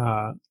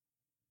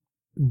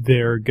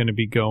 they're going to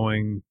be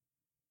going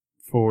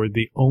for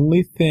the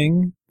only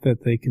thing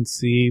that they can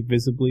see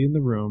visibly in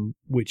the room,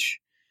 which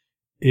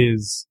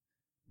is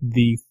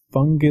the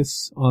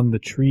fungus on the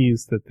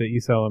trees that the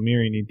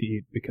Isalamiri need to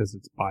eat because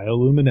it's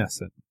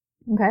bioluminescent.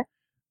 Okay.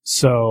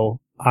 So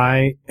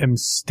I am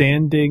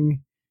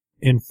standing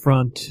in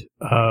front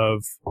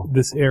of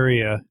this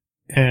area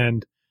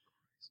and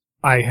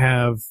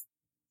I've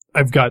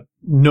got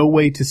no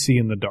way to see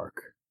in the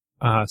dark.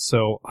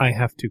 So I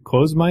have to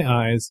close my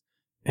eyes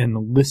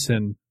and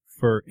listen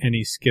for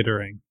any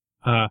skittering.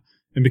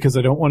 And because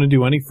I don't want to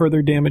do any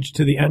further damage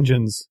to the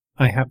engines,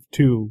 I have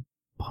to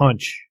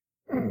punch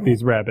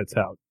these rabbits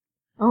out.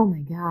 Oh my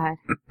god.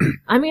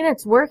 I mean,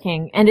 it's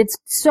working, and it's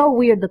so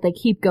weird that they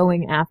keep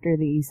going after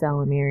the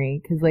Isalamiri,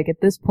 because, like,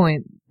 at this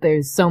point,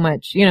 there's so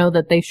much,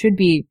 that they should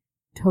be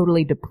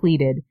totally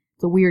depleted.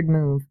 It's a weird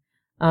move.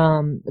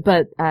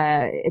 But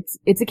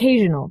it's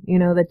occasional,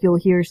 that you'll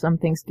hear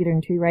something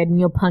skittering to you, right, and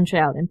you'll punch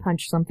out and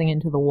punch something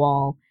into the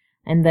wall,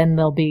 and then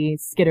they'll be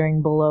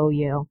skittering below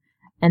you.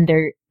 And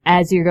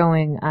as you're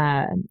going,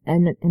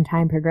 and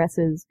time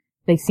progresses,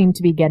 they seem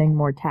to be getting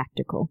more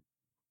tactical.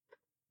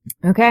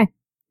 Okay.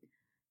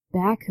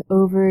 Back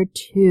over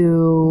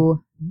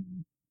to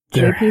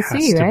There JPC,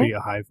 has to right? be a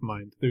hive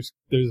mind. There's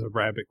a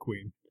rabbit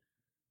queen.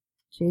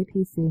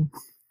 JPC.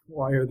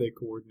 Why are they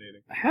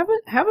coordinating?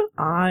 Haven't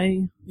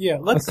I Yeah,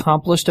 let's.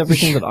 accomplished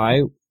everything that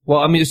I... Well,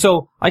 I mean,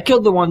 so I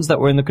killed the ones that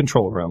were in the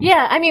control room.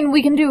 Yeah, I mean,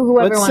 we can do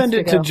whoever Let's wants send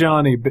it to go. to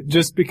Johnny, but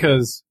just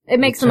because It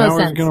makes the most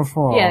tower's sense. gonna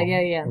fall. Yeah.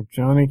 If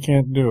Johnny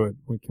can't do it,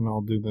 we can all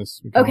do this.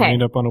 We can Okay.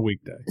 meet up on a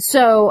weekday.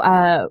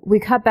 So,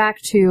 we cut back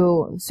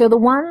to,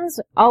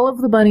 all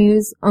of the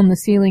bunnies on the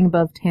ceiling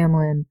above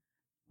Tamlin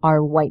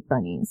are white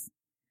bunnies.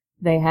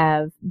 They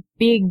have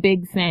big,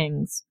 big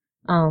fangs,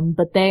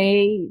 but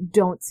they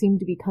don't seem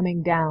to be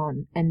coming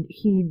down, and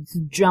he's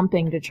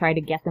jumping to try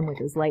to get them with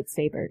his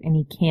lightsaber, and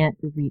he can't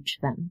reach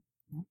them.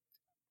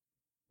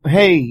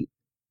 Hey,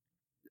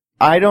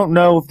 I don't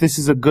know if this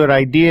is a good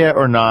idea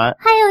or not,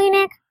 Hi,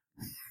 Olenek.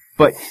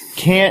 but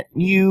can't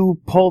you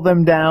pull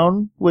them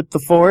down with the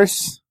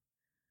Force?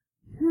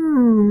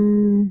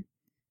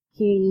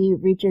 He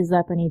reaches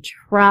up and he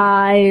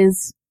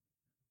tries,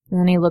 and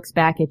then he looks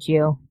back at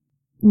you.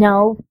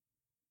 No.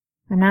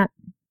 I'm not,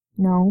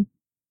 no.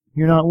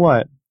 You're not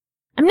what?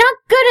 I'm not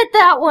good at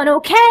that one,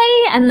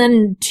 okay? And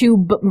then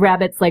two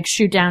rabbits,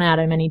 shoot down at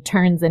him, and he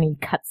turns and he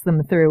cuts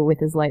them through with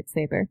his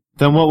lightsaber.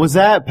 Then what was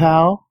that,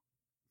 pal?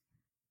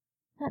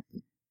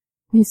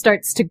 He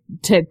starts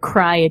to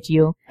cry at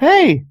you.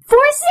 Hey,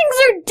 Force things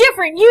are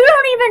different! You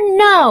don't even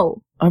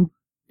know!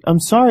 I'm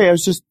sorry, I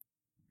was just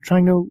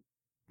trying to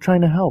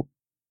help.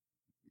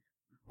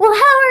 Well,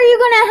 how are you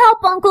gonna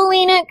help, Uncle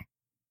Enoch?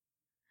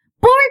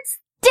 Bort's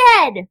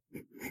dead!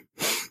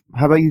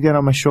 How about you get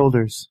on my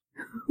shoulders?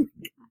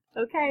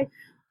 Okay.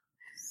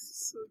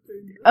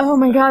 Oh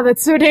my god,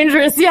 that's so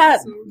dangerous, yeah.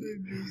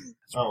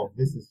 Oh,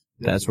 this is...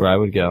 That's where I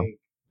would go.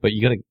 But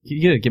you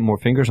gotta get more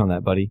fingers on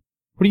that, buddy.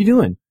 What are you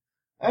doing?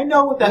 I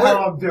know what the hell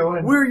I'm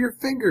doing. Where are your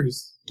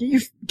fingers?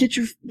 Get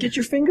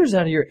your fingers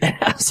out of your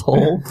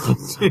asshole.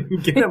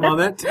 Get him on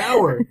that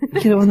tower.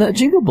 Get him on that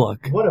jingle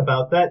block. What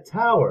about that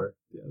tower?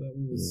 Yeah, that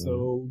was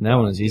so... That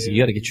one is easy.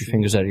 You gotta get your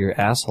fingers out of your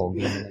asshole.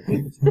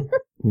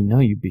 We know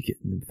you'd be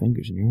getting the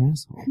fingers in your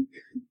asshole.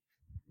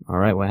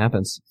 Alright, what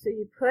happens? So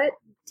you put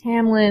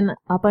Tamlin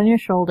up on your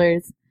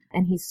shoulders,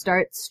 and he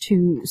starts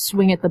to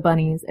swing at the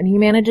bunnies, and he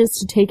manages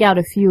to take out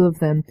a few of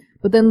them,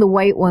 but then the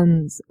white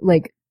ones,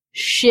 like,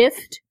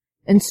 shift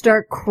and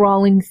start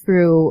crawling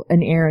through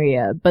an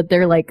area, but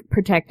they're, like,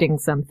 protecting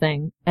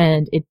something,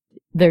 and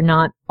they're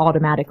not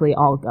automatically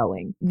all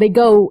going. They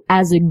go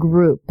as a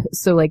group,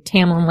 so, like,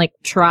 Tamlin, like,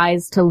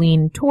 tries to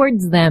lean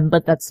towards them,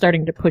 but that's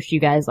starting to push you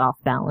guys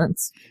off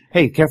balance.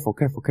 Hey, careful.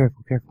 They're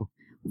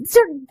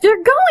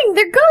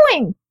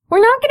going! We're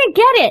not gonna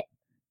get it!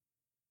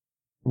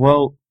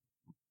 Well,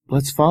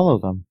 let's follow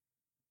them.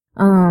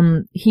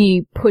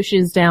 He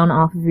pushes down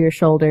off of your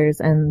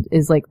shoulders and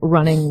is like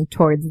running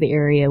towards the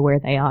area where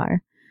they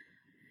are.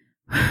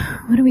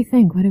 What do we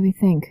think?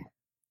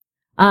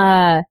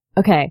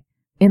 Okay.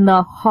 In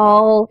the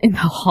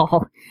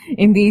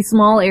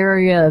small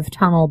area of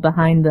tunnel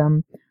behind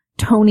them,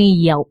 Tony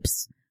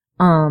yelps.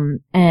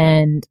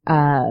 And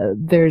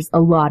there's a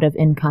lot of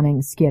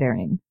incoming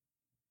skittering.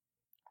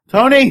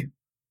 Tony!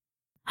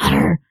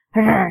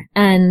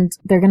 And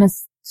they're gonna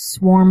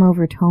swarm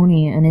over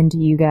Tony and into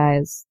you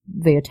guys,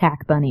 the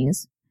attack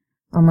bunnies,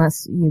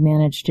 unless you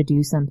manage to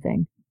do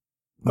something.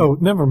 Oh,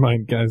 never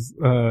mind, guys.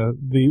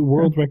 The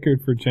world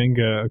record for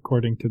Jenga,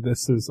 according to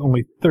this, is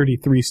only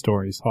 33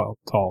 stories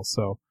tall,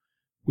 so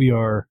we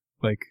are,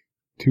 like,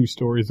 2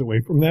 stories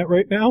away from that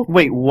right now.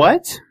 Wait,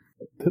 what?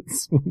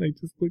 That's what I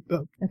just looked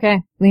up.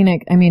 Okay,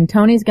 Lenik,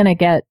 Tony's gonna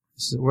get...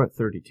 We're at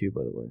 32,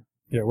 by the way.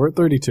 Yeah, we're at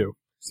 32,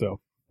 so...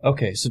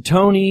 Okay, so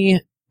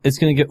Tony is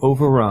going to get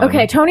overrun.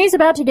 Okay, Tony's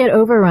about to get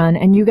overrun,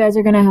 and you guys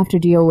are going to have to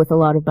deal with a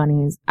lot of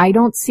bunnies. I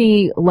don't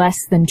see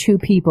less than 2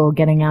 people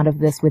getting out of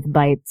this with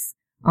bites.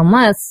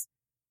 Unless,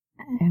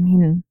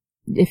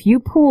 if you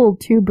pool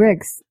 2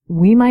 bricks,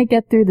 we might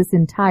get through this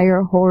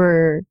entire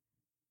horror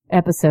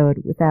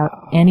episode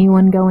without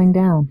anyone going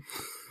down.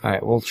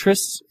 Alright, well,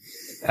 Triss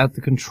at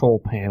the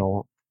control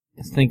panel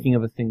is thinking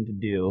of a thing to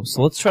do,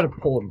 so let's try to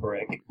pull a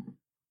brick.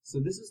 So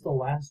this is the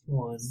last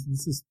one.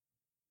 This is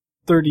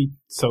 30,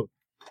 so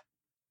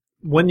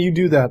when you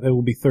do that, it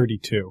will be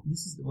 32. This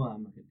is the one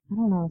I'm looking I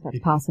don't know if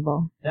that's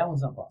possible. That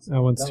one's not possible.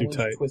 That one's too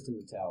tight. Twisting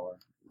the tower.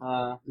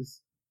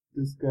 This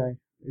guy.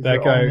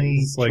 That guy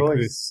is like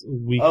this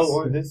weak. Oh,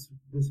 or this,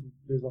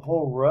 there's a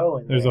whole row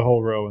in there. There's a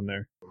whole row in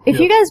there. If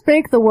you guys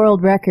break the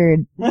world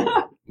record,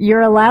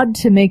 you're allowed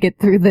to make it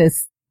through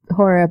this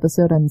horror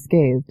episode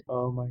unscathed.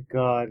 Oh my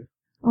god.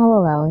 I'll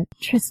allow it.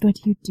 Trist, what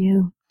do you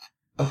do?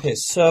 Okay,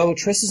 so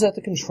Triss is at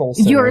the control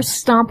center. You're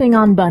stomping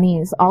on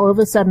bunnies. All of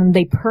a sudden,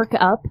 they perk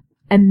up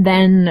and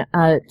then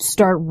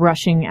start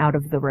rushing out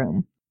of the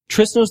room.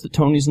 Triss knows that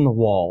Tony's in the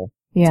wall.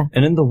 Yeah.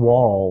 And in the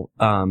wall,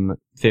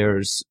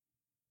 there's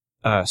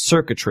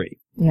circuitry.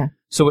 Yeah.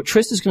 So what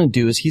Triss is going to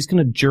do is he's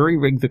going to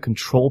jury-rig the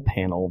control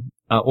panel,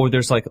 or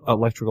there's like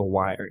electrical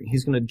wiring.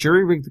 He's going to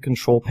jury-rig the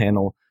control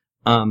panel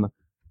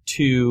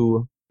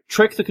to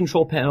trick the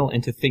control panel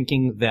into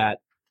thinking that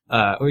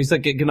or he's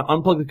like going to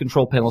unplug the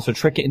control panel, so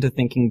trick it into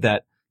thinking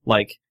that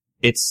like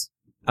it's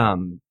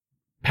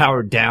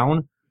powered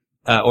down,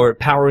 or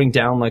powering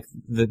down, like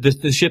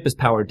the ship is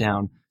powered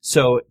down.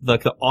 So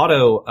like the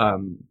auto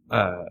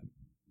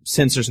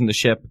sensors in the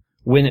ship,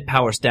 when it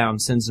powers down,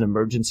 sends an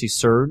emergency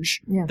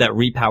surge that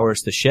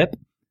repowers the ship.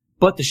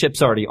 But the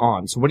ship's already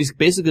on. So what he's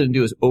basically going to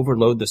do is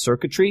overload the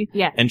circuitry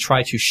and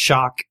try to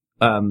shock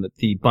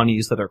the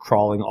bunnies that are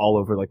crawling all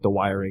over like the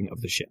wiring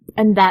of the ship.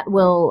 And that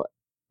will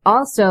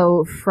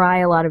also fry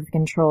a lot of the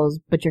controls,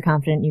 but you're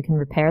confident you can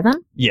repair them?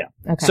 Yeah.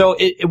 Okay. So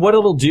what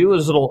it'll do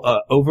is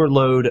it'll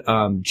overload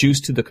juice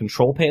to the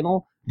control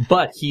panel,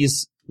 but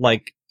he's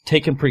like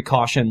taking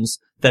precautions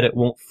that it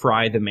won't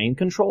fry the main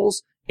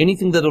controls.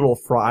 Anything that it'll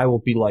fry will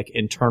be like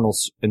internal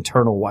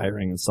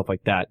wiring and stuff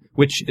like that,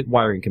 which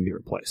wiring can be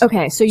replaced.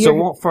 Okay, so it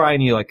won't fry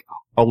any like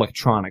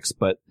electronics,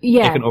 but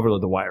it can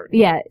overload the wiring.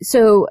 Yeah,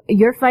 so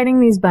you're fighting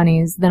these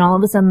bunnies, then all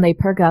of a sudden they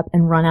perk up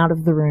and run out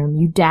of the room.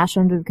 You dash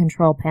under the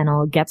control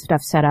panel, get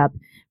stuff set up,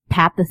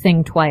 pat the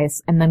thing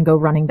twice, and then go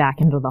running back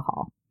into the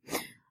hall.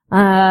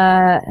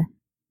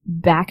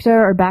 Bacta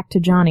or back to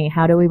Johnny?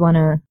 How do we want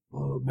to...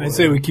 I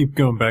say we keep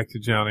going back to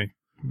Johnny.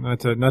 Not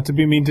to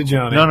be mean to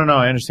Johnny. No,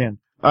 I understand.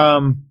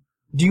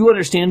 Do you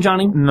understand,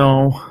 Johnny?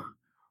 No.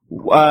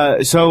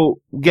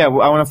 So, yeah,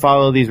 I want to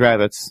follow these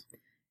rabbits.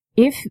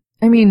 If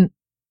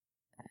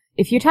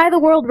you tie the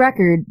world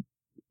record,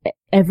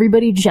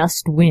 everybody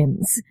just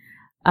wins.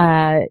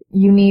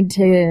 You need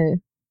to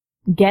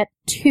get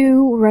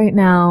 2 right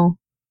now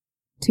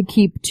to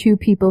keep 2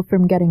 people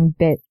from getting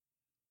bit.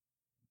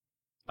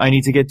 I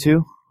need to get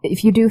 2?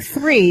 If you do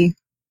 3,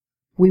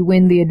 we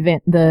win the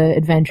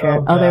adventure.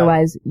 Oh, God.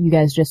 Otherwise, you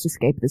guys just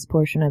escape this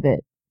portion of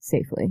it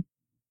safely.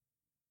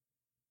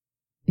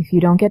 If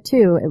you don't get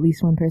 2, at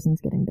least one person's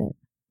getting bit.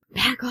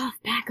 Back off.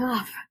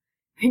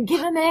 Get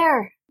him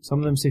air. Some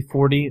of them say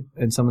 40,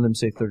 and some of them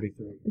say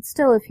 33. But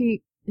still, if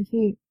he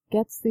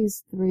gets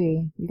these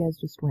 3, you guys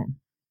just win.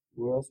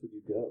 Where else would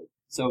you go?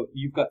 So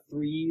you've got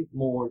 3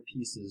 more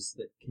pieces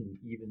that are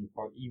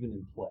even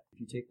in play. If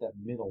you take that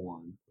middle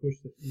one, You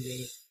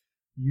gotta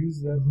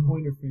use that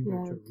pointer finger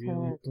Yeah, to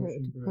really push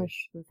and to break. push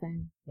the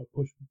thing.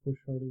 Push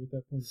harder with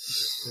that pointer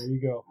finger. There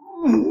you go.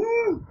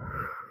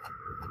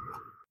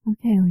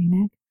 Okay,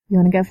 Lenik. You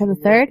want to go for the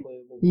 3rd?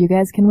 You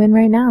guys can win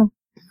right now.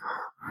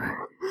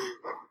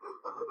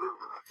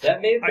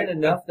 that may have been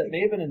enough. That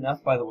may have been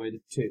enough, by the way,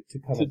 to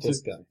come at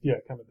this guy. Yeah,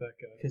 come at that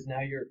guy. Because now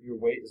your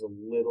weight is a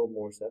little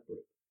more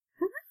separate.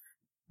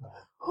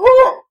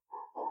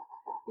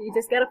 You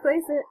just gotta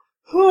place it.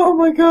 Oh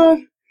my god.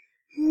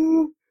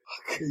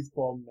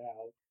 Baseball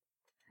now.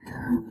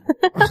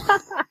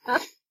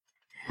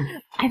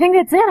 I think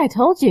that's it. I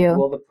told you.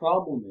 Well, the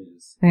problem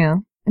is, Yeah.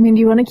 I mean,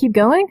 do you want to keep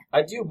going?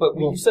 I do, but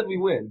you said we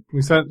win.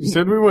 You said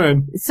we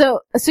win.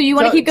 So you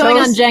want to keep going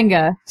tell on us-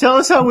 Jenga? Tell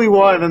us how we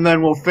won, and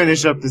then we'll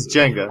finish up this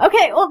Jenga.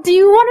 Okay. Well, do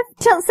you want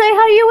to say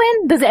how you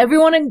win? Does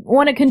everyone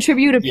want to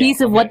contribute a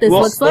piece of what this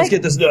looks like? Let's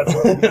get this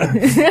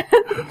done.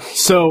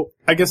 So,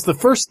 I guess the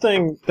first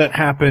thing that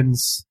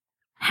happens...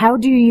 How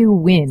do you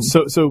win?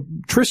 So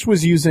Trish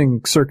was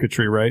using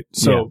circuitry, right?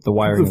 So Yeah, the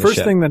wiring of the first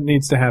ship. thing that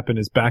needs to happen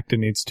is Bacta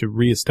needs to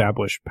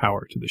reestablish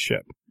power to the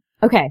ship.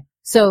 Okay.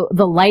 So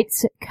the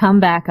lights come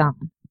back on.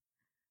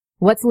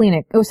 What's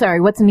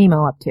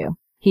Nemo up to?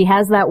 He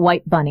has that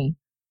white bunny.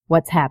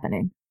 What's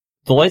happening?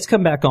 The lights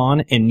come back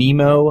on, and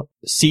Nemo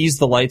sees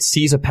the lights,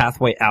 sees a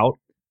pathway out,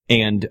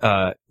 and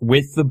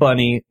with the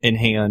bunny in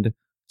hand,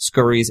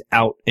 scurries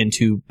out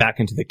back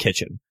into the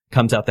kitchen.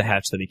 Comes out the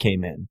hatch that he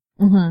came in.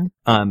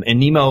 Mm-hmm. And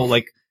Nemo,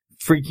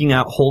 freaking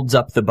out, holds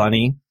up the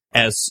bunny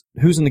as...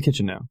 Who's in the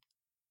kitchen now?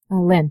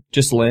 Lynn.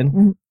 Just Lynn?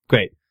 Mhm.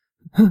 Great.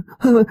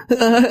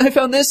 I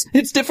found this.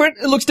 It's different.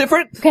 It looks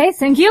different. Okay,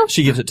 thank you.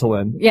 She gives it to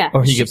Lynn. Yeah.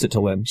 Or he gives it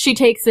to Lynn. She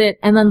takes it,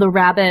 and then the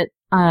rabbit,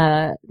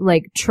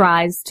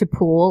 tries to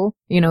pull,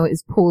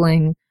 is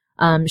pulling.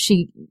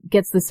 She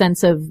gets the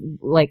sense of,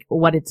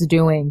 what it's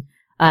doing,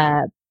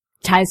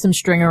 ties some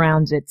string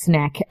around its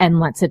neck, and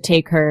lets it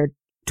take her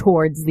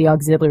towards the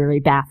auxiliary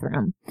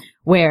bathroom,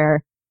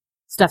 where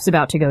stuff's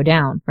about to go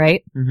down,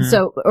 right? Mhm.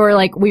 So, or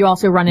we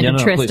also run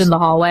into Trist please. in the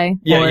hallway.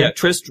 Yeah.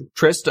 Trist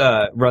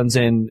runs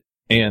in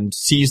and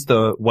sees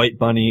the white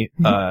bunny,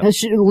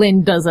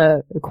 Lynn does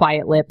a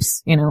quiet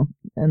lips,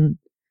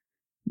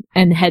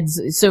 and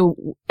heads, so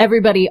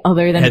everybody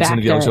other than Heads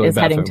into the Bacta auxiliary is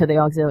heading bathroom. to the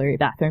auxiliary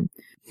bathroom.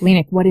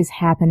 Lenik, what is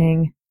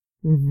happening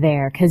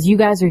there? Cause you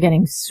guys are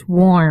getting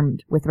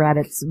swarmed with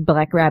rabbits,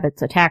 black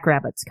rabbits, attack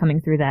rabbits coming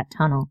through that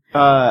tunnel.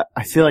 I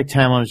feel like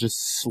Tamlin is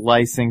just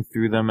slicing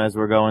through them as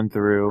we're going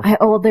through.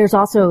 There's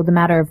also the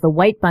matter of the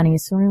white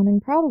bunnies surrounding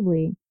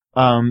probably.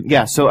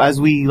 Yeah, so as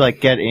we,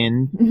 get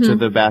in to Mhm.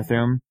 the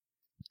bathroom,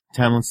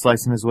 Tamlin's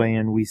slicing his way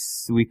in,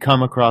 we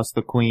come across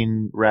the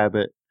queen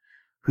rabbit,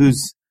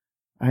 who's,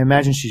 I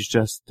imagine she's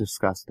just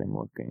disgusting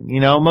looking.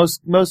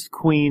 Most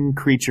queen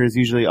creatures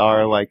usually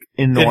are,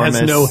 enormous.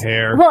 It has no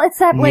hair. Well, it's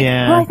that,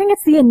 Yeah. well, I think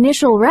it's the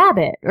initial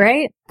rabbit,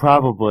 right?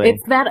 Probably.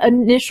 It's that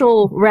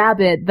initial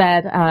rabbit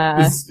that,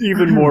 It's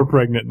even more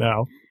pregnant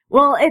now.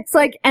 well, it's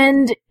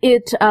and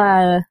it,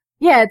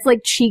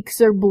 it's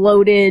cheeks are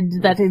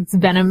bloated, that its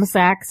venom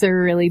sacs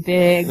are really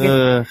big.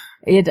 Ugh.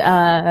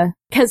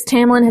 Cause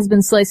Tamlin has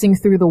been slicing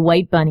through the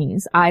white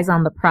bunnies, eyes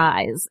on the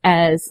prize,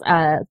 as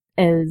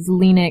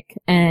Lenik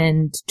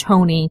and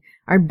Tony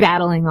are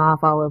battling off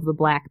all of the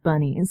black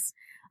bunnies.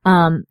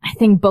 I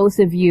think both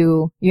of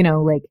you,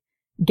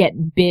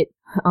 get bit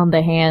on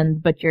the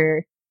hand, but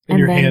And and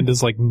your then- hand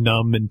is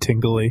numb and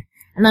tingly.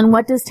 and then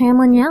what does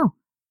Tamlin yell?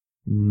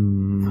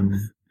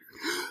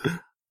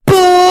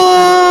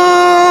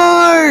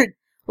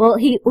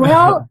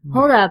 Well,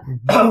 hold up.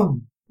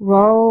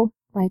 Roll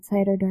light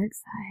side or dark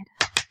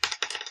side.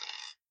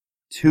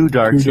 Too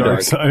dark. Too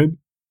dark side.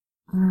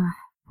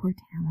 Poor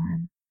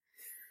Tamlin.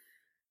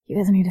 You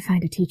guys need to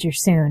find a teacher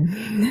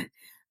soon.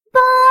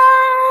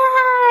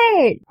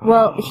 Bye!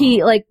 Well,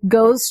 he,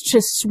 goes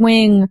to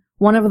swing.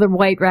 One of the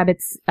white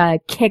rabbits,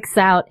 kicks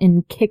out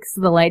and kicks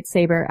the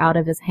lightsaber out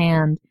of his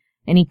hand.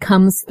 And he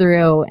comes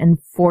through and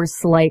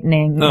force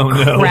lightning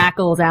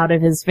crackles out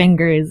of his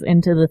fingers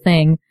into the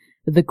thing.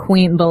 The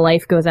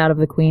life goes out of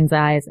the queen's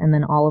eyes, and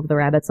then all of the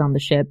rabbits on the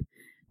ship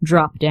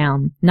drop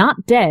down.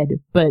 Not dead,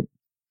 but,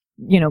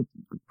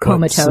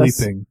 comatose. But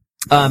sleeping.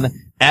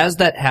 As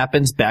that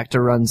happens, Bacta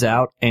runs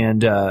out,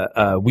 and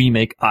we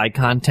make eye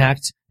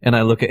contact, and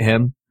I look at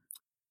him.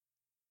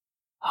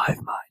 Hive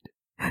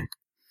mind.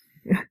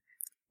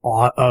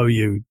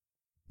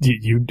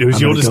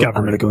 You'll discover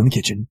I'm gonna it. go in the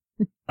kitchen.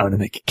 I'm gonna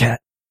make a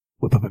cat,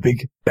 whip up a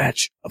big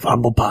batch of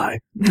humble pie,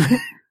 and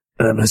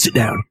I'm gonna sit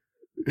down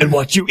and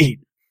watch you eat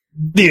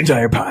the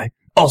entire pie.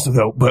 Also,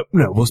 though,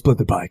 we'll split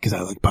the pie because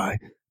I like pie.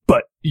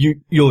 But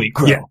You'll eat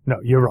crow. Yeah, no,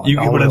 you're right. You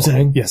get what I'm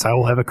saying? Yes, I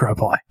will have a crow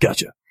pie.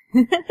 Gotcha.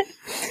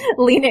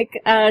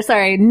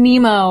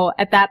 Nemo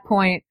at that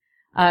point,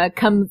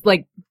 comes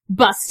like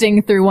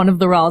busting through one of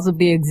the walls of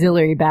the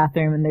auxiliary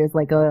bathroom, and there's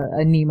like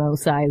a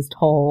Nemo-sized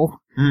hole.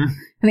 And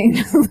he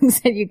just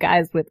looks at you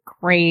guys with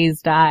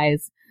crazed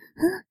eyes.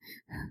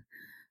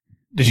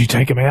 Did you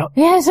take him out?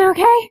 Yeah, it's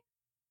okay.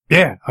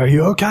 Yeah, are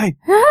you okay?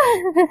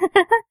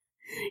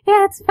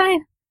 Yeah, it's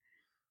fine.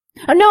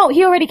 Oh, no,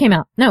 he already came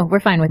out. No, we're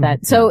fine with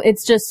that. So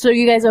it's just, so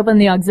you guys open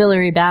the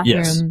auxiliary bathroom.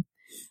 Yes.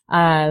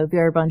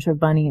 There are a bunch of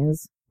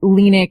bunnies.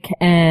 Lenik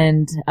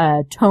and,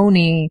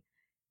 Tony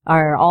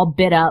are all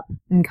bit up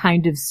and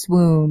kind of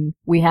swoon.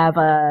 We have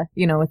a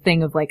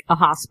thing of like a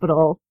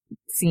hospital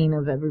scene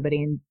of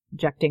everybody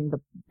injecting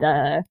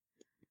the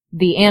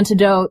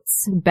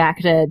antidotes back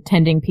to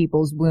tending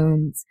people's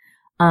wounds.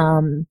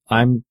 I'm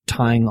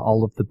tying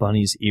all of the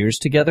bunnies' ears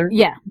together.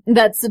 Yeah,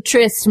 that's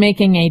Trist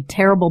making a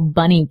terrible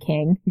bunny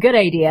king. Good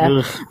idea.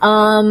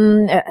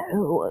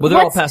 Well,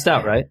 they're all passed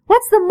out, right?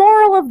 What's the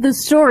moral of the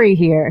story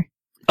here?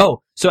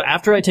 Oh, so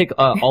after I take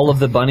all of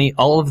the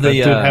That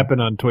did happen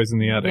on Toys in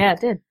the Attic. Yeah,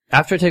 it did.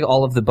 After I take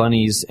all of the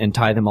bunnies and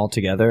tie them all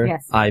together,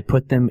 Yes. I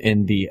put them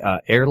in the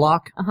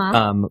airlock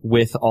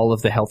with all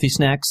of the healthy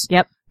snacks.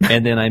 Yep.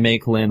 And then I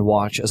make Lynn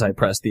watch as I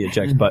press the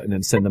eject button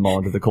and send them all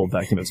into the cold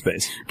vacuum of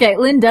space. Okay,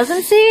 Lynn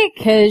doesn't see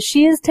because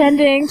she is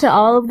tending to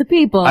all of the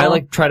people.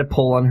 I try to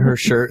pull on her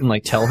shirt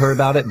and tell her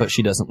about it, but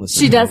she doesn't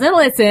listen. She doesn't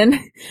listen,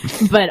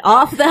 but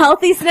off the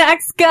healthy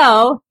snacks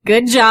go.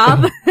 Good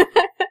job.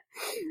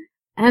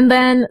 And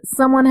then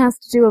someone has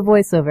to do a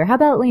voiceover. How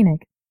about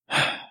Lenik?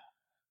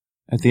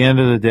 At the end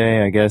of the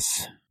day, I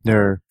guess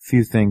there are a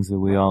few things that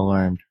we all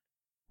learned.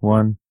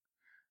 1,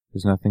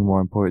 there's nothing more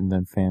important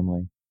than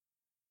family.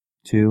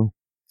 2,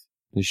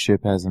 this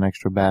ship has an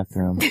extra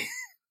bathroom.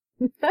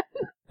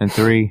 And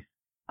 3,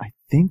 I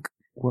think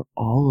we're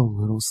all a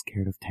little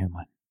scared of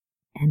Tamlin.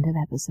 End of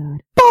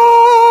episode.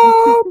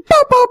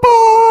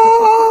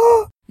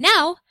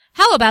 Now,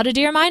 how about a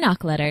Dear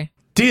Minoc letter?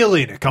 Dear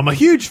Lenik, I'm a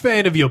huge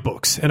fan of your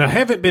books, and I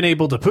haven't been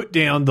able to put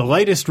down the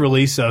latest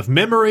release of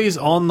Memories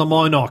on the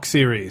Minoc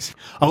series.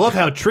 I love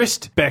how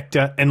Trist,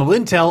 Bacta, and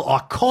Lintel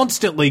are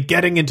constantly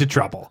getting into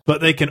trouble, but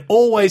they can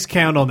always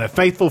count on their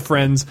faithful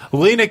friends,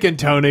 Lenik and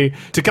Tony,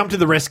 to come to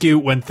the rescue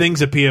when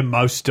things appear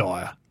most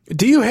dire.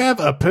 Do you have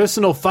a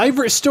personal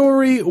favourite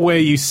story where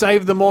you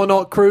saved the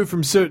Minoc crew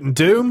from certain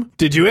doom?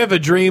 Did you ever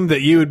dream that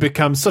you would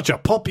become such a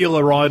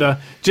popular writer,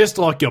 just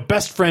like your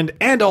best friend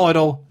and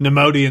idol,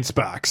 Nemodian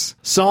Sparks?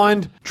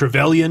 Signed,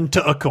 Trevelyan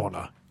to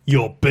O'Connor,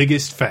 your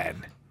biggest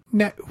fan.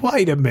 Now,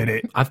 wait a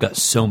minute. I've got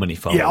so many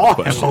follow-up Yeah, I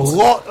questions. have a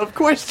lot of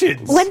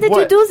questions. When did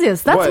you do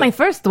this? That's my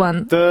first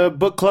one. The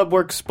book club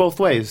works both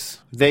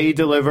ways. They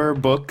deliver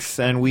books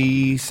and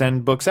we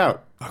send books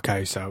out.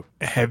 Okay, so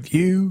have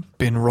you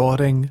been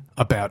writing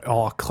about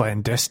our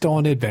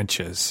clandestine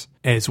adventures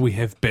as we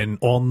have been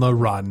on the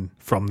run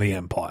from the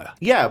Empire?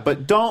 Yeah,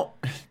 but don't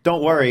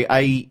worry.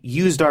 I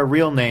used our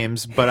real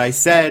names, but I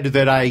said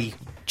that I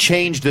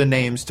changed the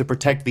names to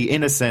protect the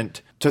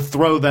innocent to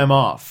throw them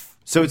off.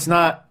 So it's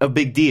not a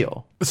big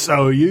deal.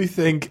 So you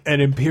think an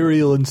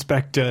Imperial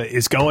Inspector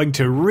is going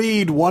to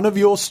read one of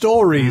your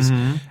stories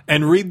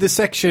and read the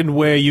section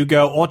where you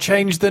go, or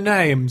change the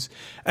names,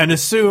 and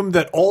assume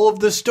that all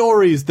of the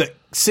stories that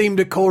seem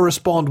to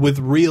correspond with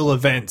real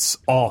events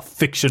are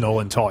fictional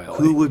entirely?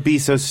 Who would be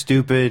so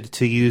stupid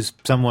to use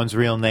someone's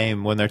real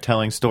name when they're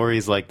telling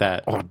stories like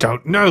that? I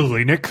don't know,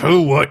 Lenik.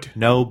 Who would?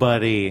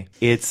 Nobody.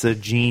 It's a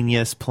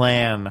genius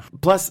plan.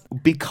 Plus,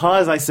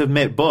 because I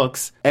submit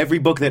books, every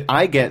book that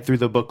I get through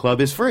the book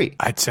club is free.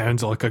 That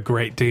sounds like a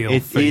great deal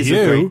It for is you.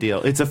 a great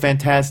deal. It's a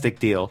fantastic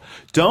deal.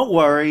 Don't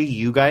worry,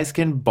 you guys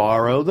can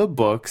borrow the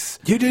books.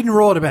 You didn't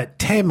write about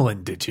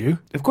Tamlin, did you?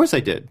 Of course I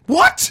did.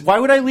 What? Why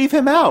would I leave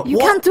him out? You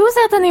can't do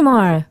that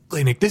anymore.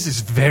 Lenik, this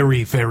is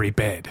very, very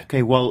bad.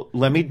 Okay, well,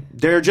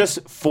 there are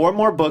just 4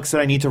 more books that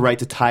I need to write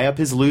to tie up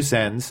his loose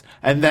ends,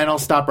 and then I'll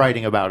stop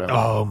writing about him.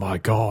 Oh my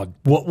god.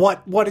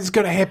 What is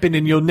going to happen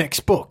in your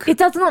next book? It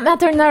does not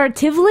matter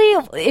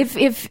narratively.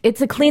 If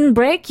it's a clean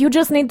break, you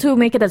just need to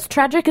make it as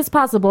tragic as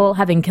possible,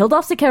 having killed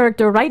off the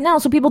character right now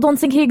so people don't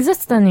think he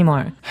exists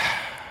anymore.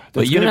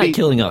 But you're gonna not be-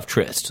 killing off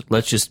Trist.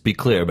 Let's just be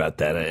clear about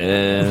that.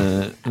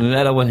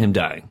 I don't want him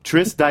dying.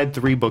 Trist died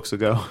 3 books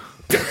ago.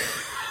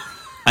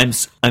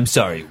 I'm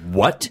sorry,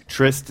 what?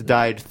 Trist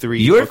died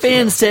 3 Your books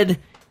fan ago. said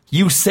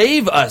you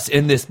save us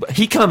in this.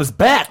 He comes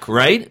back,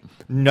 right?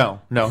 No,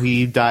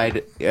 he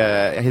died.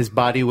 His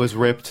body was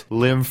ripped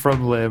limb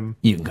from limb.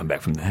 You can come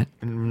back from that.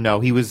 No,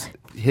 he was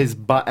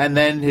and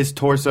then his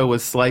torso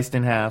was sliced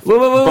in half. Whoa,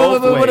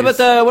 both what ways.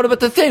 about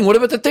the thing? What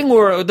about the thing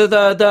where the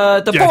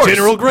Yeah, force?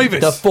 General Grievous.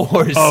 The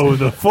force. Oh,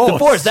 the Force. The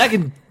force.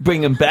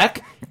 bring him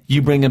back,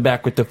 you bring him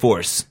back with the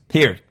Force.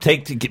 Here,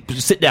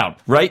 sit down.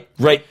 Right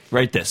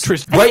this.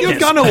 Tristan, right your this.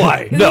 gun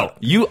away. No,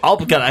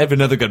 I have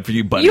another gun for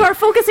you, buddy. You are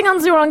focusing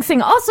on the wrong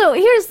thing. Also,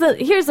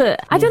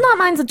 I do not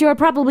mind that you are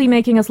probably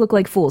making us look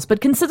like fools,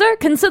 but consider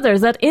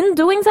that in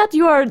doing that,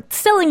 you are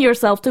selling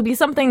yourself to be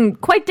something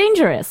quite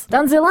dangerous.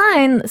 Down the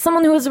line,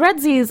 someone who has read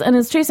these and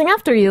is chasing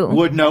after you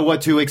would know what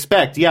to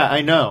expect. Yeah,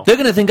 I know. They're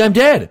gonna think I'm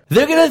dead.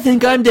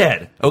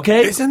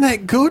 Okay? Isn't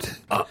that good?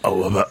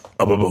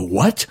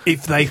 What?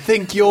 If they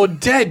think you're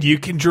dead, you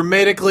can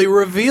dramatically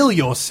reveal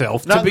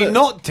yourself to be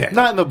not dead.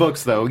 Not in the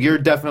books, though. You're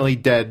definitely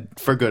dead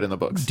for good in the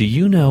books. Do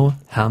you know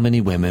how many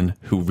women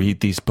who read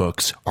these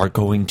books are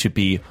going to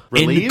be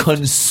Relieved?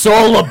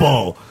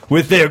 inconsolable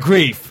with their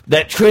grief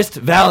that Trist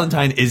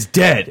Valentine is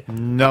dead?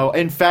 No.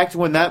 In fact,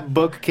 when that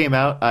book came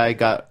out, I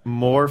got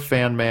more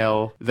fan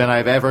mail than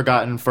I've ever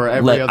gotten for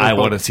every other book. I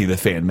want to see the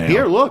fan mail.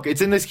 Here, look.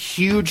 It's in this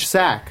huge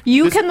sack.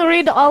 You can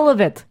read all of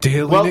it.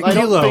 Dearly Well, I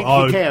don't Nagilo,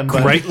 think you can,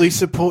 but- greatly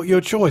support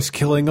your choice,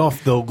 killing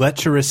off the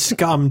lecherous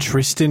scum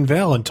Tristan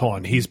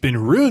Valentine. He's been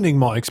ruining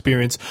my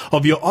experience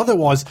of your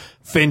otherwise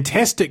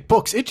fantastic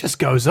books. It just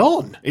goes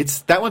on.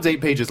 That one's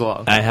 8 pages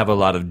long. I have a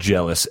lot of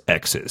jealous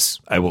exes.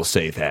 I will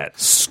say that.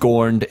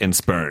 Scorned and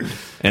spurned.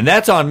 And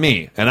that's on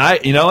me.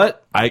 And you know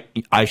what?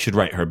 I should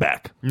write her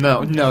back.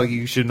 No,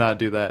 you should not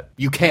do that.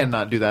 You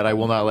cannot do that. I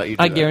will not let you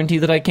do I that. guarantee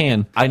that I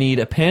can. I need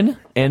a pen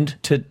and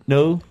to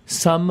know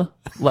some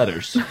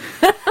letters.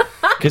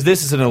 Because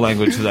this isn't a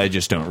language that I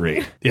just don't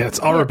read. Yeah, it's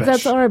Arabesh.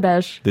 That's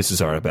Arabesh. This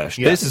is Arabesh.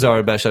 Yeah. This is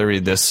Arabesh. I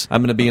read this.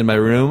 I'm going to be in my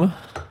room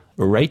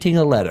writing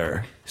a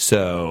letter.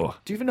 So,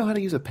 Do you even know how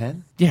to use a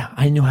pen? yeah,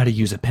 I know how to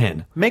use a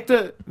pen. Make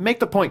the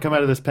point come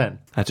out of this pen.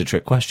 That's a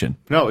trick question.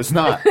 No, it's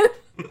not.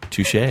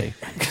 Touche.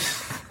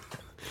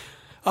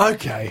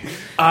 Okay.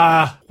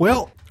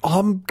 Well,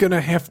 I'm going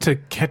to have to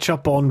catch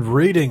up on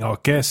reading, I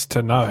guess,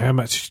 to know how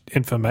much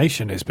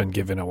information has been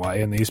given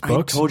away in these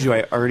books. I told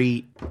you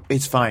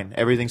it's fine.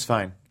 Everything's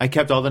fine. I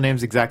kept all the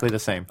names exactly the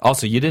same.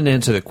 Also, you didn't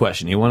answer the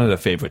question. You wanted a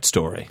favorite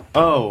story.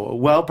 Oh,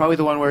 well, probably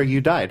the one where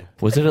you died.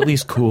 Was it at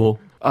least cool?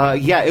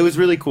 Yeah, it was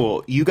really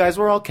cool. You guys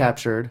were all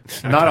captured,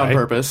 not on Okay.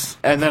 purpose.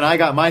 And then I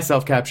got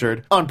myself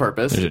captured on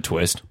purpose. There's a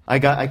twist.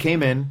 I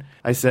came in,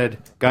 I said,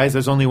 guys,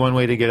 there's only one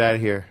way to get out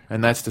of here,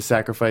 and that's to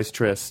sacrifice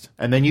Trist.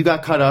 And then you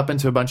got cut up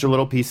into a bunch of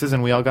little pieces,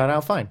 and we all got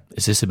out fine.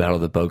 Is this about all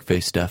the bug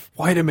face stuff?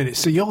 Wait a minute.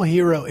 So your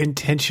hero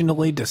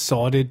intentionally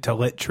decided to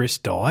let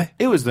Trist die?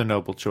 It was the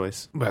noble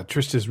choice. Well,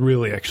 Trist is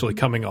really actually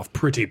coming off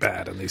pretty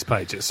bad in these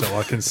pages, so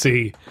I can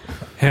see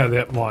how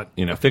that might...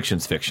 You know,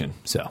 fiction's fiction,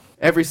 so.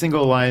 Every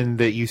single line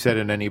that you said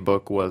in any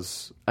book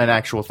was an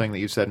actual thing that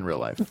you said in real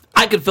life.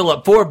 I could fill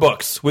up 4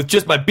 books with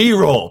just my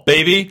B-roll,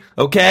 baby.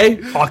 Okay?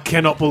 I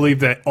cannot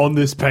believe that on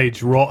this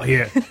page right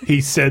here,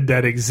 he said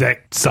that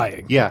exact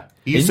saying. Yeah.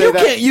 And you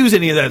can't use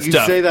any of that you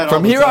stuff. say that all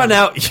From the here time. on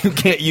out, you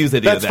can't use any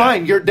of That's that.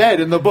 fine. You're dead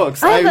in the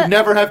books. I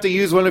never have to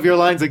use one of your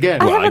lines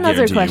again. I Well, have I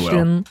another guarantee you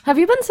question. Have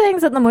you been saying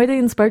that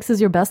Nemoidian Sparks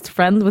is your best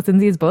friend within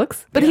these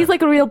books? But he's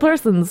like a real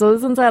person, so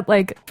isn't that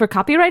like, for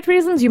copyright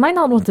reasons, you might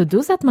not want to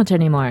do that much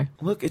anymore?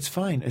 Look, it's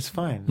fine. It's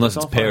fine. Unless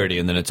all it's fine. parody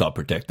and then it's all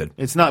protected.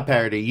 It's not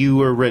parody. You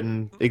were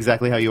written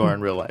exactly how you are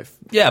in real life.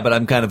 Yeah, but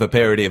I'm kind of a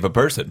parody of a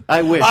person.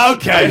 I wish.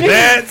 Okay,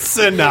 that's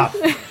enough.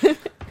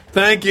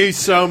 Thank you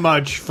so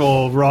much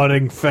for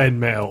writing fan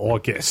mail, I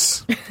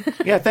guess.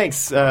 Yeah,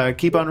 thanks.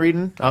 Keep on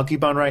reading. I'll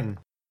keep on writing.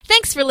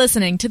 Thanks for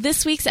listening to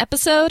this week's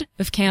episode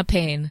of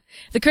Campaign.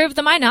 The Crew of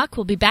the Minoc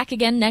will be back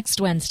again next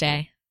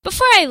Wednesday.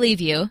 Before I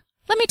leave you,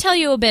 let me tell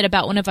you a bit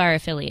about one of our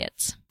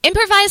affiliates.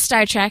 Improvised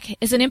Star Trek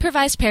is an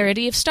improvised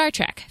parody of Star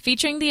Trek,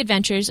 featuring the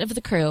adventures of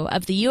the crew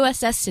of the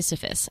USS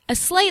Sisyphus, a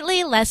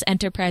slightly less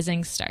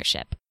enterprising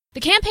starship. The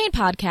Campaign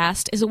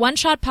Podcast is a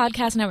One-Shot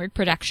Podcast Network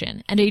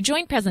production and a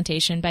joint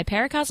presentation by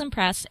Paracosm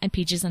Press and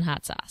Peaches and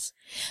Hot Sauce.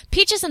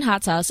 Peaches and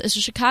Hot Sauce is a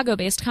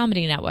Chicago-based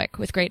comedy network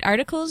with great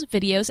articles,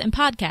 videos, and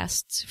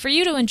podcasts for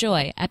you to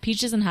enjoy at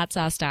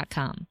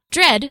peachesandhotsauce.com.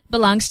 Dread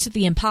belongs to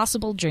the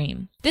Impossible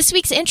Dream. This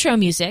week's intro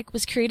music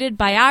was created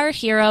by our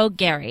hero,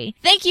 Gary.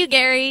 Thank you,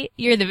 Gary.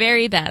 You're the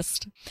very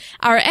best.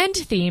 Our end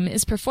theme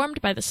is performed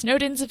by the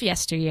Snowdens of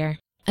yesteryear.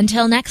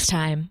 Until next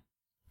time,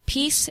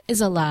 peace is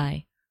a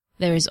lie.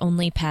 There is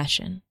only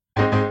passion.